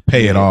to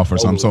pay it off or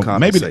something. So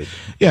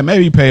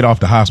maybe he paid off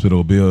the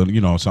hospispital bill,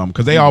 something,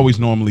 because they always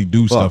normally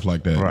do stuff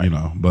like that, right.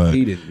 But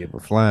he didn't give a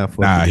flying fuck.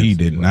 Nah, he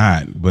did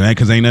not. But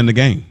because ain't nothing to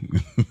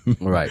gain.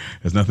 Right.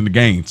 There's nothing to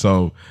gain.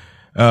 So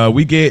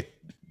we get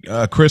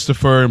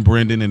Christopher and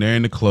Brendan, and they're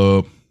in the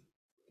club,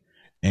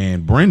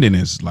 and Brendan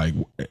is like,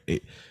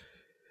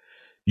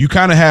 you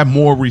kind of have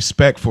more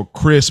respect for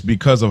Chris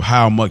because of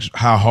how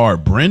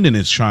hard Brendan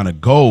is trying to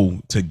go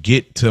to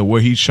get to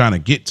where he's trying to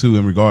get to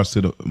in regards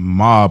to the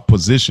mob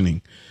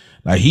positioning.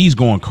 Like he's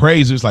going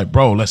crazy. It's like,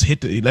 bro, let's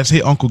hit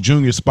Uncle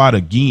Junior's spot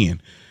again.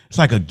 It's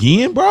like,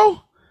 again,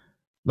 bro?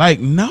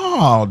 Like,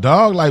 no,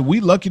 dog. Like, we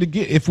lucky to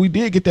if we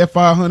did get that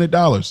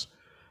 $500.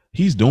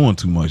 He's doing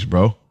too much,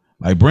 bro.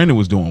 Like Brendan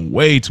was doing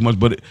way too much.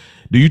 But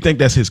do you think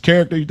that's his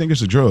character? You think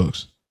it's the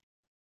drugs?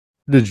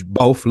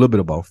 Both, a little bit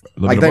of both.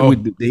 I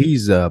think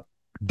he's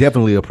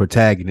definitely a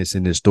protagonist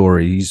in this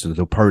story. He's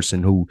the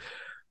person who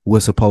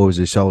was supposed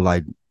to show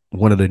like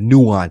one of the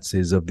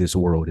nuances of this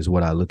world is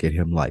what I look at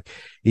him like.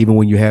 Even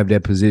when you have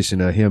that position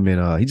of him,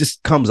 and he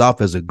just comes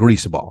off as a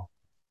grease ball.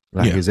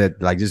 Like, is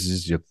that like this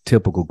is your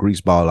typical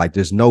grease ball? Like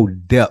there's no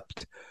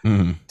depth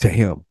to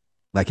him.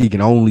 Like he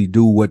can only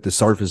do what the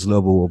surface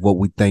level of what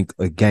we think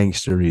a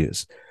gangster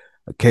is.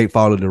 Can't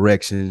follow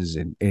directions,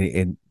 and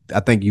I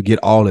think you get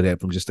all of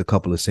that from just a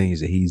couple of scenes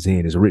that he's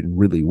in. It's written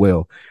really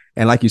well.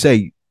 And like you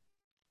say,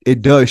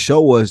 it does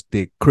show us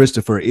that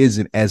Christopher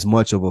isn't as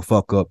much of a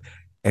fuck up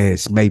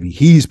as maybe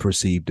he's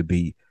perceived to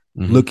be,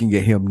 looking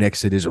at him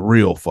next to this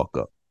real fuck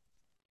up.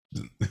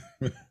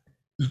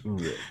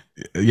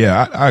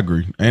 Yeah, I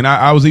agree. And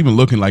I was even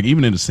looking, like,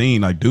 even in the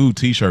scene, like, dude,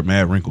 t-shirt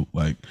mad wrinkled.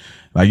 Like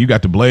you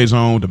got the blaze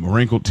on, the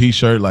wrinkled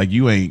t-shirt. Like,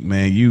 you ain't,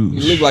 man, you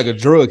look like a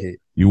drug hit.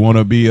 You want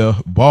to be a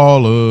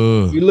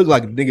baller. You look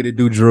like a nigga that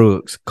do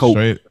drugs.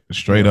 Coke.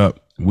 Straight up.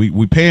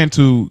 We pan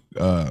to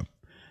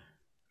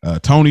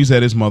Tony's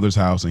at his mother's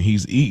house, and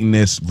he's eating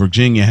this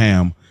Virginia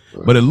ham,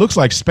 but it looks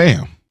like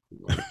Spam.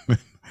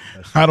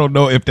 I don't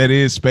know if that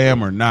is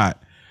Spam or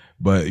not,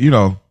 but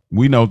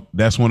we know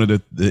that's one of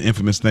the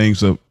infamous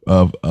things of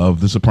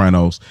The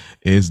Sopranos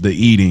is the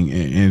eating,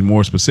 and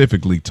more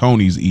specifically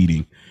Tony's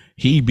eating.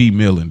 He be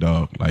milling,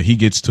 dog. Like he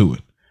gets to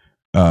it.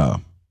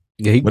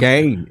 Yeah, he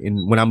gained,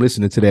 and when I'm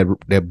listening to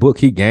that book,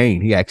 he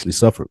gained. He actually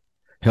suffered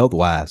health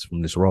wise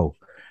from this role.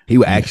 He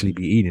would actually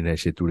be eating that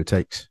shit through the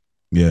takes.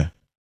 Yeah,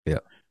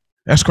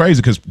 that's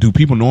crazy. Because do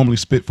people normally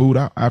spit food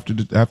out after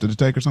the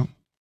take or something?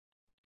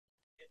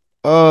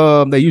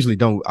 They usually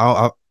don't.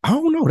 I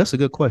don't know. That's a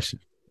good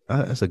question.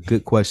 That's a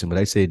good question. But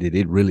they said that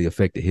it really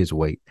affected his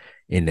weight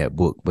in that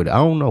book. But I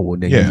don't know what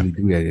they usually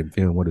do that in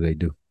film. What do they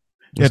do?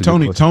 That's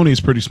Tony is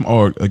pretty small.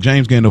 Or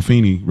James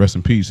Gandolfini, rest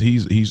in peace.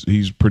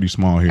 He's pretty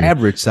small here.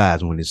 Average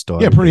size when it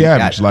started. Yeah, pretty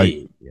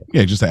average.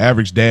 Just an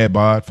average dad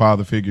bod,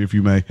 father figure, if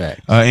you may.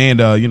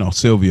 And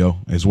Silvio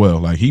as well.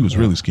 Like he was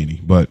really skinny.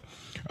 But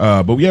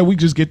yeah, we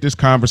just get this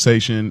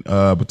conversation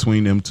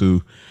between them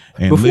two.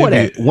 And before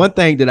that, one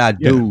thing that I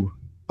do,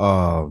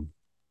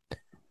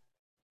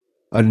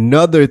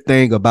 another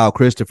thing about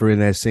Christopher in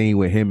that scene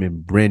with him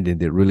and Brendan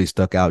that really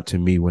stuck out to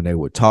me when they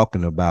were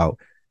talking about.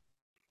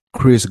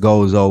 Chris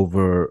goes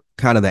over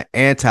kind of the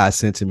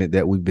anti-sentiment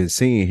that we've been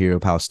seeing here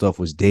of how stuff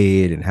was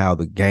dead and how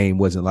the game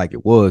wasn't like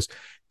it was.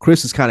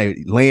 Chris is kind of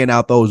laying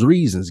out those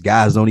reasons.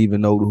 Guys don't even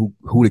know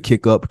who to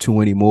kick up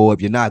to anymore. If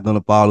you're not going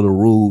to follow the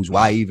rules,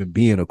 why even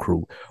be in a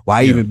crew?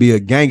 Why even be a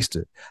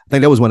gangster? I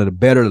think that was one of the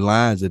better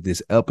lines of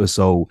this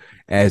episode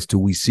as to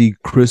we see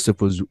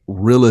Christopher's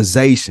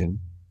realization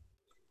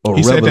or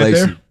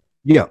revelation.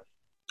 Yeah.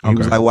 He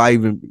was like, why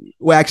even?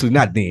 Well, actually,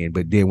 not then,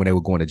 but then when they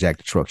were going to jack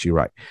the trucks, you're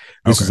right.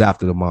 This is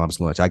after the mom's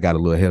lunch. I got a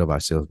little ahead of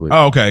ourselves. But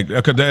okay.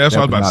 That's what I was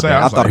about to say.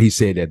 I thought he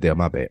said that there.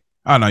 My bad.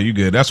 Oh, no, you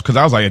good. That's because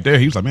I was like, there,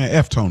 he was like, man,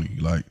 F Tony.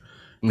 Like,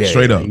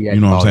 straight up. You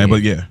know what I'm saying?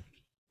 But yeah.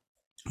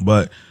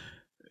 But,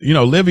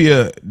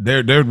 Livia,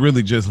 they're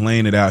really just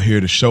laying it out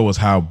here to show us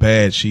how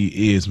bad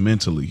she is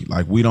mentally.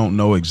 Like, we don't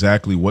know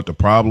exactly what the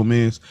problem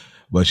is,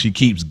 but she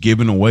keeps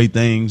giving away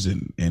things,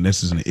 and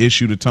this is an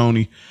issue to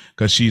Tony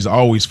because she's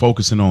always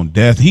focusing on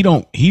death. He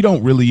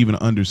don't really even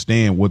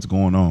understand what's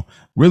going on.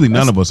 Really,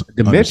 none of us.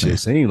 Dementia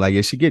seems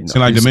like she getting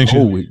like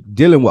dementia.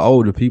 Dealing with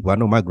older people. I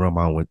know my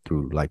grandma went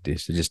through like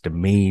this. Just the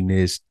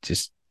meanness,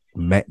 just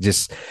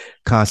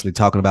constantly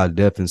talking about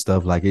death and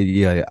stuff like it.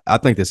 Yeah, I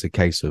think that's a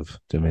case of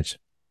dementia.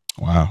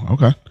 Wow.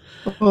 Okay.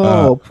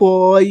 Oh,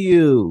 poor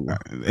you.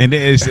 And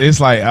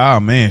it's like, oh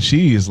man,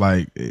 she is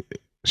like.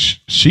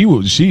 she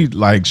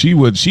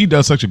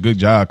does such a good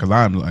job because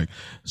I'm like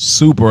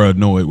super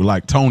annoyed with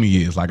like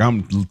Tony is. Like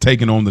I'm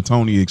taking on the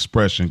Tony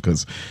expression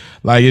because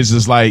like it's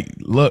just like,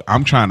 look,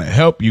 I'm trying to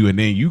help you and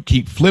then you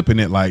keep flipping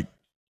it like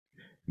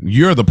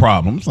you're the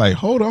problem. It's like,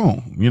 hold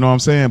on, you know what I'm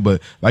saying?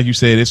 But like you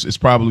said, it's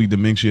probably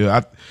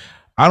dementia.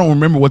 I don't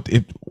remember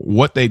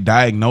what they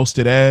diagnosed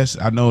it as.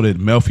 I know that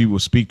Melfi will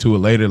speak to it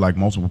later, like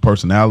multiple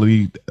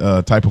personality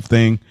type of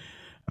thing.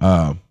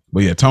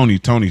 But yeah,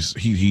 Tony's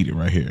heated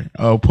right here.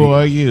 Oh,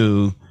 poor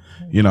you.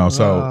 You know,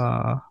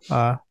 so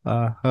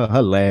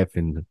her laugh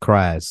and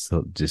cries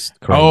so just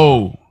crazy.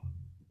 Oh,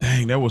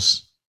 dang, that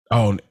was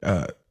I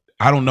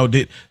don't know.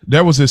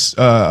 There was this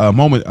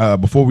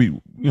moment before we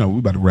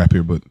about to wrap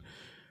here, but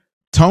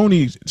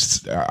Tony,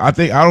 I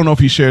don't know if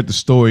he shared the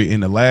story in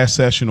the last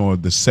session or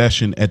the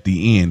session at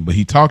the end, but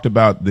he talked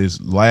about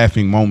this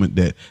laughing moment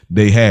that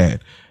they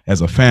had as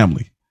a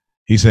family.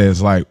 He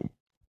says, like,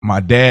 my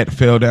dad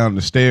fell down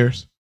the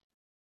stairs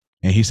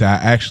and he said,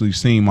 I actually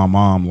seen my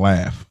mom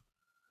laugh.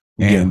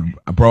 And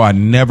bro, I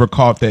never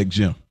caught that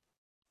gem.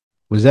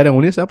 Was that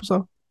on this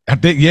episode? I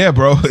think, yeah,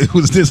 bro, it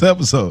was this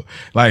episode.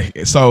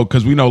 Like, so,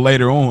 because we know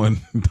later on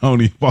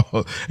Tony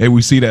falls and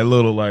we see that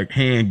little like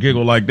hand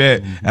giggle like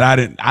that,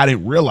 and I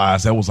didn't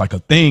realize that was like a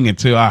thing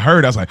until I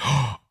heard. I was like,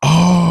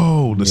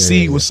 oh, the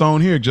seed was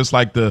sown here, just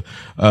like the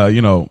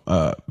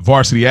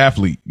varsity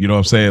athlete. You know what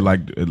I'm saying?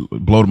 Like, it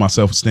blew to my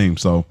self-esteem.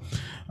 So,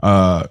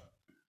 but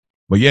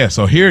yeah,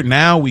 so here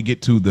now we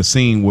get to the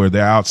scene where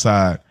they're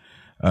outside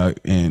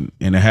and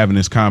they're having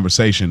this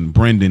conversation,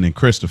 Brendan and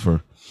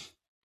Christopher.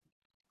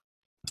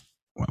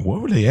 Where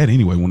were they at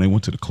anyway when they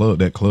went to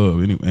that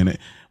club? Anyway, and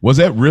was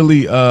that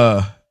really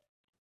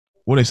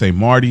what they say,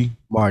 Martin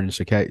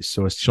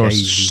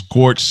Scorsese.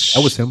 Scorch?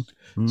 That was him.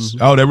 Mm-hmm.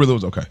 Oh, that really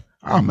was okay.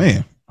 Oh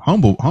man,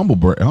 humble.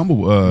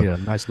 Yeah,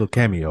 nice little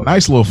cameo.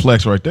 Nice little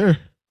flex right there.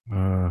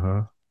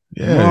 Yeah,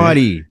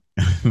 Marty.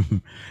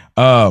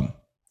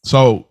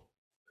 So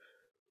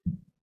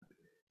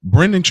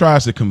Brendan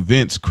tries to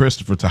convince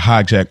Christopher to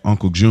hijack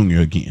Uncle Junior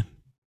again.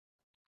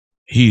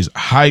 He's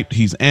hyped.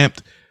 He's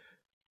amped.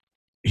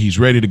 He's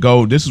ready to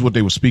go. This is what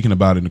they were speaking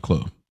about in the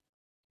club.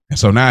 And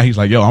so now he's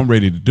like, yo, I'm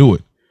ready to do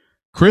it.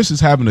 Chris is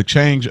having a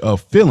change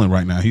of feeling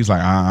right now. He's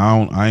like,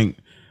 I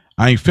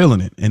ain't feeling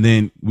it. And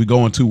then we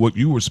go into what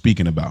you were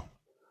speaking about,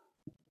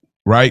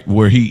 right?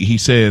 Where he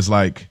says,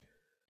 like,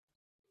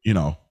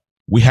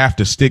 we have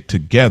to stick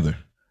together.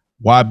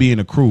 Why be in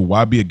a crew?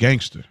 Why be a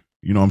gangster?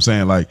 You know what I'm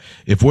saying? Like,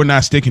 if we're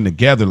not sticking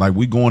together, like,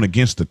 we going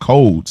against the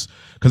codes,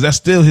 because that's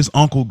still his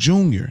Uncle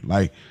Junior.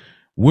 Like,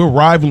 we're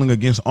rivaling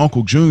against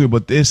Uncle Junior,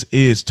 but this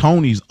is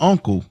Tony's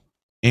uncle,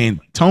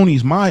 and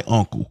Tony's my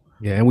uncle.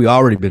 Yeah, and we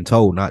already been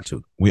told not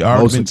to. We've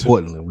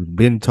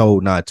been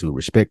told not to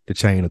respect the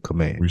chain of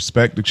command.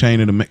 Respect the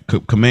chain of the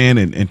command,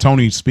 and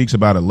Tony speaks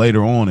about it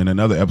later on in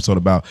another episode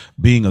about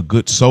being a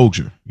good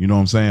soldier. You know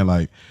what I'm saying?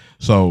 Like,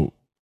 so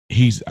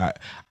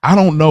I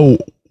don't know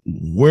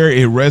where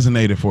it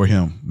resonated for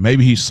him.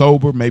 Maybe he's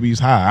sober, maybe he's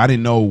high. I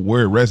didn't know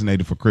where it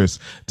resonated for Chris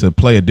to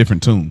play a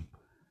different tune.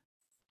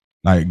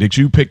 Like, did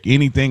you pick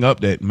anything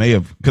up that may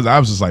have, because I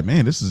was just like,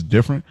 man, this is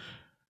different.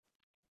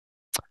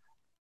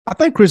 I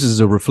think Chris is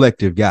a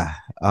reflective guy.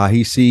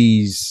 He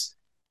sees,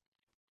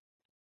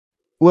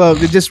 well,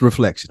 it's just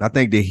reflection. I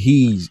think that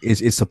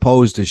it's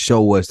supposed to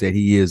show us that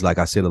he is, like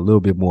I said, a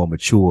little bit more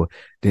mature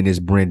than this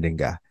Brendan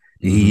guy.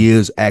 Mm-hmm. He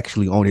is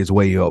actually on his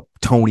way up.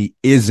 Tony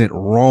isn't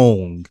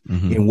wrong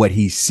in what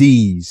he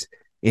sees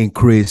in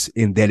Chris,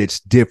 in that it's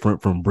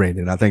different from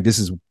Brendan. I think this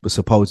is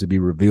supposed to be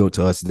revealed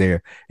to us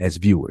there as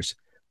viewers.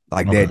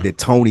 Like that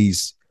Tony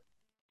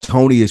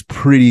is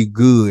pretty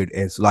good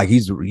as, like,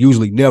 he's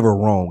usually never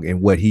wrong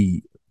in what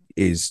he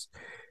is,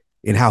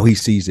 in how he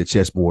sees the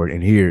chessboard.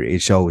 And here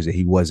it shows that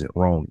he wasn't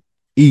wrong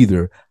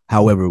either.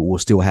 However, we'll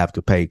still have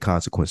to pay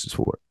consequences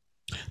for it.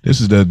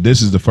 This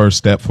is the first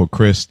step for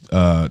Chris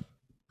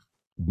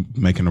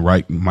making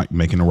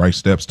the right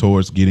steps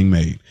towards getting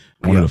made.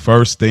 One of the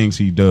first things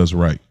he does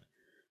right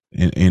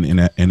in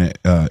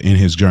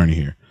his journey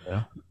here.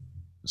 Yeah.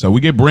 So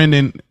we get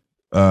Brendan.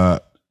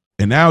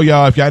 And now,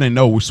 y'all, if y'all didn't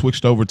know, we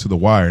switched over to The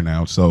Wire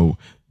now. So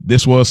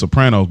this was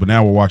Sopranos, but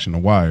now we're watching The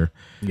Wire.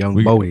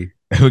 Bodie.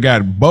 We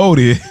got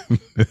Bodie.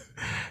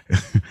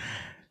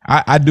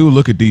 I do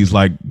look at these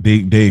like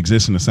they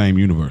exist in the same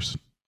universe.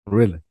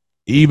 Really?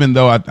 Even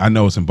though I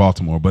know it's in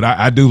Baltimore, but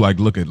I do like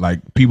look at,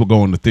 like, people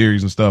go into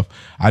theories and stuff.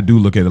 I do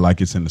look at it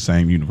like it's in the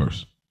same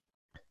universe.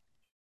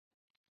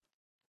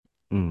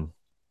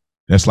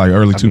 That's like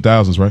early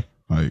 2000s, right?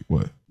 Like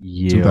what?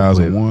 Yeah,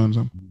 2001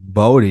 something?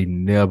 Bodie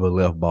never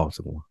left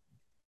Baltimore.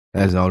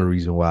 That's the only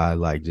reason why,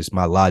 like, just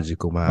my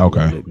logical mind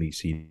won't let me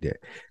see that.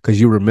 Because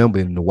you remember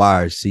in The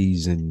Wire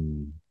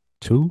season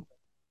 2,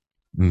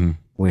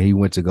 when he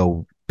went to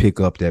go pick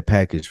up that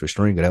package for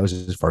Stringer, that was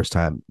his first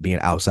time being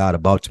outside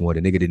of Baltimore.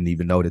 The nigga didn't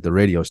even know that the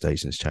radio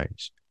stations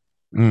changed.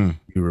 You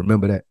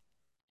remember that?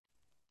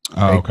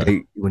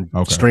 When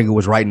Stringer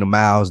was writing the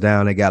miles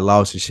down, they got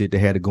lost and shit. They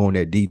had to go on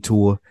that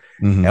detour.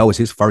 That was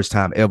his first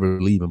time ever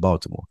leaving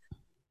Baltimore.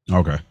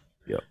 Okay.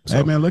 Yep. So,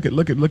 hey man, look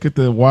at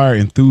the wire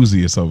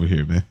enthusiasts over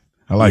here, man.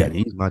 I like it.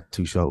 These my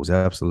two shows,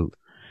 absolutely.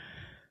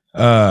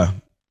 All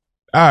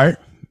right.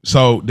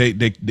 So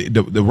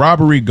the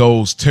robbery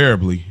goes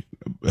terribly.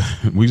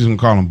 We just gonna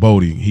call him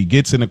Bodie. He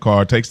gets in the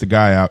car, takes the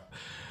guy out.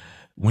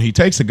 When he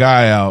takes the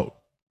guy out,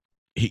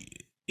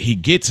 he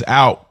gets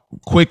out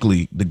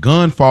quickly. The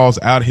gun falls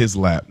out his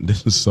lap.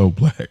 This is so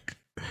black.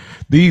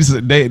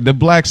 The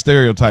black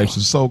stereotypes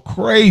are so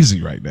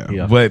crazy right now.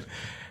 Yeah. But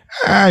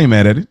I ain't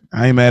mad at it.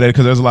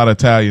 Because there's a lot of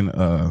Italian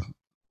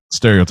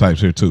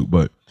stereotypes here too.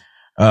 But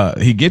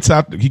he gets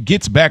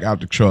back out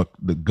the truck.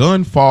 The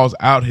gun falls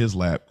out his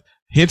lap,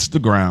 hits the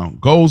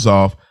ground, goes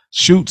off,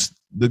 shoots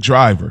the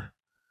driver.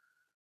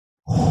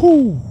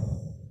 Whew.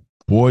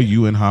 Boy,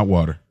 you in hot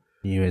water.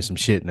 You in some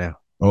shit now.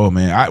 Oh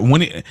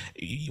man,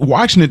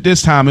 watching it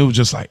this time, it was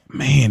just like,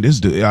 man, this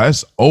dude,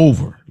 it's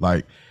over.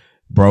 Like,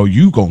 bro,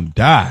 you gonna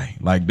die.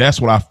 Like, that's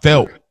what I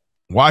felt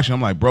watching. I'm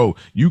like, bro,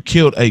 you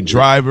killed a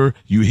driver,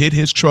 you hit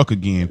his truck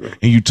again,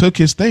 and you took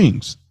his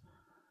things.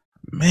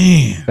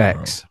 Man,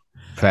 facts.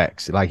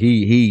 Like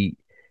he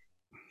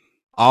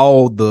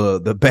all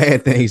the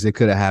bad things that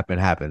could have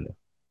happened.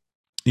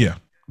 Yeah,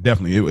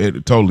 definitely.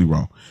 It totally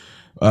wrong.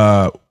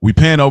 We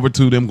pan over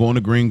to them going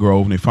to Green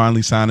Grove, and they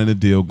finally signing a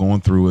deal,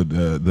 going through it.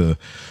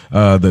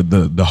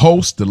 The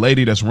host, the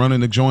lady that's running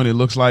the joint, it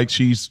looks like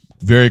she's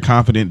very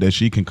confident that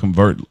she can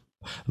convert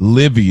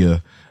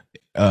Livia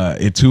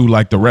into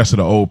like the rest of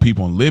the old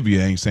people. And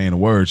Livia ain't saying a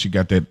word. She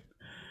got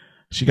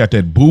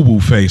that boo-boo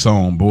face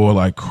on, boy,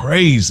 like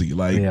crazy.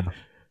 Like,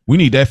 we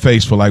need that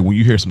face for like when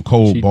you hear some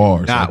cold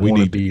bars. Like, we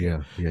need be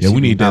there. We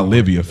need that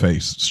Livia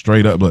face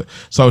straight up. But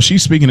so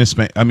she's speaking in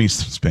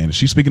Spanish.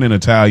 She's speaking in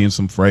Italian,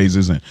 some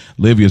phrases, and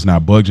Livia's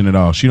not budging at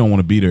all. She don't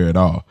want to be there at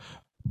all.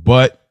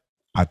 But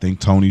I think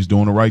Tony's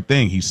doing the right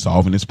thing. He's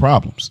solving his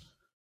problems.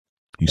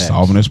 He's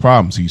solving his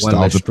problems. He's one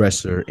less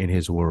stressor in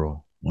his world.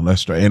 One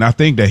less stress, and I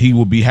think that he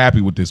will be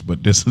happy with this.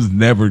 But this is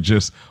never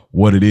just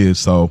what it is.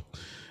 So,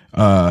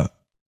 and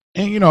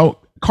you know,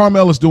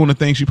 Carmela's doing the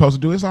thing she's supposed to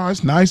do. It's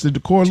nice. The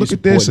decor. Look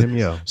at this.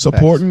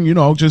 Supporting, you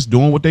know, just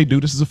doing what they do.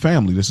 This is a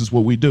family. This is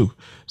what we do.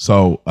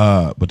 So,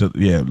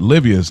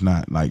 Livia is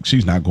not like,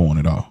 she's not going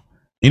at all.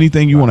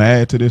 Anything you want to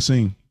add to this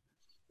scene?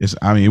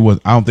 I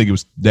don't think it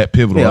was that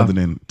pivotal other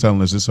than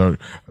telling us it's her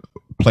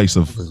place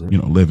of, you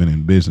know, living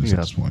in business at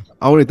this point.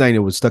 Only thing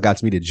that was stuck out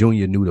to me that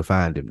Junior knew to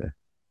find him there.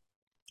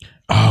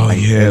 Oh, like,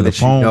 the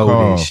phone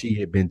call. She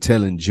had been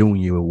telling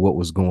Junior what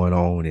was going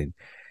on, and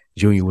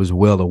Junior was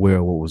well aware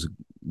of what was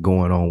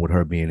going on with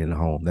her being in the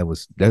home. That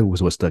was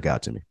what stuck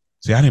out to me.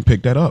 See, I didn't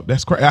pick that up.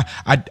 That's crazy.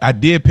 I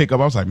did pick up.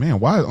 I was like, man,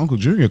 why is Uncle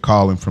Junior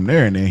calling from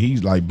there? And then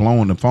he's like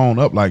blowing the phone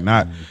up like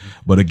not.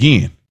 But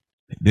again,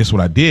 this is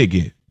what I did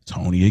get.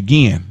 Tony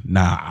again.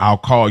 Nah, I'll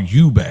call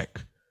you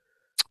back.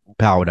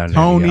 Power dynamic.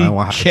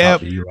 Tony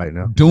kept right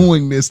now.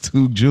 doing this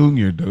to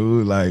Junior,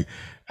 dude. Like,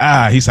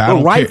 he said,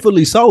 but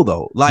rightfully so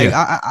though. Like,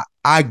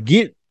 I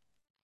get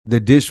the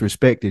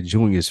disrespect that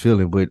Junior's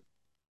feeling, but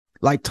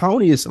like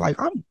Tony is like,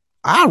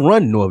 I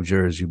run North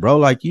Jersey, bro.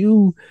 Like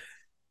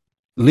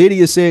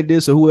Lydia said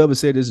this or whoever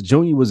said this.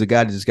 Junior was a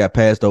guy that just got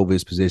passed over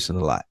his position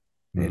a lot.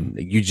 And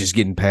you just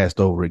getting passed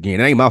over again.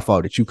 It ain't my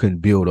fault that you couldn't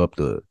build up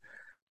the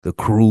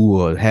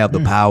crew or have the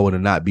power to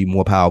not be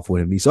more powerful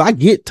than me. So I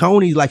get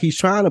Tony, like he's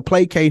trying to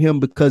placate him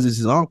because it's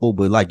his uncle,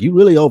 but like you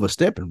really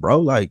overstepping, bro.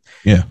 Like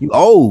you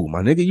old,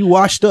 my nigga, you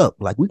washed up.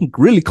 Like we can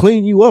really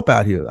clean you up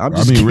out here. I'm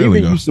just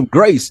giving you some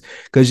grace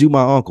because you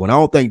my uncle. And I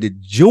don't think that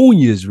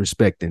Junior's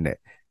respecting that.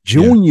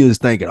 Junior's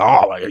thinking,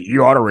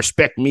 you ought to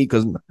respect me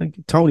because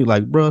Tony,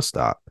 like, bro,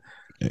 stop.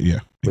 Yeah.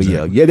 But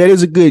exactly. That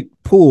is a good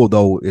pull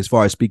though, as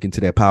far as speaking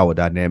to that power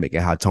dynamic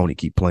and how Tony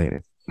keep playing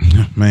it.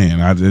 Man,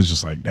 it's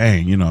just like,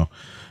 dang, you know.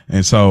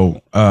 And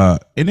so, and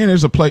then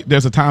there's a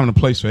time and a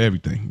place for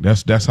everything.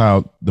 That's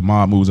how the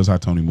mob moves. That's how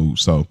Tony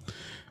moves. So,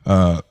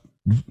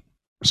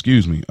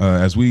 excuse me.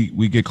 As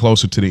we get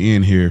closer to the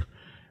end here,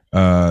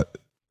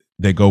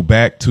 they go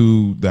back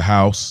to the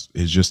house.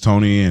 It's just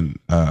Tony and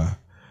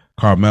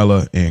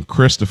Carmela, and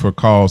Christopher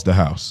calls the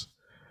house.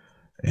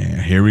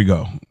 And here we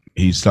go.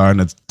 He's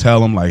starting to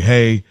tell him like,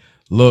 hey,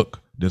 look,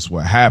 this is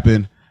what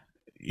happened.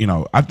 You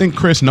know, I think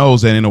Chris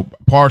knows that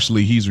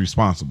partially he's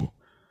responsible.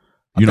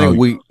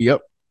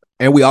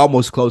 And we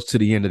almost close to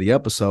the end of the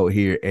episode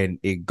here, and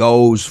it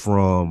goes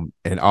from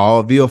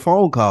all via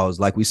phone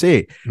calls, like we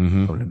said.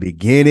 From the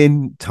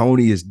beginning,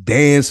 Tony is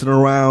dancing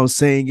around,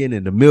 singing.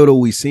 In the middle,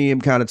 we see him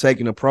kind of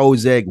taking a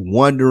Prozac,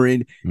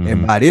 wondering.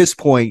 And by this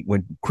point,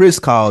 when Chris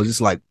calls,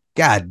 it's like,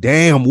 God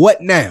damn,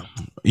 what now?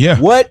 Yeah.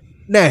 What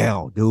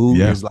now, dude?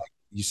 Yeah. It's like,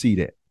 you see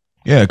that.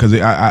 Yeah, because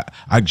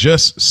I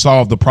just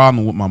solved the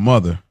problem with my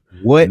mother.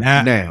 What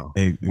now?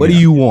 What do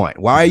you want?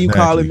 Why are you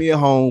calling me at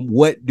home?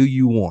 What do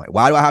you want?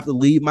 Why do I have to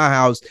leave my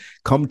house?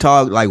 Come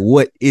talk. Like,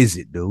 what is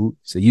it, dude?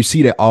 So you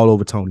see that all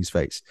over Tony's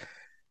face.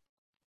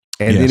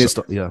 And then it's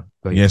and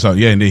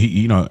then he,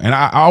 you know, and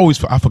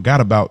I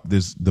forgot about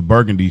the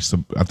Burgundy,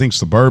 I think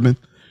Suburban,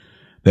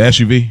 the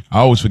SUV. I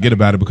always forget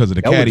about it because of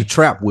the caddy. Was the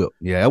trap whip.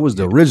 Yeah, that was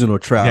the original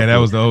trap. Yeah, that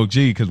was the OG.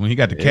 Because when he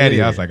got the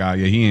caddy, I was like,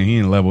 he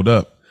ain't leveled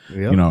up.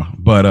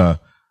 But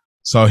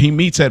so he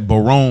meets at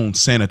Barone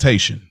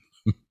Sanitation,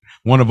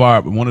 one of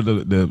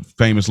the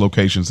famous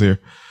locations here.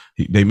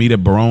 They meet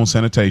at Barone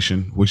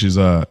Sanitation, which is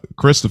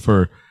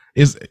Christopher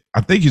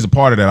I think he's a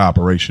part of that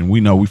operation.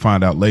 We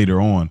find out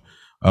later on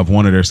of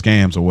one of their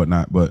scams or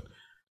whatnot. But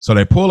so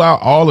they pull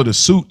out all of the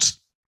suits.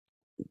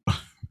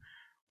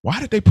 Why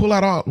did they pull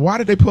out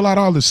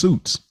all the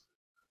suits?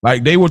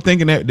 Like they were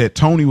thinking that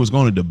Tony was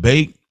going to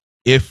debate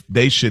if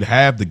they should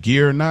have the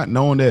gear or not,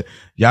 knowing that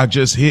y'all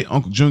just hit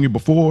Uncle Junior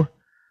before.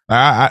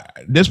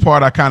 This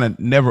part I kind of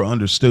never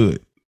understood.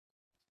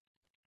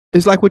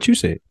 It's like what you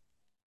said.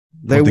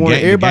 They want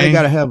everybody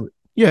got to have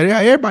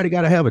everybody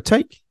got to have a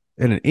take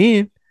and an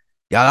end.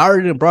 Y'all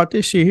already brought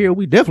this shit here.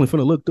 We definitely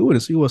finna look through it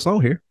and see what's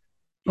on here.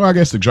 Well, I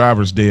guess the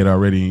driver's dead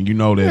already, and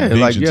that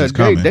vengeance is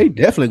coming. They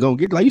definitely gonna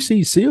get, like, you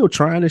see Seal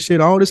trying this shit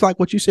on. It's like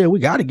what you said.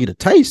 We got to get a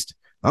taste.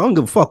 I don't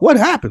give a fuck what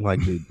happened. Like,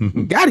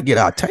 we got to get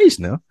our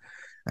taste now.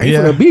 Ain't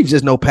gonna be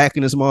just no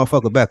packing this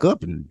motherfucker back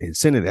up and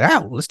sending it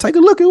out. Let's take a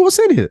look at what's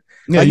in here.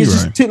 Yeah, like,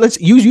 you're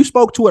right. You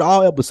spoke to it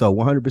all episode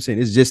 100%.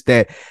 It's just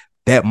that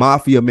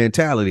mafia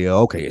mentality.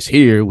 Okay, it's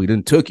here. We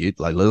didn't took it.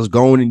 Like, let's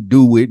go in and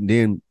do it and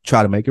then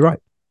try to make it right.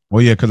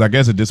 Well, yeah, because I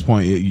guess at this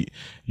point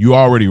you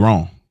already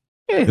wrong.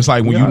 Yeah, it's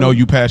like when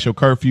you pass your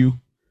curfew.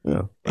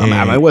 Yeah,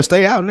 I might as well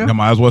stay out now. I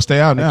might as well stay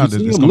out now. It's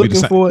gonna be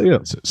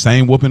the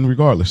same whooping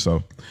regardless.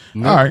 So,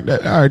 all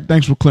right.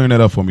 Thanks for clearing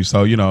that up for me.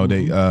 So,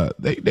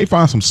 they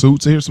find some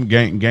suits. Here's some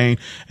gain,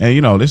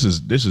 and this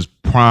is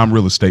prime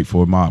real estate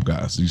for mob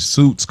guys. These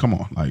suits, come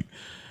on, like.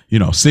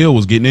 Seal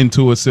was getting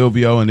into it,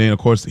 Silvio, and then of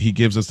course he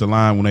gives us the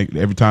line when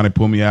every time they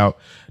pull me out,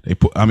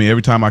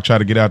 every time I try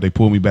to get out, they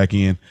pull me back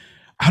in.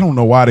 I don't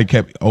know why they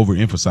kept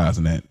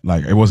overemphasizing that.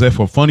 Like, was that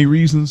for funny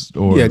reasons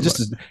or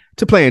just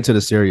to play into the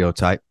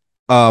stereotype?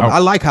 I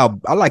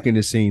like in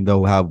this scene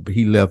though how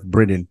he left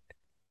Brendan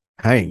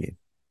hanging.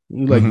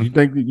 Like, you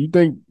think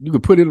you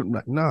could put it?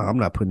 Like, no, I'm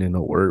not putting in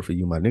no word for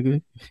you, my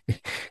nigga.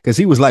 Because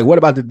he was like, "What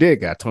about the dead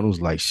guy?" Tony was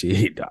like,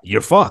 "Shit,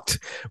 you're fucked."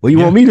 What you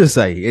want me to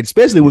say?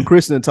 Especially when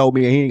Kristen told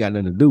me he ain't got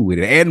nothing to do with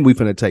it, and we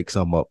finna take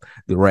some up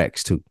the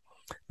racks too.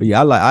 But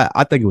yeah,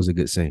 I think it was a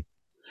good scene.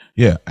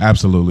 Yeah,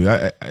 absolutely.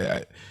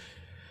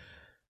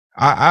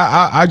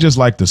 I just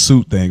like the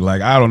suit thing.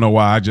 Like, I don't know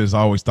why. I just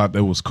always thought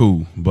that was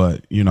cool.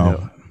 But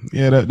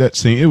that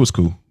scene, it was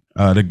cool.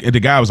 The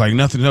guy was like,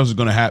 nothing else is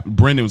gonna happen.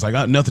 Brendan was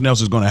like, nothing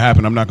else is gonna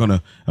happen. I'm not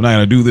gonna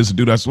do this,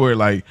 dude. I swear,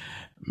 like,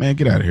 man,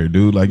 get out of here,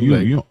 dude. Like,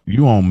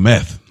 you on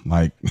meth.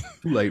 Like,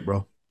 too late,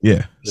 bro.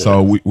 Yeah.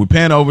 So we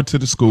pan over to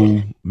the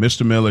school.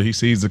 Mr. Miller, he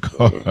sees the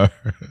car.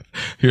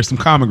 Here's some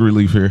comic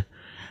relief here.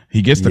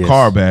 He gets the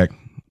car back,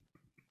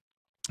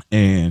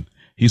 and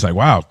he's like,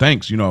 wow,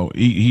 thanks.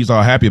 He's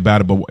all happy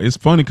about it. But it's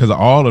funny because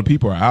all the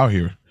people are out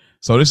here.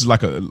 So this is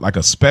like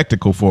a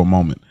spectacle for a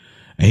moment.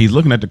 And he's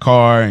looking at the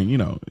car,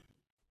 and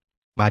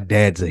my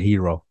dad's a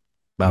hero.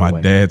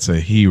 My dad's a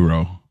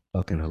hero.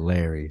 Fucking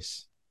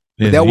hilarious.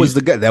 But that was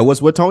that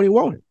was what Tony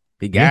wanted.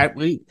 He got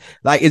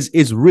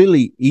it's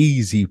really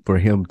easy for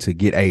him to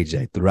get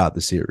AJ throughout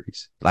the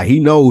series. Like, he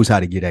knows how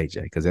to get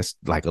AJ because that's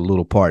like a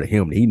little part of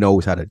him. He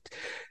knows how to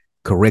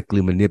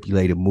correctly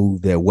manipulate and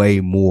move that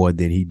way more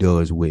than he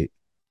does with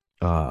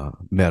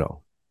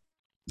Meadow.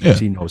 Yeah.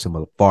 He knows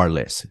him far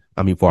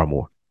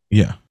more.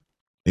 Yeah.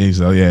 And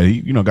so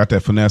he got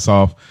that finesse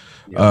off.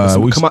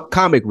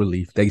 Comic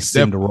relief. They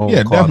send the wrong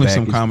car definitely back.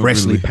 Some comic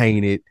freshly relief.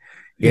 Painted.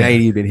 It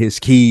ain't even his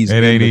keys. It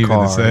ain't in the even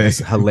car. the same. It's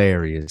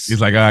hilarious.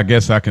 He's like, I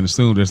guess I can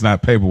assume there's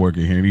not paperwork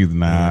in here either.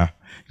 Nah,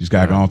 you just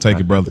gotta go and take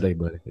it, brother. Today,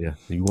 buddy. Yeah,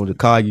 you want a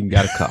car, you can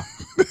got a car.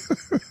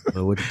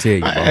 What to tell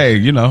you? Bro.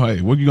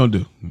 Hey, what you gonna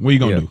do? What you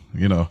gonna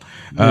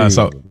do?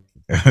 So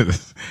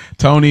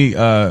Tony,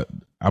 I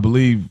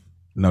believe.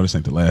 No, this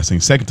ain't the last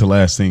scene. Second to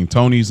last scene.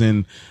 Tony's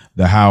in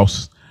the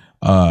house.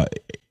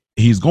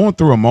 He's going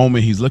through a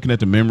moment. He's looking at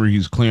the memory.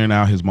 He's clearing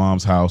out his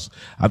mom's house.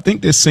 I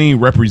think this scene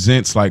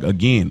represents, like,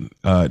 again,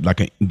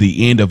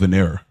 the end of an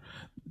era.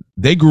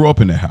 They grew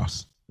up in that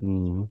house.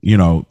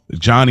 Mm-hmm.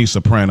 Johnny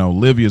Soprano,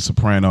 Livia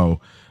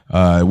Soprano.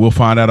 We'll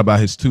find out about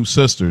his two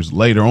sisters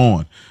later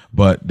on.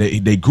 But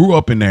they grew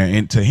up in there,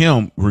 and to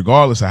him,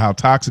 regardless of how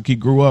toxic he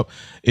grew up,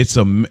 it's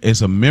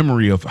a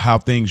memory of how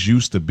things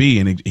used to be,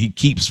 and he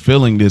keeps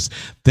feeling this.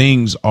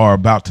 Things are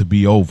about to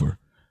be over,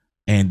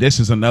 and this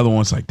is another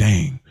one. It's like,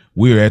 dang.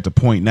 We're at the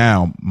point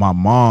now, my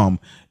mom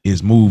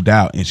is moved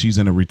out and she's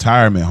in a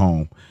retirement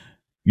home.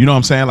 You know what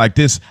I'm saying? Like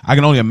this, I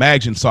can only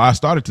imagine. So I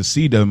started to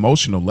see the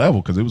emotional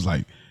level because it was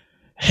like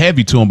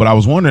heavy to him. But I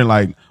was wondering,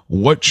 like,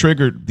 what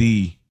triggered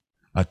the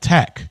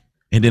attack?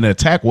 And then the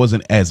attack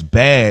wasn't as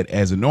bad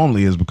as it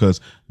normally is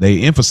because they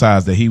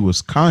emphasized that he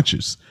was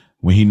conscious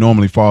when he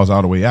normally falls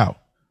all the way out.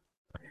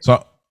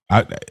 So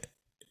I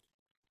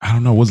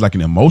don't know, was like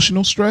an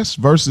emotional stress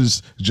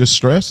versus just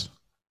stress?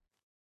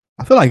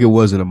 I feel like it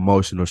was an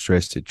emotional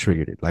stress that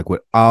triggered it, like with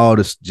all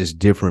this just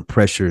different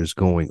pressures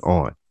going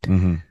on,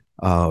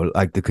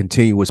 like the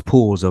continuous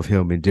pulls of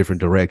him in different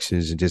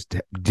directions and just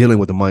dealing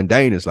with the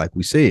mundaneness, like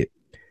we said.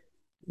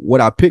 What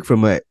I picked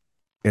from it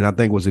and I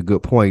think was a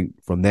good point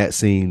from that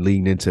scene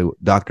leading into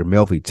Dr.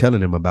 Melfi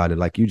telling him about it,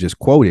 like you just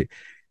quoted.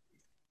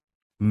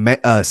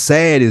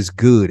 Sad is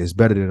good, is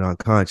better than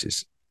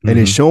unconscious, and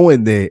it's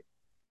showing that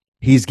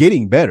he's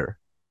getting better.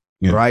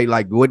 Yeah. Right,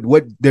 like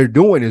what they're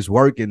doing is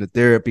working. The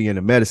therapy and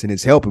the medicine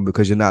is helping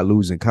because you're not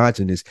losing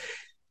consciousness.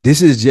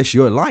 This is just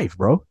your life,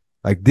 bro.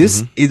 Like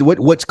this is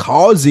what's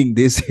causing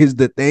this is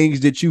the things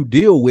that you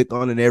deal with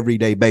on an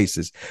everyday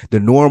basis, the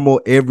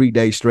normal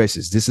everyday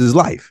stresses. This is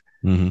life.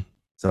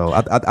 So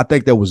I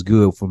think that was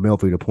good for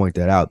Melfi to point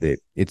that out, that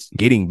it's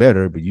getting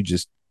better, but you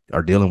just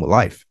are dealing with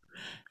life.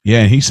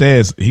 Yeah, and he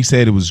said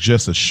it was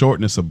just a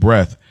shortness of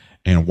breath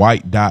and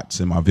white dots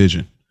in my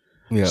vision.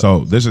 Yeah. So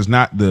this is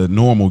not the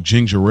normal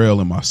ginger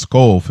ale in my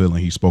skull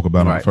feeling he spoke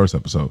about on the first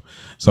episode.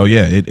 So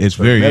yeah, it's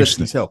very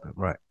medicine is helping,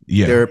 right?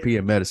 Yeah, therapy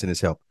and medicine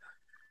is helping.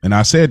 And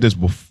I said this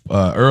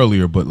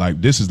earlier, but like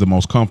this is the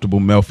most comfortable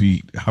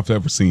Melfi I've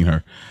ever seen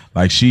her.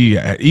 Like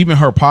even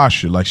her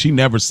posture, like she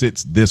never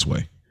sits this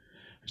way.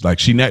 Like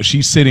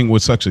she's sitting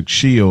with such a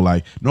shield.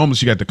 Like normally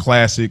she got the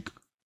classic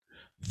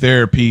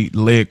therapy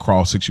leg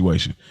cross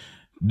situation.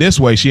 This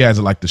way she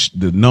has like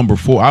the number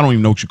 4. I don't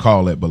even know what you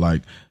call it, but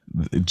like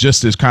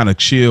just this kind of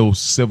chill,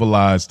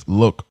 civilized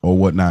look or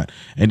whatnot.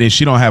 And then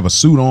she don't have a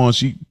suit on.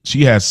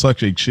 She has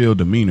such a chill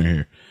demeanor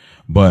here.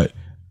 But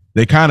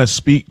she kind of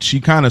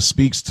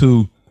speaks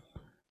to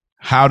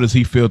how does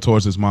he feel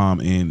towards his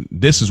mom. And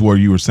this is where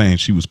you were saying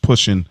she was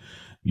pushing,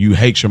 you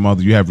hate your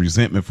mother, you have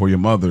resentment for your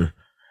mother.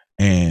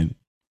 And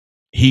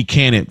he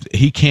can't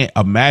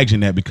imagine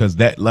that because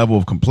that level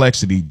of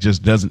complexity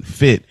just doesn't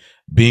fit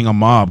being a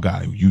mob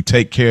guy. You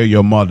take care of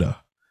your mother.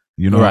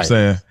 You know what I'm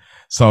saying?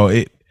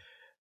 So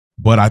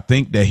but I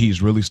think that he's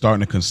really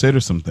starting to consider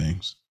some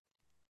things.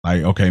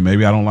 Like, okay,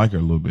 maybe I don't like her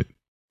a little bit.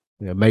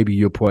 Yeah, maybe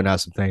you're pointing out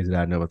some things that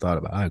I never thought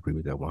about. I agree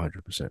with that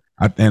 100%.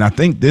 And I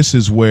think this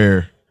is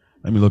where,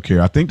 let me look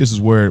here. I think this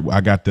is where I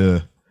got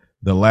the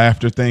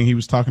laughter thing he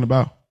was talking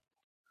about.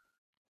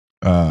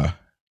 What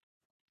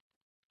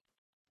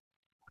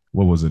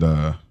was it?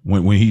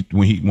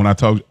 When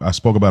I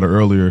spoke about it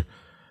earlier,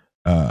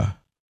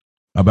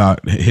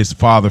 about his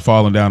father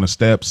falling down the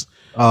steps.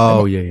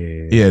 Oh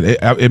yeah.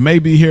 It may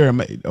be here,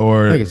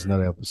 or I think it's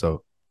another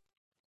episode.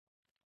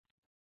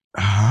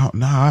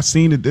 No, I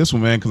seen it this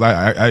one, man. Because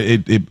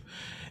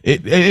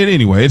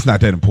anyway, it's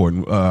not that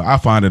important. I'll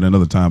find it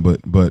another time.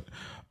 But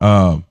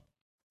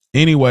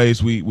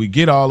anyways, we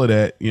get all of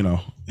that, you know,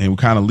 and we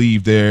kind of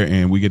leave there,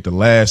 and we get the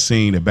last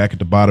scene that back at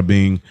the Bada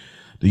Bing,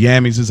 the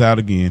Yammies is out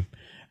again,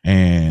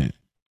 and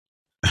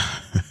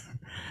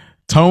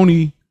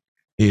Tony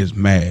is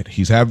mad.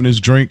 He's having his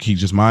drink.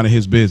 He's just minding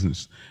his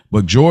business.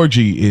 But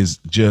Georgie is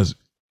just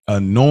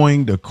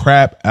annoying the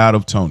crap out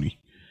of Tony.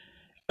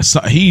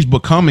 So he's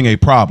becoming a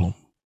problem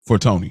for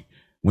Tony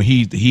when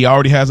he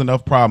already has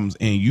enough problems,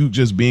 and you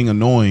just being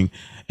annoying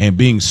and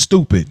being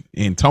stupid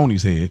in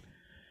Tony's head.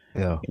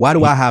 Yeah. Why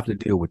do I have to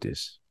deal with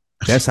this?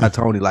 That's how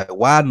Tony, like,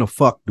 why in the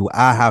fuck do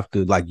I have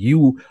to, like,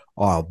 you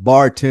are a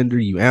bartender,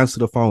 you answer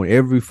the phone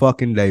every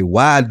fucking day.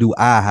 Why do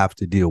I have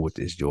to deal with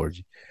this,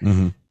 Georgie?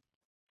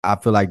 I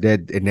feel like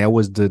that, and that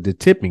was the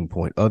tipping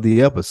point of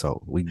the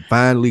episode. We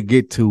finally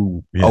get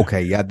to,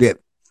 okay, yeah, that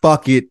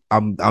fuck it.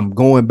 I'm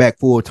going back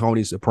full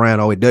Tony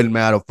Soprano. It doesn't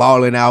matter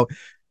falling out,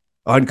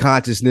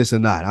 unconsciousness or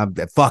not.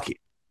 Fuck it.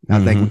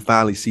 I think we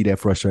finally see that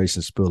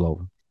frustration spill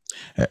over.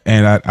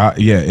 And I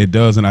it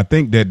does. And I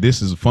think that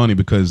this is funny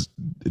because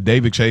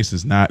David Chase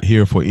is not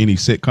here for any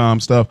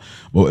sitcom stuff.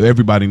 Well,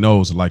 everybody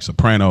knows, like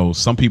Sopranos,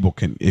 some people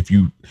can, if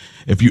you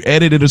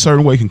edit it a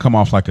certain way, can come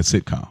off like a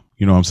sitcom.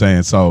 You know what I'm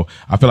saying? So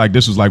I feel like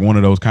this was like one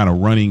of those kind of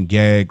running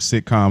gag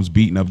sitcoms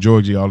beating up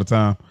Georgie all the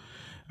time.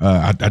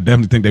 I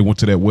definitely think they went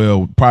to that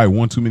well probably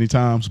one too many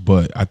times,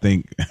 but I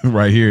think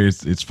right here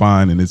it's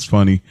fine and it's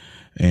funny.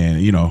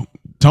 And, you know,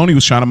 Tony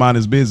was trying to mind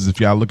his business. If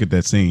y'all look at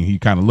that scene, he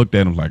kind of looked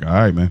at him like, all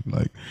right, man.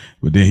 Like,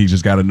 but then he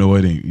just got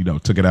annoyed and, you know,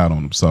 took it out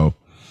on him. So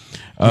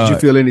did you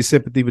feel any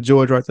sympathy for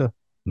George right there?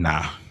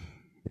 Nah.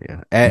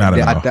 Yeah.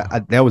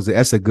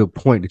 That's a good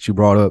point that you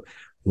brought up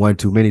one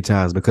too many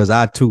times, because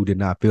I too did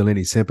not feel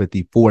any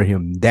sympathy for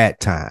him that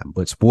time.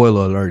 But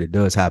spoiler alert, it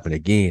does happen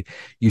again.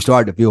 You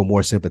start to feel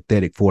more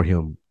sympathetic for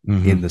him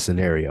in the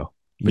scenario.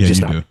 But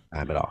just not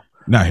time at all.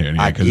 Not here.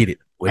 I get it.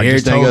 With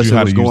everything else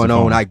that was going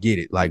on, I get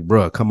it. Like,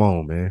 bro, come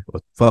on, man.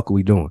 What the fuck are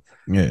we doing?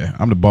 Yeah,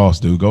 I'm the boss,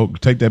 dude. Go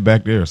take that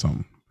back there or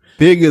something.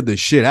 Figure the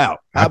shit out.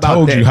 I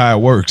told you how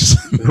it works.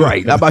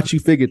 Right. How about you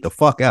figure it the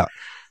fuck out?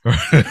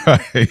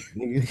 Right.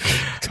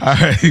 All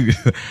right.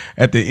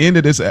 At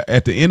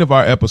the end of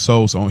our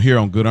episodes on here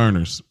on Good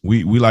Earners,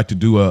 we like to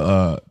do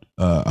a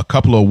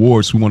couple of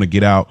awards we want to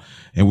get out,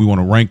 and we want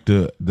to rank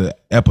the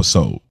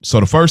episode. So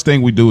the first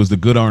thing we do is the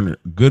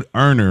Good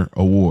Earner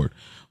Award.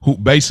 Who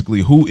is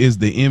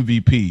the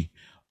MVP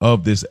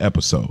of this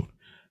episode?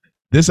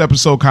 This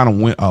episode kind of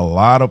went a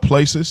lot of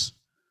places.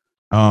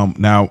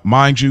 Now,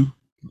 mind you,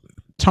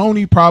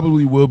 Tony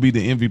probably will be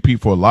the MVP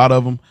for a lot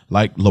of them.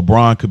 Like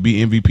LeBron could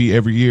be MVP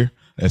every year,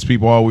 as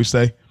people always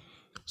say.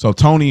 So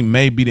Tony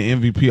may be the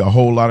MVP a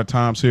whole lot of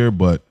times here,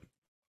 but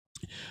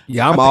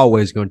Yeah, I'm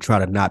always going to try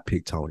to not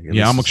pick Tony.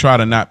 Yeah, I'm going to try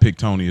to not pick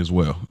Tony as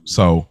well.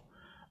 So,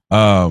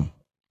 do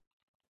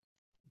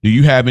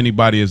you have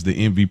anybody as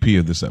the MVP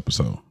of this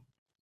episode?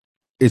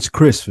 It's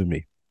Chris for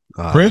me.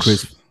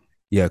 Chris?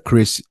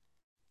 Chris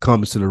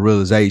comes to the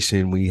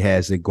realization when he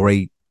has a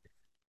great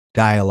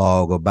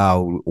dialogue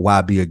about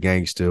why be a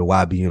gangster,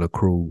 why be in a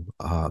crew.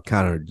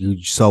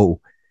 So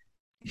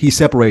he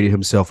separated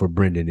himself from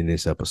Brendan in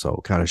this episode.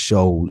 Kind of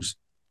shows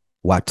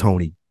why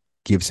Tony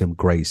gives him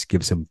grace,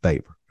 gives him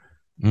favor.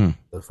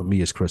 But for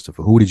me, it's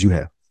Christopher. Who did you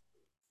have?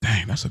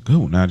 Dang, that's a good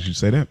one. Now that you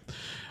say that,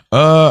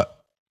 I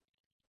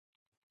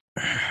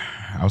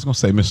was gonna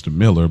say Mr.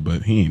 Miller,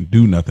 but he didn't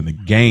do nothing to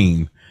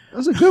gain.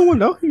 That's a good one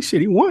though.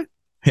 He won.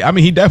 I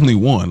mean, he definitely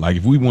won. Like,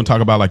 if we want to talk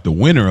about like the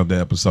winner of the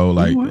episode,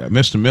 like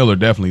Mr. Miller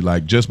definitely,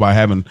 like, just by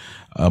having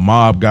a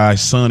mob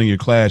guy's son in your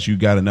class, you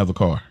got another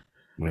car.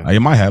 Yeah. Like, it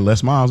might have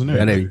less miles in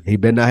there. He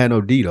better not have no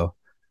D though.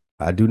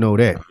 I do know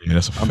that. Yeah,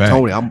 that's a fact.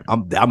 Tony,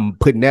 I'm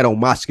putting that on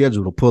my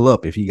schedule to pull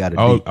up if he got a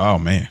D. Oh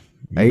man,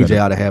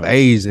 AJ ought to have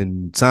A's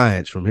in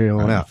science from here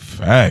on out.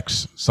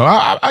 Facts. So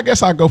I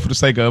guess I'll go for the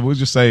sake of it. We'll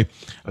just say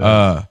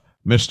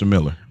Mr.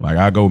 Miller. Like,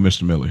 I'll go with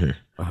Mr. Miller here.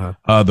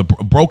 The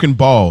broken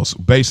balls,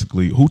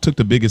 basically, who took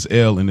the biggest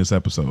L in this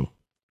episode?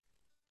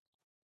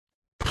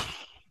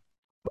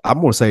 I'm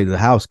gonna say the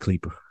house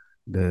keeper,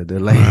 the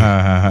lady,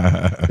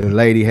 the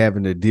lady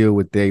having to deal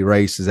with their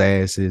racist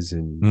asses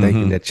and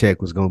thinking that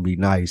check was gonna be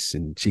nice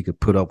and she could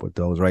put up with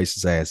those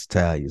racist ass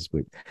Italians,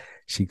 but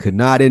she could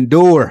not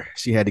endure.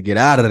 She had to get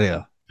out of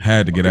there.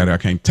 I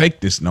can't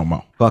take this no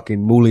more. Fucking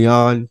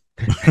Moulian.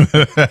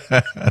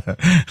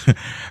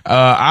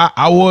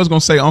 I was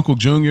gonna say Uncle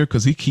Junior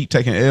because he keep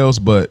taking L's,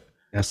 but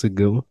that's a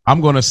good one.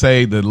 I'm gonna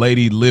say the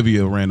lady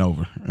Livia ran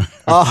over.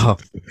 Oh,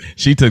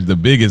 she took the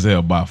biggest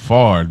L by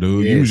far,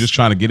 dude. Yes. You was just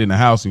trying to get in the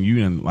house and you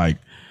didn't, like,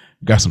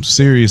 got some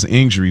serious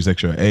injuries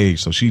at your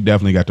age, so she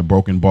definitely got the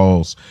broken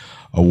balls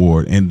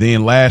award. And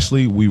then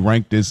lastly, we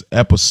ranked this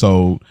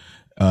episode.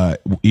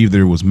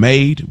 Either it was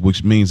made,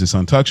 which means it's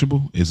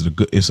untouchable. It's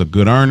a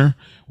good earner,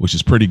 which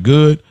is pretty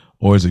good,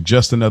 or is it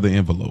just another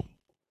envelope,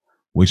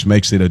 which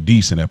makes it a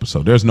decent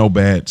episode. There's no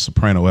bad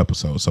Soprano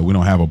episode, so we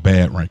don't have a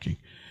bad ranking.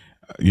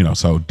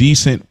 So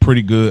decent,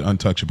 pretty good,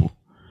 untouchable.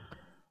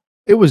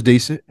 It was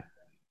decent.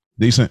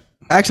 Decent.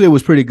 Actually, it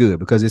was pretty good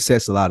because it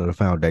sets a lot of the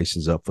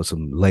foundations up for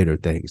some later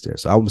things there.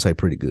 So I would say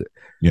pretty good.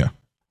 Yeah.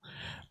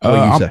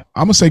 I'm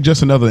gonna say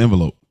just another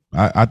envelope.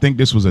 I think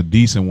this was a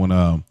decent one.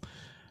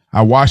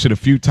 I watched it a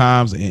few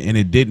times and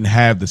it didn't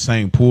have the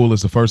same pull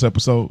as the first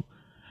episode.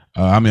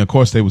 I mean, of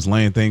course, they was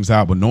laying things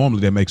out, but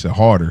normally that makes it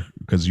harder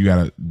because you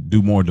got to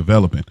do more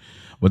developing.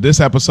 But this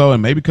episode,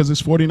 and maybe because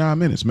it's 49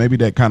 minutes, maybe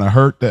that kind of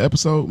hurt the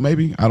episode.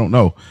 Maybe, I don't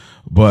know,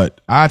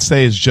 but I'd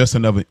say it's just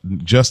another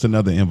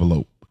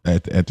envelope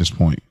at this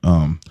point.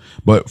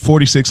 But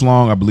 46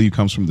 long, I believe,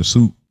 comes from the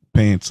suit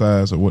pant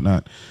size or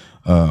whatnot.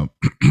 Do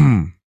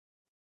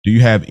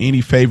you have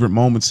any favorite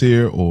moments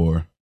here,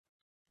 or?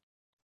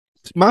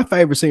 My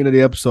favorite scene of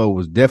the episode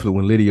was definitely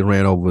when Livia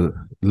ran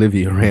over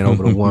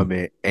the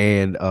woman,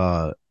 and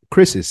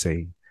Chris's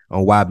scene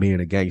on why being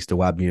a gangster,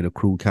 why being a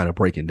crew, kind of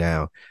breaking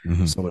down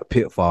some of the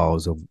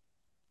pitfalls of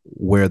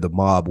where the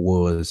mob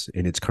was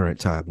in its current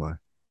timeline.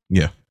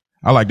 Yeah,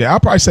 I like that. I'll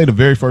probably say the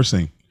very first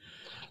scene.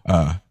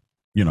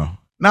 You know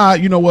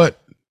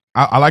what?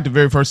 I like the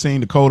very first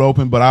scene, the cold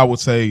open, but I would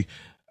say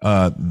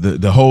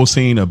the whole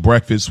scene of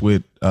breakfast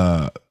with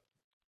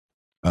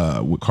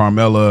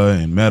Carmela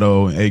and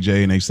Meadow and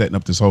AJ, and they setting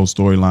up this whole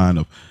storyline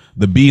of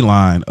the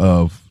beeline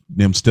of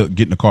them still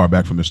getting the car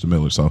back from Mr.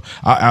 Miller. So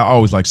I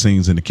always like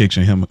scenes in the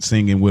kitchen, him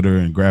singing with her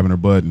and grabbing her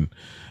butt and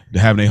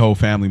having a whole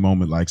family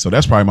moment. Like, so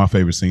that's probably my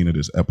favorite scene of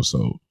this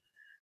episode.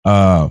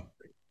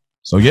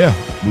 So yeah,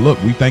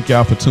 look, we thank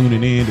y'all for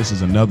tuning in. This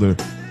is another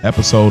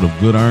episode of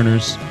Good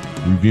Earners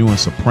reviewing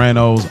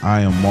Sopranos.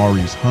 I am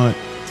Maurice Hunt.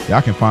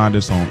 Y'all can find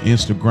us on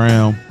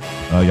Instagram.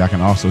 Y'all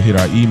can also hit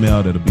our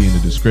email that'll be in the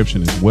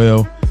description as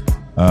well.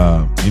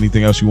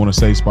 Anything else you want to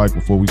say, Spike,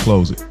 before we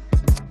close it?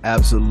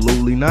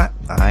 Absolutely not.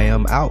 I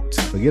am out.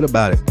 Forget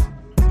about it.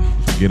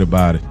 Forget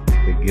about it.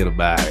 Forget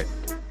about it.